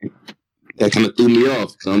kind of threw me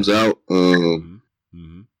off. Comes out. I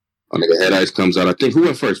nigga Head Ice comes out. I think who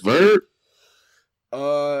went first? Verb.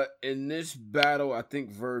 In this battle, I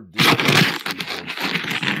think Verb did.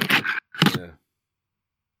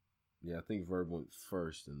 Yeah, I think Verb went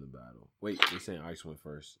first in the battle. Wait, they're saying Ice went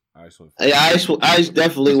first. Yeah, Ice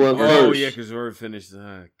definitely went first. Oh yeah, because Verb finished.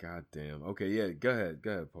 God damn. Okay, yeah, go ahead,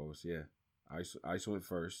 Post. Yeah, Ice went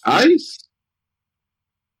first. Ice.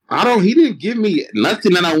 He didn't give me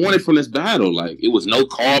nothing that I wanted from this battle. Like, it was no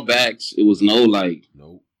callbacks. It was no like.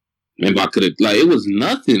 Nope. Maybe I could have, like, it was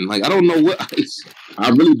nothing. Like, I don't know what Ice. I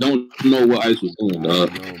really don't know what Ice was doing,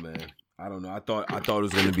 dog. No, man. I don't know. I thought it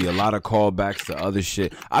was going to be a lot of callbacks to other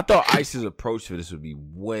shit. I thought Ice's approach for this would be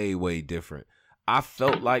way, way different. I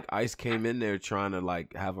felt like Ice came in there trying to,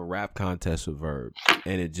 like, have a rap contest with Verb,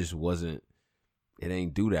 and it just wasn't. It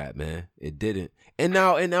ain't do that, man. It didn't. And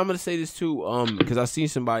I'm gonna say this too, because I seen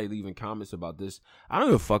somebody leaving comments about this. I don't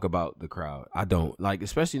give a fuck about the crowd. I don't, like,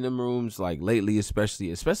 especially in them rooms, like lately,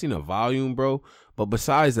 especially in the volume, bro. But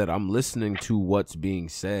besides that, I'm listening to what's being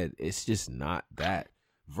said. It's just not that.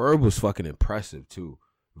 Verb was fucking impressive too.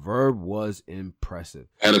 Verb was impressive.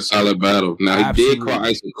 Had a solid battle. Now Absolutely. He did call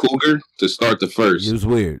Ice a cougar to start the first. It was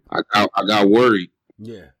weird. I got worried.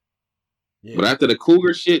 Yeah. Yeah. But after the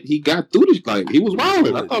Cougar shit, he got through this. Like he was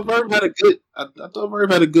wilding. I thought Verb had a good. I thought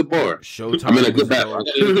Verb had a good bar. Showtime. I mean, a good battle.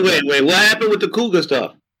 Wait. What happened with the Cougar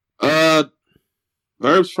stuff?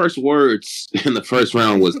 Verb's first words in the first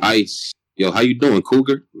round was "Ice." Yo, how you doing,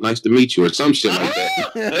 Cougar? Nice to meet you, or some shit like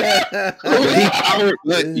that.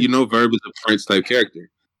 But you know, Verb is a Prince type character.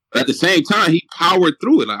 But at the same time, he powered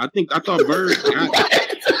through it. Like, I thought Verb.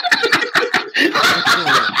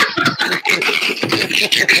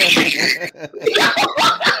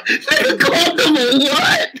 They called him a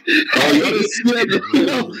what? Oh,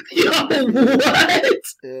 yo, what?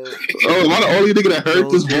 Oh, am I the only nigga that heard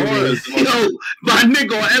this voice? Yo, my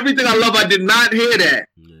nigga, on Everything I Love, I did not hear that.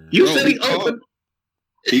 You said he opened.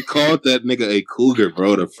 He called that nigga a cougar,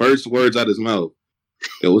 bro. The first words out his mouth.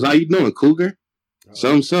 It was, how you doing, cougar?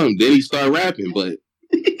 Something. Then he started rapping, but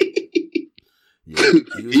he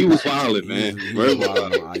was violent, man. He was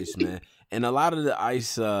wild on Ice, man. And a lot of the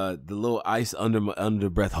Ice, the little Ice under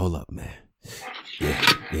breath, hold up, man. Yeah,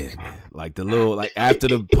 man. Like the little, like after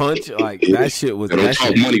the punch, like that shit was. Don't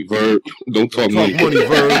talk money, Verb. Don't talk money, Verb. Don't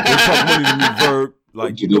talk money to me, Verb.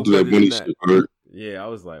 Like you don't do that money shit, Verb. Yeah, I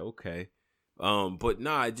was like, okay. But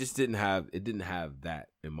nah, it just didn't have that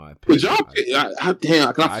in my But opinion. I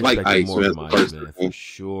like Ice, man. For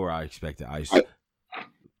sure, I expected Ice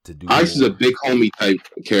to do. Ice is a big homie type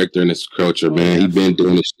character in this culture, man. He been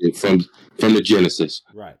doing this shit from the Genesis,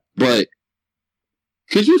 right? But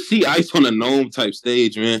could you see Ice on a Gnome type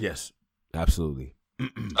stage, man? Yes, absolutely.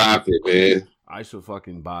 Stop it, man. Ice would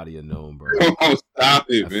fucking body a Gnome, bro. Oh, stop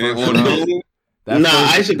it, man. On Gnome.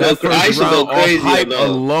 I should go crazy hype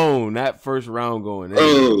alone. That first round going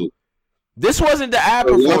in. This wasn't the ad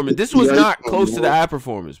performance. This was not close to the ad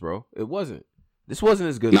performance, bro. It wasn't. This wasn't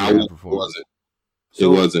as good as the ad performance. It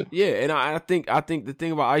wasn't. Yeah, and I think the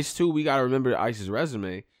thing about Ice too, we gotta remember Ice's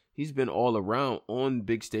resume. He's been all around on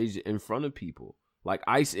big stages in front of people. Like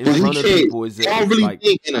Ice in front of people is like. I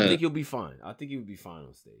think he'll be fine. I think he'll be fine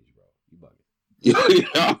on stage, bro. You bugging?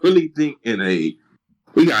 I really think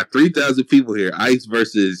we got 3,000 people here. Ice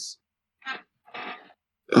versus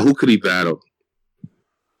who could he battle?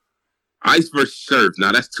 Ice versus Surf.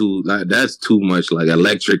 Now that's too much like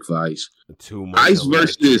electric for Ice. Too much. Ice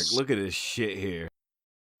versus. Look at this shit here,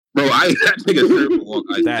 bro. That nigga Surf will walk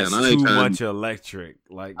Ice that's down. Too much electric.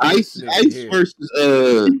 Like Ice versus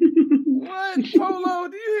What? Polo,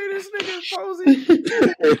 do you hear this nigga posing?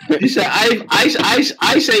 He said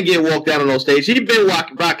Ice ain't getting walked down on those stages. He been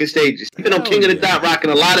rocking stages. He been on King of the Dot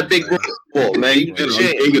rocking a lot of big ball, man. He been on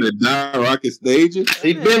King of the Dot rocking stages.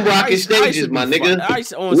 He been rocking stages, my nigga.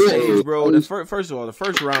 Ice on stage, bro. First of all, the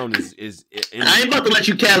first round is I ain't about to let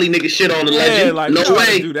you Cali nigga shit on the legend. Like, no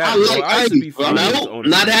way. Do that, I like no,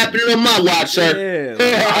 not happening on my watch, sir.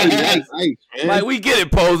 Yeah, like we get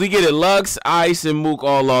it, Pose. We get it. Lux, Ice, and Mook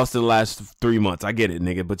all lost in the last 3 months. I get it,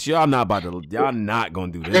 nigga. But y'all not gonna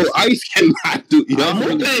do this. Bro, Ice cannot do. Y'all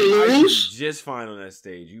Mook ain't lose. Just fine on that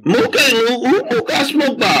stage. Mook ain't lose. Who Mook got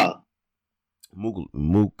smoked by?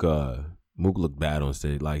 Mook looked bad on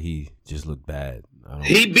stage. Like he just looked bad.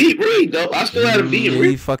 He beat Reed though. I still had to beat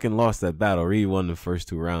Reed. He fucking lost that battle. Reed won the first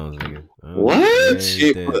 2 rounds, nigga. What?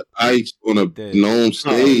 Shit, put Ice on a known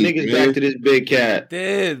stage. Niggas back to this big cat.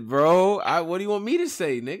 Dead, bro. What do you want me to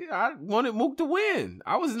say, nigga? I wanted Mook to win.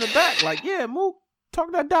 I was in the back, like, yeah, Mook,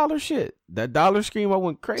 talk that dollar shit. That dollar scream, I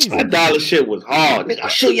went crazy. That dollar shit was hard. Nigga, I'll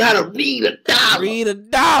show you how to read a dollar. Read a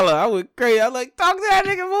dollar. I went crazy. I was like, talk to that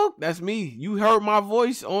nigga, Mook. That's me. You heard my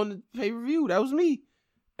voice on the pay-per-view. That was me.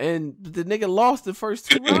 And the nigga lost the first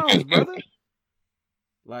 2 rounds, brother.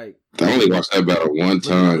 Like, I only watched that battle one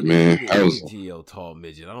time, man. I was Geo tall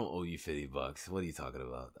midget. I don't owe you $50. What are you talking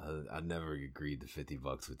about? I never agreed to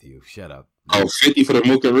 $50 with you. Shut up. Oh, 50 for the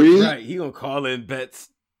Mook and Reed? Right. He gonna call in bets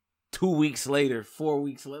 2 weeks later, 4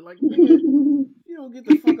 weeks later. Like, nigga, you don't get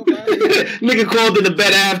the fuck up out of here. Nigga called in the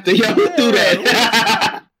bet after. Yo, who do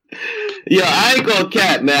that? Yo, I ain't gonna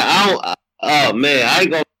cap, man. I ain't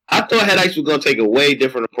gonna. I thought Head Ice was gonna take a way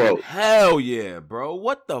different approach. Hell yeah, bro!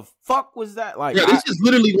 What the fuck was that like? Yeah, this is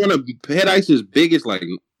literally one of Head Ice's biggest. Like,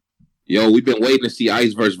 yo, we've been waiting to see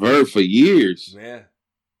Ice versus Verb for years. Yeah,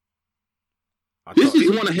 this is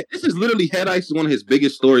literally Head Ice is one of his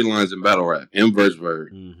biggest storylines in battle rap. Him versus Verb,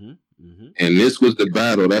 and this was the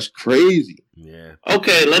battle. That's crazy. Yeah.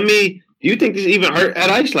 Okay, do you think this even hurt Head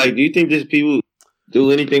Ice? Like, do you think this people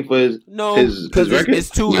do anything for his? No, because it's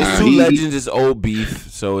two legends. It's old beef,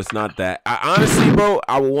 so it's not that. I honestly, bro,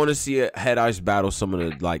 I would want to see a Head Ice battle some of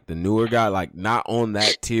the newer guy, like not on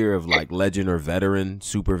that tier of like legend or veteran,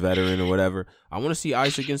 super veteran or whatever. I want to see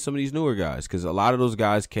Ice against some of these newer guys because a lot of those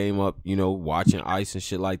guys came up, watching Ice and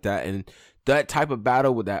shit like that. And that type of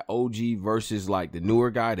battle with that OG versus like the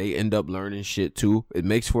newer guy, they end up learning shit too. It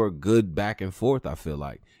makes for a good back and forth, I feel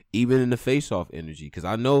like, even in the face-off energy. Because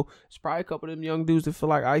I know it's probably a couple of them young dudes that feel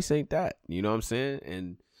like Ice ain't that. You know what I'm saying?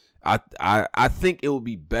 And I think it would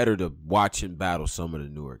be better to watch him battle some of the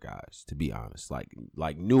newer guys, to be honest.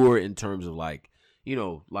 Like newer in terms of like, you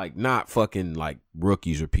know, like not fucking like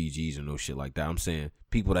rookies or PGs or no shit like that. I'm saying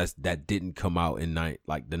people that didn't come out in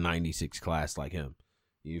like the 96 class like him.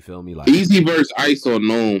 You feel me? Like Easy versus Ice or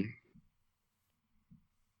Gnome.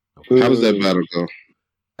 How does that battle go?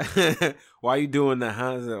 Why are you doing that?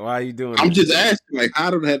 Why are you doing I'm that? just asking, like,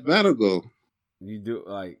 how did that battle go? You do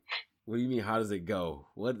like, what do you mean? How does it go?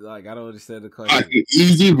 What, like, I don't understand the question.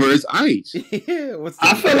 Easy versus Ice. Yeah,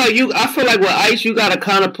 I feel like with Ice, you gotta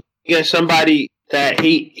kind of put against somebody that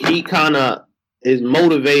he kind of is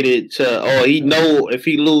motivated to, or he know if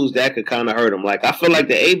he lose, that could kind of hurt him. Like, I feel like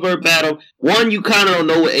the Averb battle, one, you kind of don't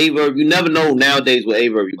know what Averb, you never know nowadays what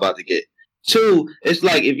Averb you about to get. Two, it's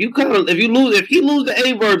like if he lose the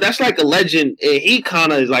Averb, that's like a legend. And he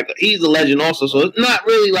kind of is like, he's a legend also. So it's not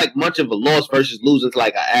really like much of a loss versus losing to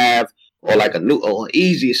like a Av or like a new or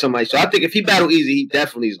Easy or somebody. So I think if he battle Easy, he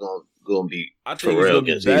definitely is gonna be. I think it's gonna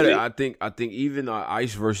be better. I think even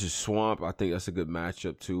Ice versus Swamp, I think that's a good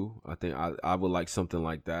matchup too. I think I would like something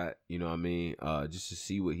like that. You know what I mean? Just to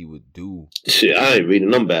see what he would do. Shit, I ain't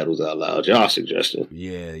reading them battles out loud. Y'all suggesting?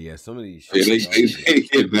 Yeah. Some of these. They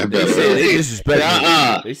disrespectful.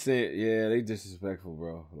 They say they disrespectful,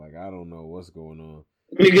 bro. Like I don't know what's going on.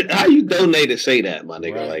 Nigga, how you donate to say that, my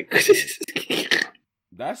nigga? Right. Like.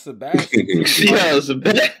 That's Sebastian. Yeah,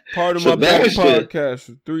 Sebastian. Part of my back podcast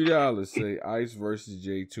for $3. Say Ice versus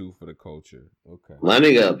J2 for the culture. Okay. My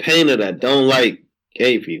nigga, a painter that don't like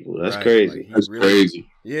gay people. That's crazy. Like, that's really crazy.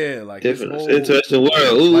 Yeah, like different. Whole, interesting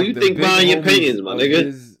world. Ooh, like you think buying your opinions, my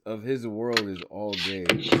nigga? His world is all gay.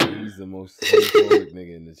 He's the most homophobic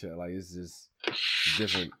nigga in the chat. Like it's just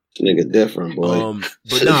different. Nigga different, boy.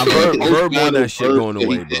 But nah, Verb on that shit going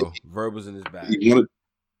away, bro. Verb was in his bag.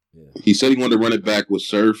 Yeah. He said he wanted to run it back with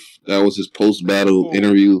Surf. That was his post-battle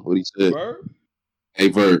interview. What he said. Verb? Hey,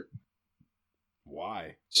 Verb.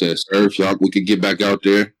 Why? Said Surf, y'all, we could get back out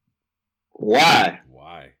there. Why?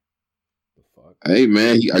 The fuck? Hey,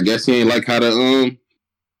 man, I guess he ain't like how to,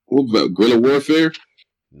 what about guerrilla warfare?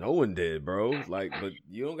 No one did, bro. Like, but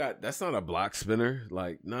you don't got, that's not a block spinner.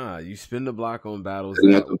 Like, nah, you spin the block on battles.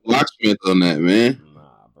 They got the block spin on that, man.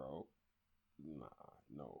 Nah, bro. Nah,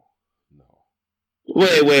 no. Wait.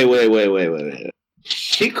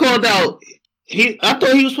 He called out. I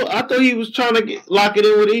thought he was trying to lock it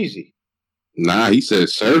in with Easy. Nah, he said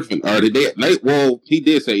Surf well, he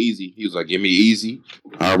did say Easy. He was like, "Give me Easy.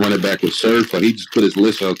 I'll run it back with Surf." But he just put his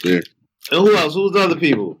list out there. And who else? Who's the other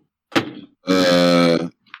people? I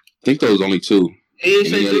think there was only two. He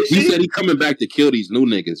said he coming back to kill these new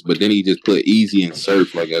niggas, but then he just put Easy and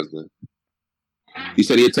Surf like as the. He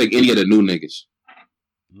said he'd take any of the new niggas.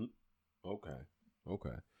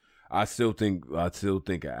 Okay. I still think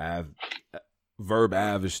Verb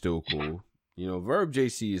Av is still cool. You know, Verb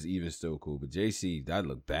JC is even still cool, but JC, that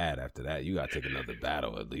looked bad after that. You gotta take another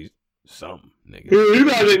battle at least. Something, nigga. You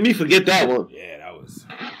gotta make me forget that one. Yeah, that was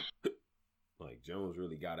like Jones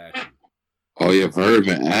really got at you. Oh yeah, Verb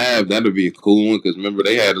and Av, that'd be a cool one because remember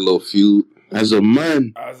they had a little feud as a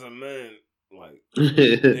man, like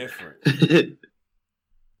different.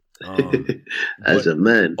 As a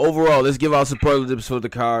man. Overall, let's give out superlatives for the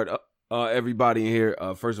card. Everybody in here.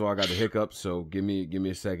 First of all, I got the hiccup, so give me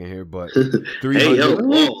a second here. But 300. Hey, yo,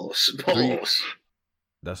 pause.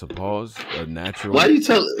 That's a pause. A natural. Why you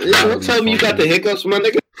don't tell me you got the hiccups, my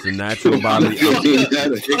nigga? It's a natural bodily.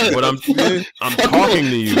 But I'm talking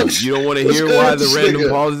to you. You don't want to hear why the random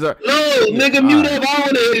pauses are. No, nigga, mute up. I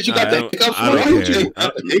want to hear that you got the hiccups. I don't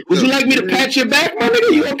care. Would you like me to pat your back, my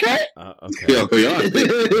nigga? You okay?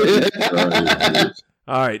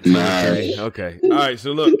 All right. Nah. Okay. All right.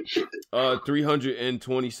 So look,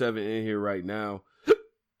 327 in here right now.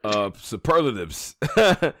 Superlatives.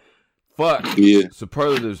 Fuck. Yeah.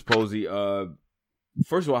 Superlatives, Posey.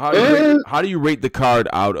 First of all, how do you rate the card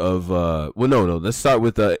out of well no. Let's start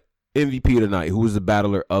with the MVP of the night. Who was the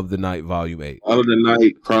battler of the night, volume 8? Out of the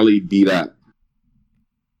night, probably B-Dot.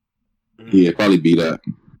 Yeah, probably B-Dot.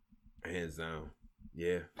 Hands down.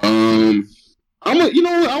 Yeah. I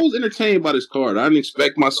was entertained by this card. I didn't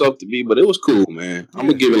expect myself to be, but it was cool, man. I'm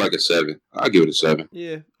gonna give it like a 7. I'll give it a 7.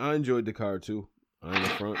 Yeah, I enjoyed the card too. On the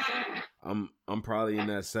front, I'm probably in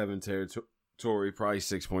that 7 territory, probably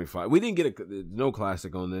 6.5. We didn't get no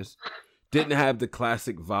classic on this. Didn't have the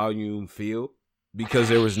classic volume feel because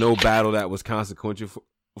there was no battle that was consequential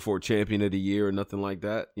for champion of the year or nothing like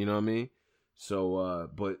that. You know what I mean? So,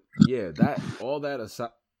 but yeah, all that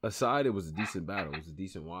aside, it was a decent battle. It was a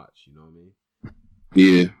decent watch. You know what I mean?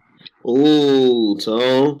 Yeah. Oh,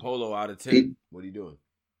 Tom. Polo out of 10. What are you doing?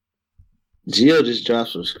 Gio just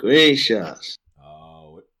dropped some screenshots.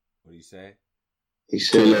 Oh, what do you say? He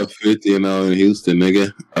said pull up 50 and all in Houston,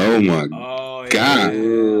 nigga. Oh my God.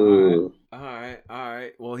 Yeah. All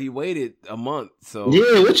right. Well, he waited a month, so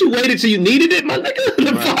yeah. What you waited till you needed it, my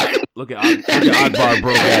nigga? Right. Look at Akbar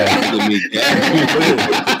broke ass.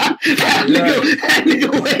 That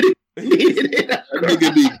nigga waited. Needed it. That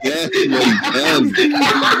nigga be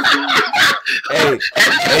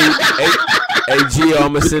Hey, Gio,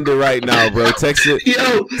 I'ma send it right now, bro. Text it.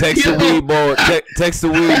 Text the weed ball. Text the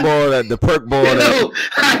weed ball. The perk ball.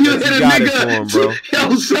 How you hit a nigga? For him, bro.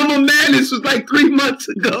 Yo, Summer Madness was like 3 months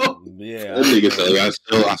ago. Yeah, that nigga said, I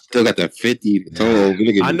still got that 50.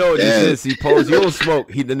 I know what this is. He posed. You don't smoke.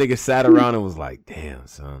 The nigga sat around and was like, "Damn,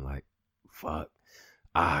 son, like, fuck."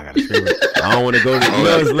 I gotta scream. I don't want to go to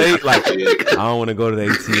it's late. Like I don't want to go to the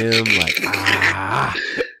ATM. Like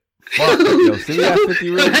fuck. Yo, send me that 50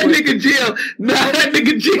 real quick.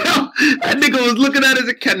 That nigga was looking at his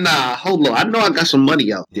account. Nah, hold on. I know I got some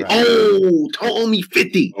money out there. Right. Oh, don't owe me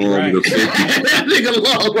 50. Right. That nigga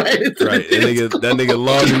logged right into right. That nigga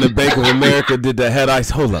logged in the Bank of America. Did the head ice?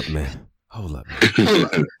 Hold up, man. Hold up.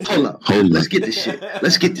 Let's get this shit.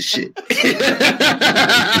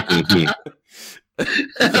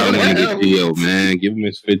 I want to get Gio, man. Give him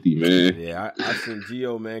his 50, man. Yeah, I sent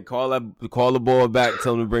Gio, man. Call the boy back.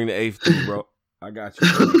 Tell him to bring the 8th to you, bro. I got you.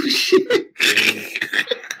 Oh, shit.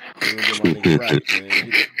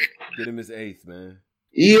 Get him his 8th, man.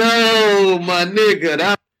 Yo, my nigga,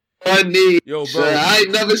 that's what I need. Yo, bro. So I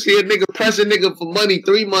ain't never see a nigga press a nigga for money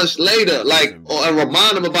 3 months later, like, and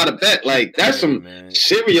remind him about a bet. Like, that's some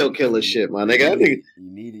serial killer shit, my nigga. That nigga.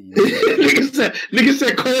 You need it. Nigga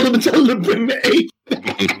said, call him and tell him to bring the 8th.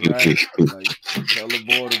 Right. Like, tell the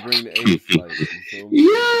boy to bring the 8th. Like,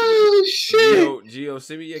 yo, shit. Gio,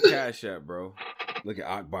 send me your cash app, bro. Look at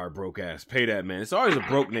Akbar broke ass. Pay that, man. It's always a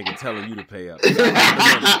broke nigga telling you to pay up. Them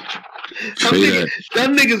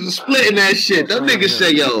niggas was splitting that shit. Them niggas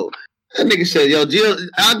said, yo. That nigga said, yo, Gio.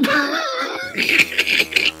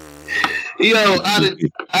 Yo,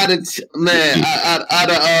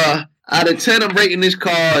 out of 10, I'm rating this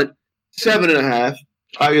card 7.5.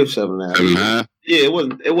 I give 7.5. 7.5. Yeah,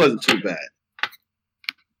 it wasn't too bad.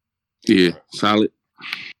 Yeah, solid.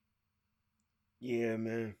 Yeah,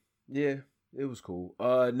 man. Yeah, it was cool.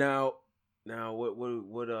 Now,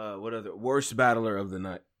 what other worst battler of the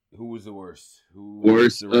night? Who was the worst?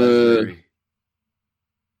 Worst.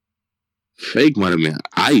 Fake might have been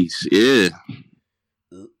Ice. Yeah.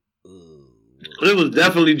 It was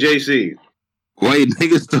definitely JC. Wait,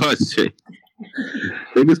 niggas thought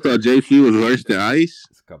JC was worse than Ice?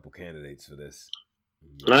 There's a couple candidates for this.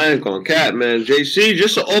 I ain't gonna cap, man. JC,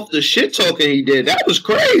 just off the shit talking he did, that was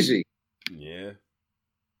crazy. Yeah.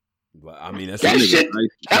 But I mean,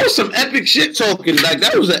 that was some epic shit talking. Like,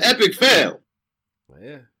 that was an epic fail.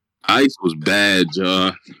 Yeah. Ice was bad,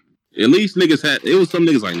 y'all. At least niggas it was some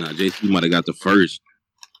niggas like, nah, JC might have got the first.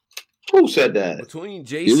 Who said that? Between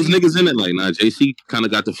JC, it was niggas in it like, nah, JC kind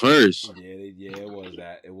of got the first. Yeah,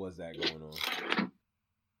 it was that going on.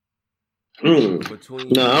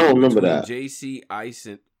 I don't remember that. JC, Ice,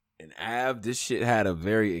 and Av, this shit had a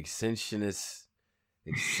very extension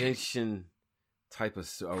type of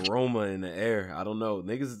aroma in the air. I don't know,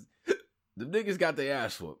 niggas. The niggas got their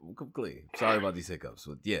ass whooped. Clean. Sorry about these hiccups,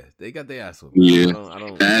 but yeah, they got their ass whooped. Yeah, I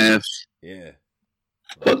don't. Yeah.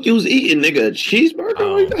 Fuck you was eating, nigga, a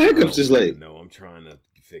cheeseburger? What the hiccups is late? No, I'm trying to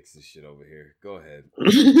fix this shit over here. Go ahead.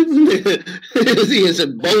 He has a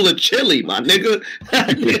bowl of chili, my nigga.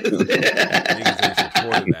 Niggas ain't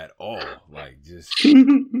supporting that at all. Like, just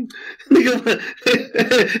nigga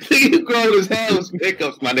growing his hair with some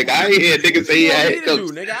hiccups, my nigga. I ain't hear niggas say he had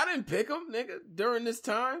hiccups. Nigga, I didn't pick him, nigga, during this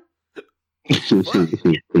time.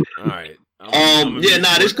 All right.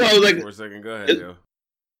 This call was like for a second. Go ahead, yo.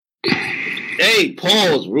 Hey,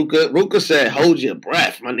 pause. Ruka said, "Hold your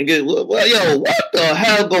breath, my nigga." Well, yo, what the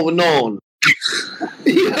hell going on?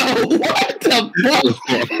 Yo, what the fuck?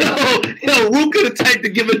 Yo, Ruka the type to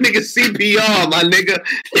give a nigga CPR, my nigga.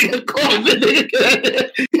 Nigga, call me, nigga.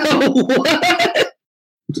 Yo, what?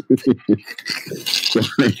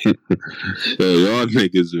 Yo, y'all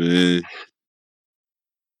niggas, man.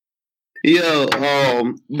 Yo,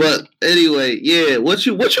 but anyway, yeah. What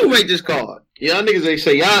you rate this card? Y'all niggas ain't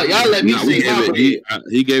say y'all let me see.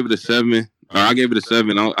 He gave it a 7, or I gave it a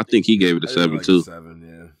 7. I think he gave it a 7 too. 7,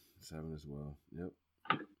 yeah, 7 as well. Yep.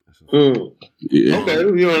 Yeah. Okay,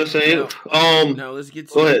 you know what I'm saying. Now let's get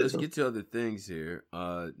to other things here.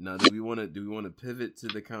 Now do we want to pivot to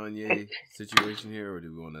the Kanye situation here, or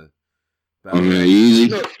do we want to?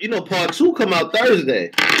 Easy. You know, part 2 come out Thursday.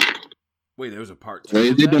 Wait, there was a part 2.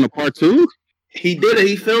 Wait, they doing a part 2? He did it.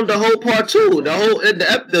 He filmed the whole part 2.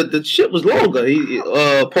 The shit was longer. He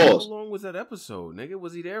paused. How long was that episode, nigga?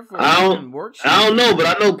 Was he there for I don't know, but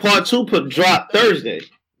I know part 2 dropped Thursday.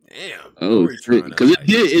 Damn. Oh, because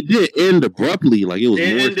it did end abruptly. Like it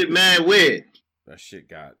ended mad weird. That shit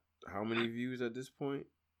got how many views at this point?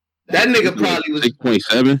 That nigga probably was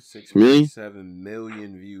 6.7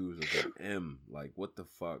 million views with an M. Like, what the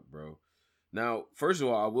fuck, bro? Now, first of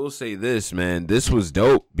all, I will say this, man. This was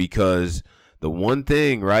dope because the one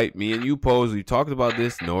thing, right? Me and you, Pose, we talked about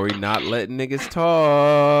this. Nori not letting niggas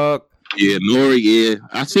talk. Yeah, Nori, yeah.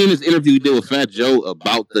 I seen this interview he did with Fat Joe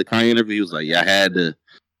about the Kanye interview. He was like, yeah, I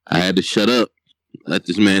had to shut up. Let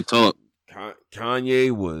this man talk. Kanye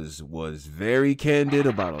was very candid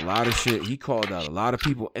about a lot of shit. He called out a lot of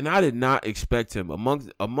people, and I did not expect him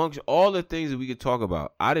amongst all the things that we could talk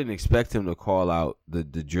about. I didn't expect him to call out the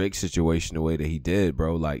Drake situation the way that he did,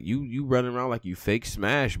 bro. Like you running around like you fake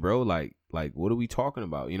smash, bro. Like what are we talking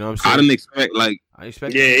about? You know what I'm saying? I didn't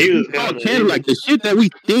expect he was kind of like the shit that we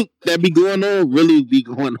think that be going on really be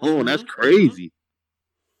going on. That's crazy.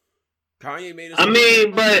 Kanye made us. I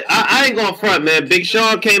mean, but I ain't gonna front, man. Big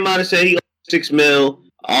Sean came out and said he owed $6 million.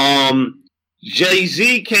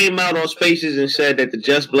 Jay-Z came out on Spaces and said that the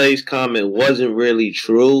Just Blaze comment wasn't really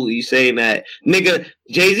true. He's saying that, nigga,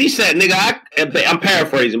 Jay-Z said, nigga, I'm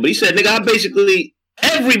paraphrasing, but he said, nigga, I basically,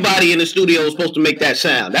 everybody in the studio was supposed to make that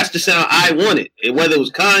sound. That's the sound I wanted. Whether it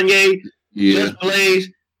was Kanye, Just Blaze,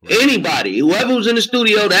 anybody, whoever was in the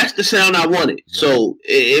studio, that's the sound I wanted. So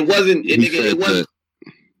it wasn't, it wasn't.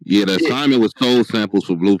 Yeah, the assignment was soul samples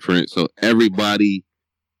for Blueprint. So everybody,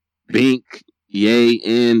 Bink, Ye,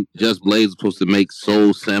 and Just Blaze was supposed to make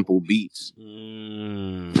soul sample beats.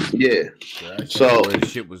 Yeah. So where the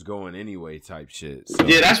shit was going anyway, type shit. So.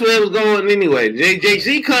 Yeah, that's where it was going anyway.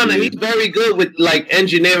 Jay-Z he's very good with like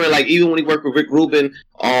engineering. Like even when he worked with Rick Rubin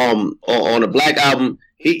on a Black album,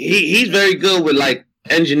 he's very good with like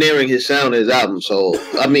engineering his sound in his album. So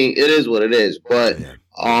I mean, it is what it is. But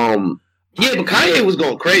yeah, but Kanye was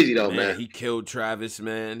going crazy though, man. He killed Travis,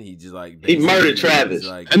 man. He just like he murdered Travis.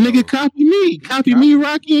 Like, a nigga copy me,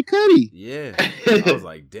 Rocky and Cuddy. Yeah, I was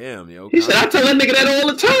like, damn, yo. He said, I tell that nigga that all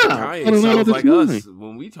the time. Kanye sounds like us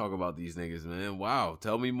when we talk about these niggas, man. Wow,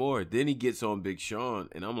 tell me more. Then he gets on Big Sean,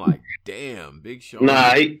 and I'm like, damn, Big Sean.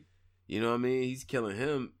 Nah, you know what I mean? He's killing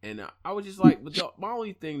him, and I was just like, but my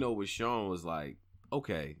only thing though with Sean was like,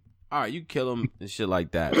 okay. All right, you kill him and shit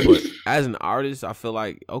like that. But as an artist, I feel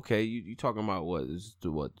like, okay, you talking about what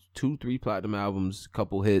 2-3 platinum albums,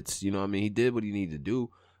 couple hits, you know what I mean? He did what he needed to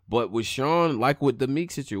do. But with Sean, like with the Meek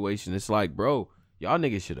situation, it's like, bro, y'all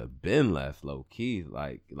niggas should have been left low key.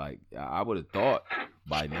 Like I would have thought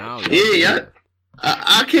by now. Yeah.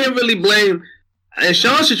 I can't really blame. In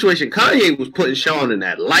Sean's situation, Kanye was putting Sean in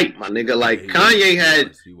that light, my nigga. Like Kanye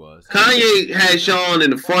had Sean in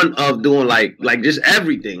the front of doing like just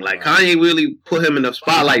everything. Like Kanye really put him in the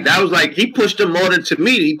spotlight. That was like he pushed him more than to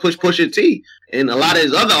me. He pushed Pusha T and a lot of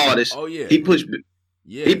his other artists. Oh yeah, he pushed.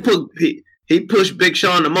 Yeah, he pushed Big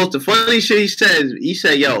Sean the most. The funny shit he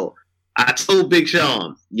said, yo, I told Big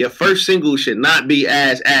Sean, your first single should not be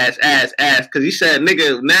ass. Because he said,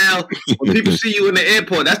 nigga, now when people see you in the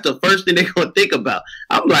airport, that's the first thing they're going to think about.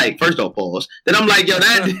 I'm like, first off, pause. Then I'm like, yo,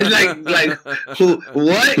 that,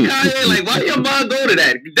 what, Kanye? Like, why your mind go to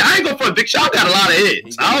that? I ain't going for Big Sean got a lot of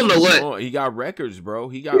hits. I don't know what. He got records, bro.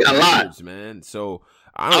 He got records, a lot, man. So,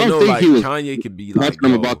 I don't know, think like, Kanye could be like,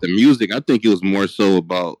 about the music. I think it was more so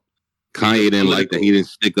about Kanye didn't like that he didn't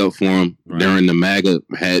stick up for him during the MAGA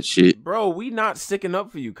hat shit. Bro, we not sticking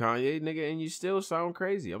up for you, Kanye, nigga, and you still sound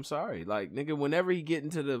crazy. I'm sorry. Like, nigga, whenever Kanye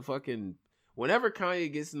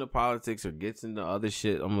gets into politics or gets into other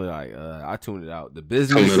shit, I'm like, I tune it out. The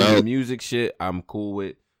business and the music shit, I'm cool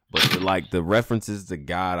with. But the references to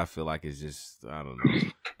God, I feel like it's just, I don't know.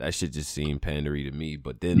 That shit just seemed pandery to me.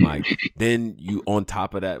 But then then you on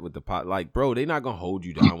top of that with the pot, like, bro, they not gonna hold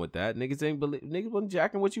you down with that. Niggas wasn't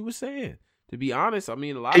jacking what you were saying. To be honest, I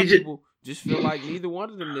mean, a lot of people just feel like neither one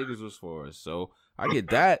of them niggas was for us. So I get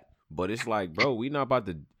that, but it's like, bro, we're not about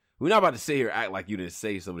to sit here and act like you didn't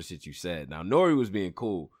say some of the shit you said. Now Nori was being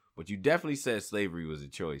cool, but you definitely said slavery was a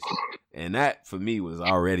choice. And that, for me, was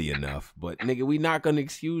already enough. But, nigga, we not going to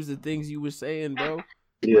excuse the things you were saying, bro.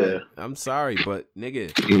 Yeah. I'm sorry, but,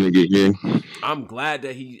 nigga, I'm glad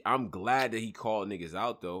that he called niggas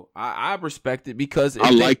out, though. I respect it because... I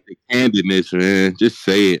like the candidness, man. Just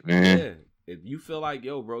say it, man. Yeah. if you feel like,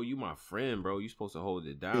 yo, bro, you my friend, bro, you supposed to hold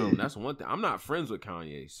it down. That's one thing. I'm not friends with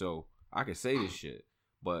Kanye, so I can say this shit.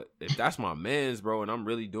 But if that's my man's, bro, and I'm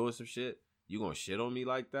really doing some shit, you gonna shit on me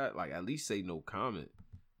like that? Like, at least say no comment.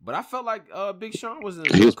 But I felt like Big Sean was in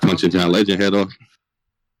he was punching John Legend head off.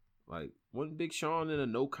 Like, wasn't Big Sean in a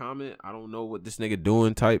no comment, I don't know what this nigga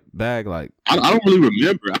doing type bag? Like, I don't really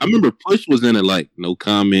remember. I remember Push was in it like no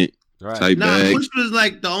comment type bag. Push was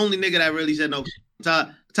like the only nigga that really said no.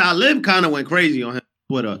 Talib kind of went crazy on him on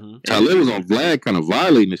Twitter. Talib was on Vlad kind of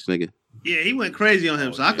violating this nigga. Yeah, he went crazy on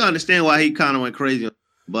him. So I can understand why he kind of went crazy on him.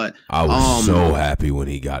 But I was so happy when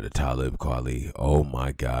he got to Talib Kweli. Oh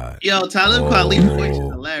my God. Yo, Talib Kweli's voice is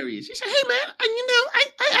hilarious. He said, "Hey man, I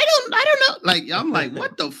don't know." Like, I'm like,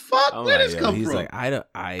 what the fuck? Where did this come he's from?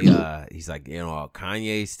 Like, he's like, you know,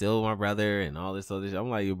 Kanye's still my brother and all this other shit. I'm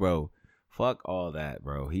like, bro, fuck all that,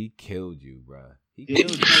 bro. He killed you, bro. He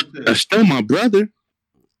killed you. That's still my brother.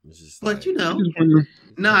 But like, you know,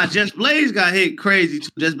 Just Blaze got hit crazy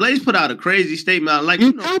too. Just Blaze put out a crazy statement. Like,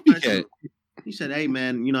 you know, copycat. He said, "Hey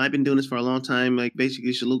man, you know, I've been doing this for a long time. Like,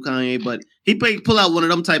 basically, salute Kanye." But he pull out one of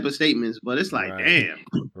them type of statements. But it's like, damn,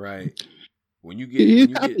 right? When you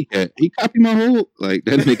get, copycat. He copied my whole like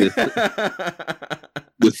that nigga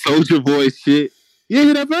with Soulja Boy shit. You ain't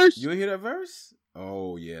hear that verse? You ain't hear that verse?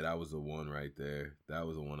 Oh yeah, that was the one right there. That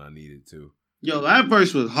was the one I needed too. Yo, that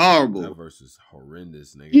verse was horrible. That verse was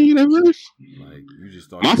horrendous, nigga. You hear that verse? Like, you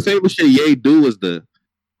just thought my favorite shit Ye do was the.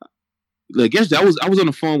 I guess I was on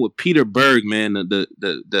the phone with Peter Berg, man,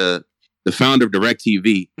 the founder of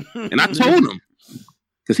DirecTV, and I told him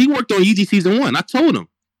because he worked on Yeezy season 1. I told him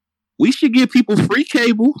we should give people free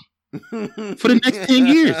cable for the next 10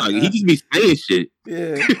 years. Like, he just be saying shit.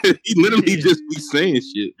 Yeah, he literally just be saying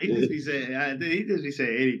shit. He just be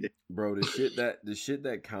saying anything, bro. The shit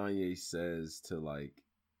that Kanye says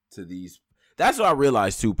to these. That's what I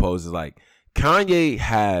realized too. Pose is like Kanye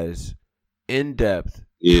has in-depth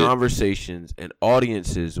conversations and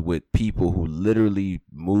audiences with people who literally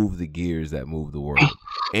move the gears that move the world,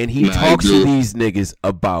 and he talks to these niggas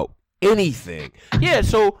about anything. Yeah,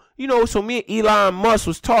 so you know, so me and Elon Musk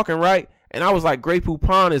was talking, right? And I was like, Grey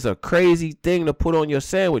Poupon is a crazy thing to put on your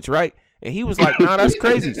sandwich, right? And he was like, nah, that's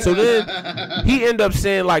crazy. So then he ended up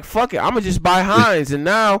saying, like, fuck it, I'm gonna just buy Heinz, and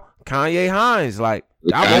now Kanye Heinz, like,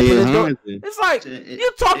 I'm open the door. It's like,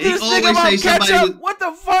 you talk to this nigga about ketchup. What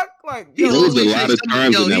the fuck? Like, he always say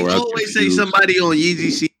somebody, he always say somebody on Yeezy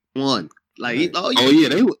season 1. Like, he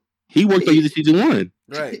worked on Yeezy season 1.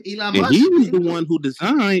 Right. Elon and Musk. He was the one who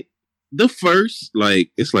designed the first. Like,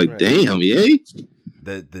 it's like, damn, yeah.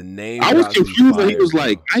 The name. I was confused when he was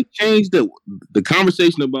like, I changed the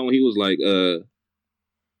conversation about when he was like,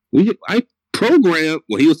 I programmed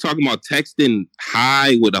when he was talking about texting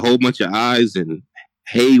hi with a whole bunch of eyes and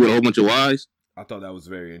hey with a whole bunch of Y's. I thought that was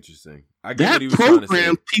very interesting. That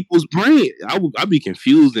programmed people's brain. I'd be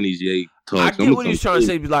confused in these Ye talks. I get what he was trying to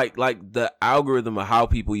say. Like the algorithm of how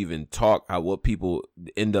people even talk, what people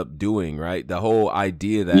end up doing, right? The whole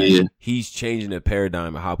idea that he's changing the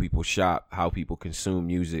paradigm of how people shop, how people consume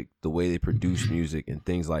music, the way they produce music and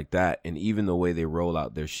things like that, and even the way they roll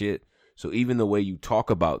out their shit. So even the way you talk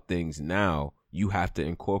about things now, you have to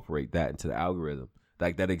incorporate that into the algorithm.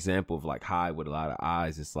 Like that example of like hi with a lot of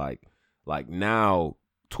eyes. It's like now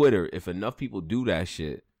Twitter, if enough people do that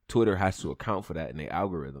shit, Twitter has to account for that in the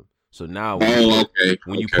algorithm. So now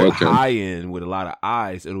when you put hi in with a lot of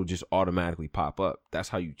eyes, it'll just automatically pop up. That's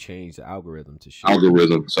how you change the algorithm to shit.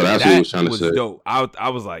 Algorithm. So that's what he was trying to say. Dope. I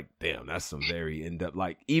was like, damn, that's some very in-depth,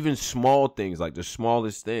 like even small things, like the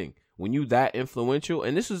smallest thing. When you that influential,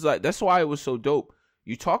 and this is like, that's why it was so dope.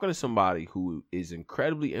 You're talking to somebody who is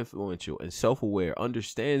incredibly influential and self-aware,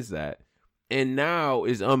 understands that, and now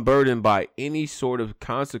is unburdened by any sort of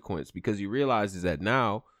consequence because he realizes that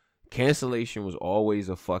now cancellation was always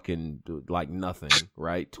a fucking like nothing,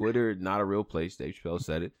 right? Twitter, not a real place. Dave Chappelle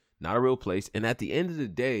said it, not a real place. And at the end of the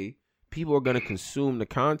day, people are going to consume the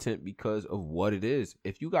content because of what it is.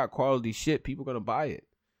 If you got quality shit, people are going to buy it,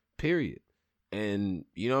 period. And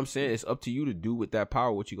you know what I'm saying? It's up to you to do with that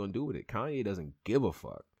power what you're going to do with it. Kanye doesn't give a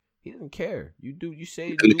fuck. He doesn't care. You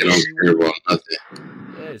say do don't care about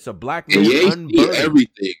nothing. Yeah, it's a black man. He sees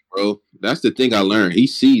everything, bro. That's the thing I learned. He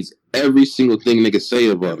sees every single thing niggas say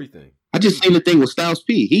about everything. Him. I just seen the thing with Styles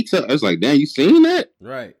P. I was like, damn, you seen that?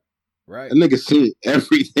 Right. That nigga seen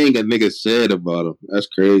everything a nigga said about him. That's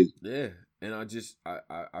crazy. Yeah. And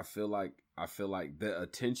I feel like the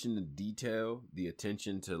attention to detail, the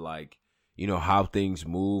attention to like, you know, how things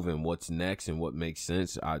move and what's next and what makes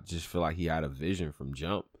sense. I just feel like he had a vision from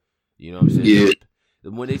jump. You know what I'm saying? Yeah.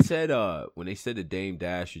 When they said the Dame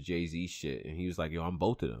Dash or Jay-Z shit, and he was like, yo, I'm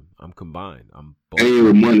both of them. I'm combined. I'm both. Paying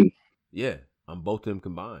with money. Yeah, I'm both of them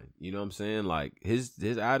combined. You know what I'm saying? Like his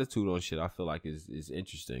attitude on shit, I feel like is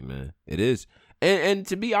interesting, man. It is, and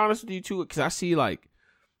to be honest with you too, because I see like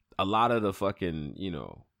a lot of the fucking, you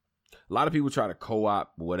know, a lot of people try to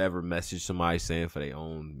co-opt whatever message somebody's saying for their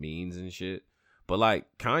own means and shit. But like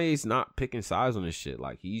Kanye's not picking sides on this shit.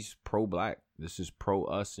 Like he's pro-black. This is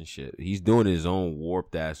pro-us and shit. He's doing his own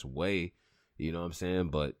warped ass way. You know what I'm saying?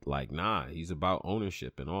 But like, nah, he's about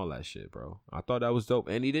ownership and all that shit, bro. I thought that was dope.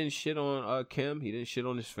 And he didn't shit on Kim. He didn't shit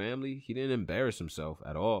on his family. He didn't embarrass himself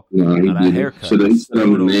at all. No, he that haircut. So he said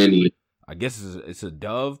on the nanny. I guess it's a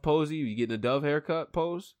Dove posy. You getting a Dove haircut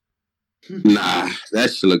pose? Nah,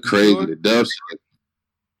 that shit look crazy. The Dove shit.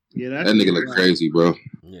 Yeah, that nigga look crazy, bro.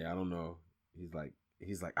 Yeah, I don't know.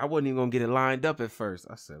 He's like, I wasn't even gonna get it lined up at first.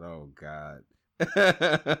 I said, oh God.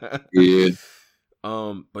 Yeah.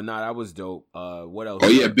 But nah, that was dope. What else? Oh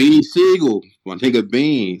yeah, Beanie Siegel. My nigga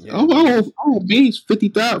Beans. Yeah. Oh, Beans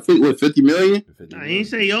 50,000. 50 million? Nah, he ain't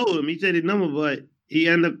say he owed him. He said his number, but he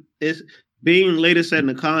ended up. Bean later said in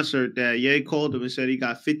the concert that Ye called him and said he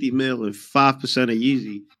got 50 mil and 5% of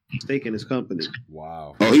Yeezy stake in his company.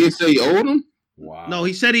 Wow. Oh, he didn't say he owed him? Wow. No,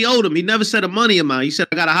 he said he owed him. He never said a money amount. He said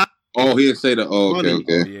I got a high. Oh, he didn't say that. Oh, okay,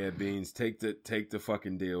 okay. Oh, yeah, Beans, take the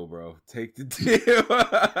fucking deal, bro. Take the deal.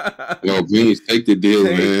 Yo, Beans, take the deal,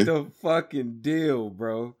 man. Take the fucking deal,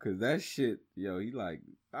 bro. Cause that shit, yo, he like,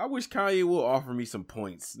 I wish Kanye will offer me some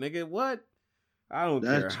points. Nigga, what? I don't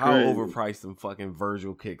care how overpriced them fucking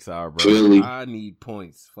Virgil kicks are, bro. Really? I need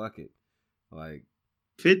points. Fuck it. Like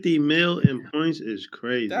 50 mil in points is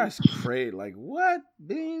crazy. That's crazy. Like what?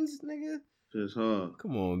 Beans, nigga? Just hard.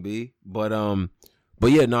 Come on, B. But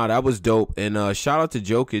yeah, nah, that was dope. And shout out to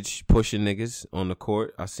Jokic pushing niggas on the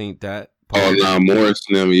court. I seen that. Oh nah, Morris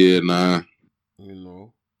and them, yeah, nah. You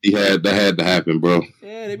know. That had to happen, bro.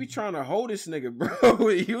 Yeah, they be trying to hold this nigga, bro.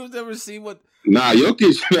 You ever see what? Nah,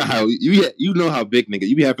 Jokic, you know how big niggas,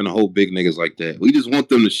 you be having to hold big niggas like that. We just want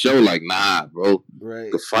them to show like, nah, bro.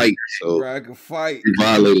 Right. The fight. So right, I can fight.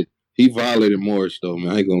 He violated Morris though,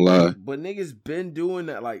 man. I ain't gonna lie. But niggas been doing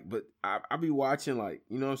that, like, but I be watching, like,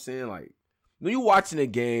 you know what I'm saying? Like, when you watching a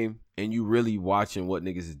game and you really watching what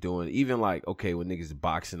niggas is doing, even like, okay, when niggas is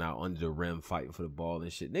boxing out under the rim fighting for the ball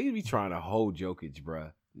and shit, niggas be trying to hold Jokic,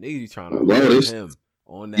 bruh. Niggas be trying to hold him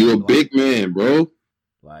on that. You a big man, bro.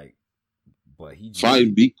 Like, but he fight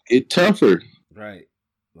it tougher. Right.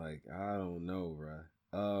 Like, I don't know, bruh.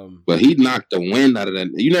 But he knocked the wind out of that.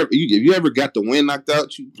 Have you ever got the wind knocked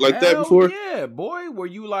out like that before? Yeah, boy. Were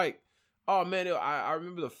you like, oh man, I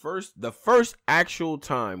remember the first actual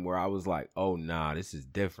time where I was like, oh nah, this is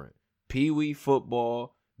different. Pee-wee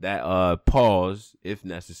football, that pause if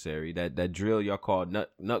necessary, that drill y'all call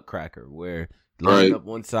nutcracker, where line up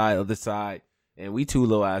one side, other side, and we two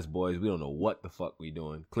little ass boys, we don't know what the fuck we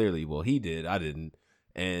doing. Clearly, well, he did, I didn't.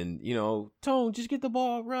 And you know, Tone, just get the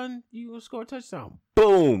ball, run, you gonna score a touchdown.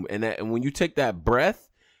 Boom. And when you take that breath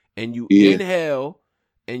and you inhale.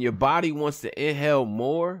 And your body wants to inhale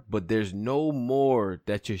more, but there's no more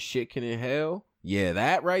that your shit can inhale. Yeah,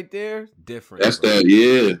 that right there, different. That's bro. that,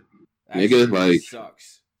 yeah. That nigga, like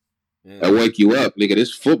sucks. Yeah. That wake you up, nigga.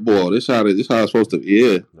 This football. This how it's supposed to.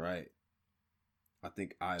 Yeah. Right. I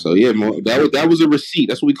think So yeah, that was a receipt.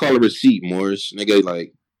 That's what we call a receipt, Morris. Nigga,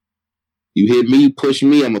 like you hit me, push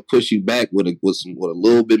me, I'm gonna push you back with a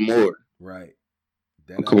little bit more. Right.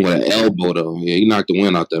 I'm coming with an elbow though. Yeah, he knocked the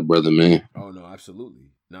wind out that brother, man. Oh no, absolutely.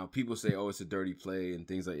 Now people say, "Oh, it's a dirty play" and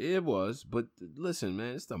things like it was, but listen,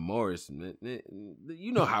 man, it's the Morris, man.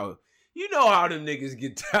 You know how them niggas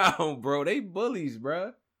get down, bro. They bullies,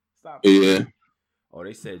 bro. Stop. Yeah. Oh,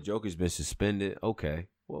 they said Joker's been suspended. Okay,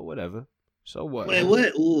 well, whatever. So what? Wait,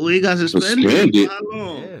 what? He got suspended? How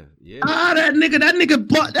long? Yeah. That nigga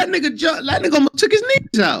took his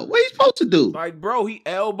knees out. What he supposed to do? Like, bro, he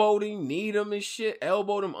elbowed him, kneed him and shit,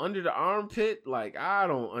 elbowed him under the armpit. Like, I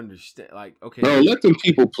don't understand. Like, okay. Bro, let them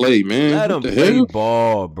people play, man. Let them play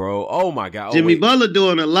ball, bro. Oh my God. Jimmy Butler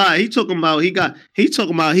doing a lot. He talking about he got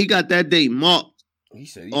that day marked. He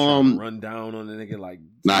said he's trying to run down on the nigga like.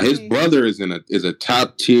 Nah, his brother is a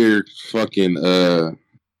top tier fucking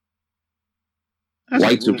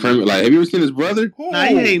white supremacist. Like, have you ever seen his brother? Nah,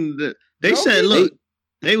 he ain't. They said, look,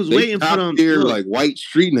 they was waiting for them. Tier, like white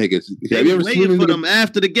street niggas. Have you ever seen them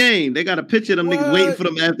after the game? They got a picture of them niggas waiting for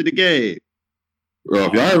them after the game. Bro,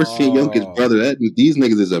 if y'all ever seen Youngest brother, these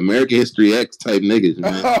niggas is American History X type niggas,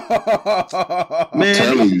 man.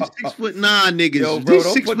 Man, these 6'9" niggas. Yo, bro, these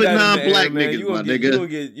 6'9" black niggas, my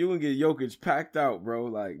nigga. You gonna get Jokic packed out, bro.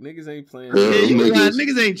 Like niggas ain't playing.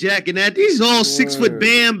 Niggas ain't jacking that. These all 6 foot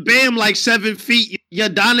Bam like 7 feet.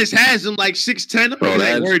 Udonis has them like 6'10".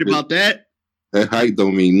 I ain't worried about that. That height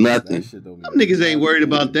don't mean nothing. Them niggas ain't worried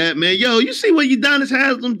about that, man. Yo, you see what Udonis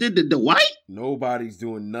Haslam did to Dwight? Nobody's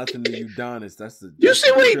doing nothing to Udonis. You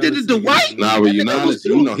see what he did to Dwight? Nah, but Udonis,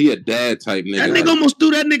 you know he a dad type nigga. That nigga almost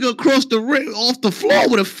threw that nigga across the ring, off the floor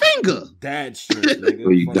with a finger. Dad strength, nigga.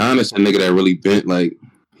 Udonis, a nigga that really bent like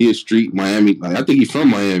he a street Miami. Like I think he's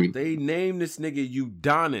from Miami. They named this nigga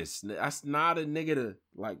Udonis. That's not a nigga to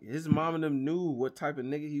like. His mom and them knew what type of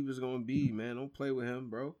nigga he was gonna be. Man, don't play with him,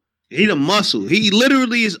 bro. He the muscle. He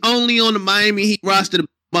literally is only on the Miami Heat roster to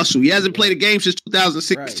muscle. He hasn't played a game since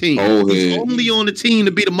 2016. Right. He's only on the team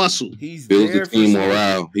to be the muscle. He's builds the team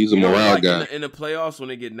morale. He's a morale guy. In the playoffs, when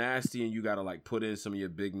they get nasty and you gotta like put in some of your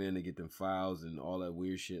big men to get them fouls and all that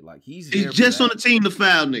weird shit, like he's just on the team to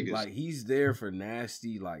foul niggas. Like he's there for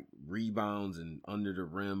nasty like rebounds and under the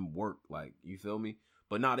rim work. Like you feel me?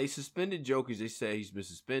 But nah, they suspended Jokic. They say he's been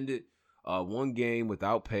suspended. 1 game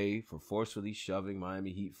without pay for forcefully shoving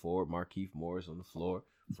Miami Heat forward Markieff Morris on the floor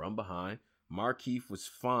from behind. Markieff was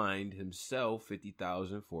fined himself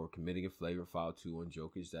 $50,000 for committing a flagrant foul 2 on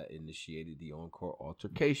Jokic that initiated the on-court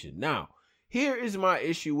altercation. Now, here is my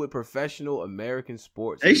issue with professional American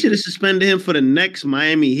sports. They should have suspended him for the next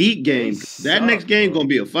Miami Heat game. That next game gonna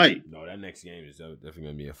be a fight. No, that next game is definitely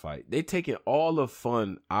gonna be a fight. They taking all the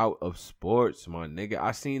fun out of sports, my nigga.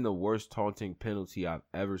 I seen the worst taunting penalty I've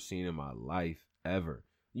ever seen in my life, ever.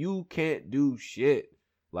 You can't do shit.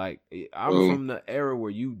 Like, I'm from the era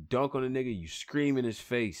where you dunk on a nigga, you scream in his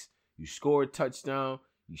face, you score a touchdown,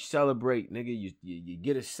 you celebrate, nigga, you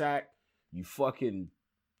get a sack, you fucking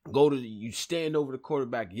you stand over the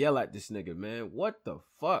quarterback, yell at this nigga, man. What the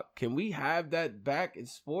fuck? Can we have that back in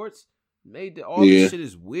sports? All this shit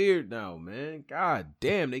is weird now, man. God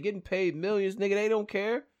damn, they getting paid millions, nigga. They don't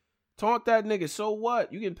care. Taunt that nigga, so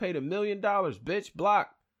what? You getting paid $1 million, bitch. Block.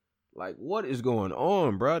 Like, what is going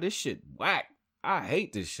on, bro? This shit whack. I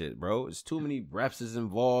hate this shit, bro. It's too many refs is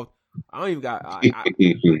involved. I don't even got. I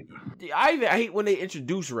even hate when they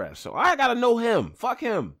introduce refs. So I gotta know him. Fuck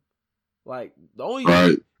him. Like the only, you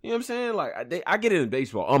know what I'm saying? Like I get it in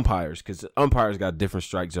baseball, umpires, because umpires got different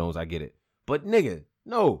strike zones. I get it, but nigga,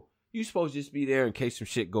 no, you supposed to just be there in case some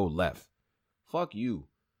shit go left. Fuck you.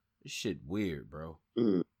 This shit weird, bro.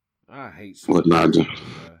 I hate. What not?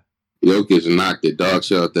 Jokic knocked the dog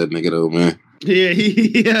shit out that nigga though, man. Yeah,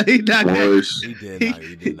 he knocked that.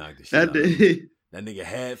 He did knock the shit out. That nigga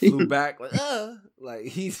head flew back like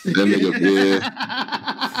he's that nigga. Yeah.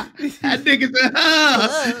 That nigga said,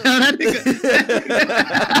 that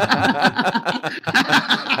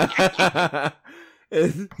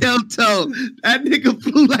nigga. Yo, Toe, that nigga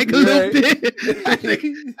flew like a little bit. That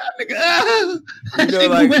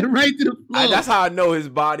nigga went right to the floor. That's how I know his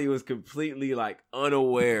body was completely like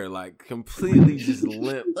unaware, like completely just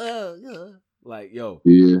limp. Like, yo.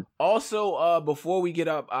 Yeah. Also, before we get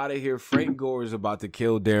up out of here, Frank Gore is about to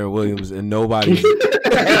kill Darren Williams, and nobody's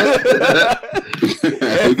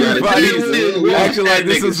everybody's acting like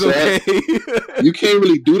this is okay. You can't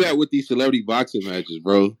really do that with these celebrity boxing matches,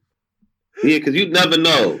 bro. Yeah, because you never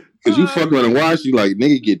know. Because you fuck around and watch, you like,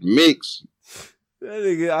 nigga get mixed. That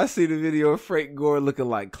nigga, I see the video of Frank Gore looking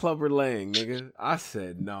like Clubber Lang, nigga. I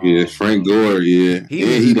said no. Yeah, Frank Gore, yeah.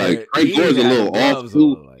 He like, Frank Gore's a little off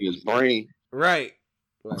too, like, his brain. Right.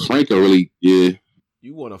 Like, Frank really, yeah.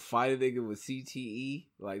 You want to fight a nigga with CTE?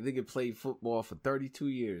 Like, nigga played football for 32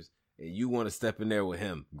 years, and you want to step in there with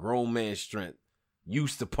him. Grown man strength.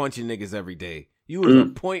 Used to punching niggas every day. You were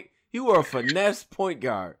a finesse point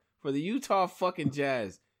guard for the Utah fucking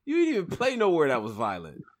Jazz. You didn't even play nowhere that was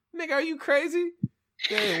violent. Nigga, are you crazy?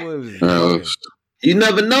 Damn, what was you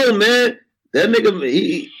never know, man. That nigga,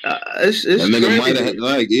 it's that nigga might have,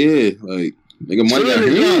 like, yeah, like, nigga might have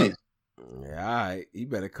hands. Yeah, all right. You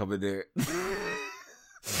better come in there.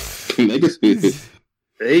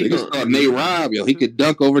 Niggas thought Nate Robb, yo, he could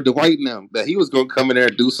dunk over Dwight now. That he was going to come in there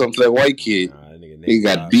and do something to that white kid. He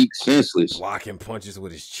got beat senseless. Blocking punches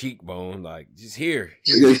with his cheekbone. Like, just here.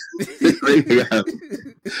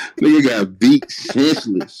 Nigga got beat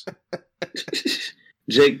senseless.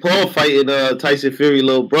 Jake Paul fighting Tyson Fury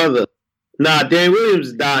little brother. Nah, Dan Williams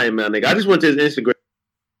is dying, man. Nigga. I just went to his Instagram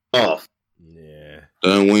off. Yeah.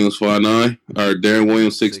 Darren Williams 5'9", or Darren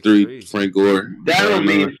Williams 6'3", Frank Gore. That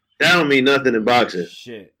don't mean nothing in boxing.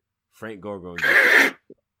 Shit. Frank Gore going to get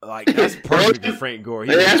like, that's perfect for Frank Gore.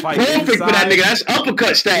 That's perfect for that nigga. That's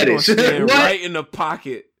uppercut status. Right in the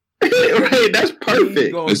pocket. Right, that's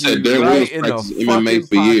perfect. They said Darren Williams practiced MMA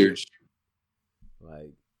for years.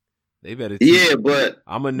 Like, they better. But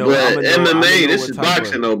I'm gonna know. MMA. This is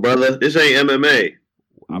boxing, though, brother. This ain't MMA.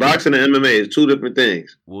 Boxing and MMA is two different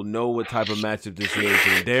things. We'll know what type of matchup this is.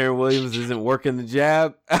 And Darren Williams isn't working the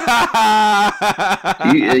jab.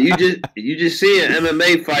 you just see an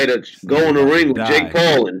MMA fighter go in the ring with Jake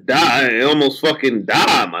Paul and die, and almost fucking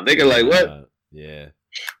die. My nigga, like what? Yeah.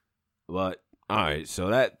 But all right, so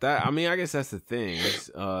that I mean, I guess that's the thing.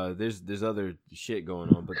 There's other shit going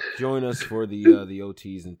on, but join us for the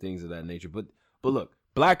OTs and things of that nature. But look.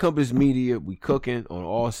 Black Compass Media, we cooking on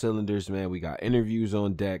all cylinders, man. We got interviews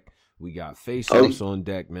on deck. We got face-offs on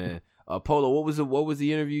deck, man. Polo, what was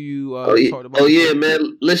the interview you talked about? Oh yeah,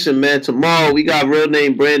 man. Listen, man. Tomorrow we got Real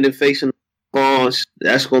Name Brandon facing Fonz.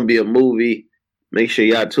 That's gonna be a movie. Make sure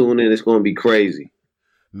y'all tune in. It's gonna be crazy.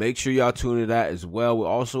 Make sure y'all tune in to that as well. We'll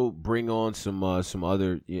also bring on some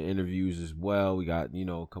other interviews as well. We got,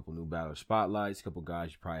 a couple new battle spotlights, a couple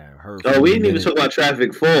guys you probably haven't heard from. Oh, we didn't even talk about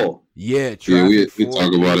Traffic 4. Yeah, we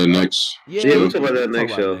talk about it next. Yeah, we'll talk about that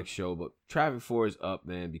next show. But Traffic 4 is up,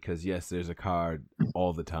 man, because yes, there's a card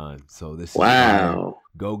all the time. So this is wow.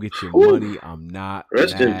 Go get your money. I'm not.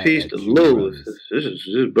 Rest in peace to Lewis. This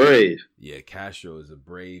is brave. Yeah, Castro is a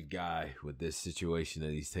brave guy with this situation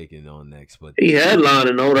that he's taking on next. But he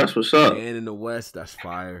headlining though. That's what's up. And in the West, that's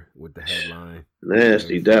fire with the headline.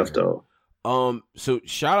 Nasty death though. So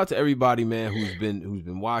shout out to everybody, man, who's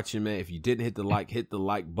been watching, man. If you didn't hit the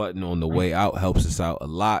like button on the way out. Helps us out a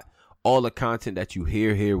lot. All the content that you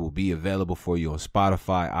hear here will be available for you on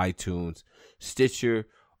Spotify, iTunes, Stitcher,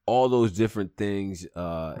 all those different things. You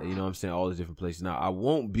know what I'm saying? All those different places. Now, I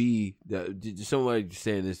won't be somebody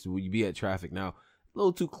saying this. Will you be at Traffic now? A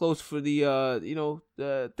little too close for the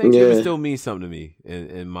Thanksgiving still means something to me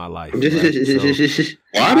in my life. Right? So,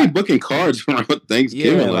 why are they booking cards around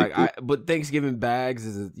Thanksgiving? Yeah, but Thanksgiving bags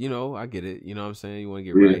is I get it. You know what I'm saying? You want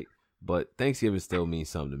to get right. But Thanksgiving still means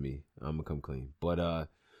something to me. I'm gonna come clean. But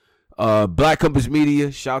Black Compass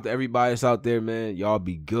Media, shout out to everybody that's out there, man. Y'all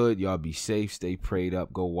be good, y'all be safe, stay prayed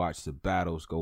up, go watch the battles, go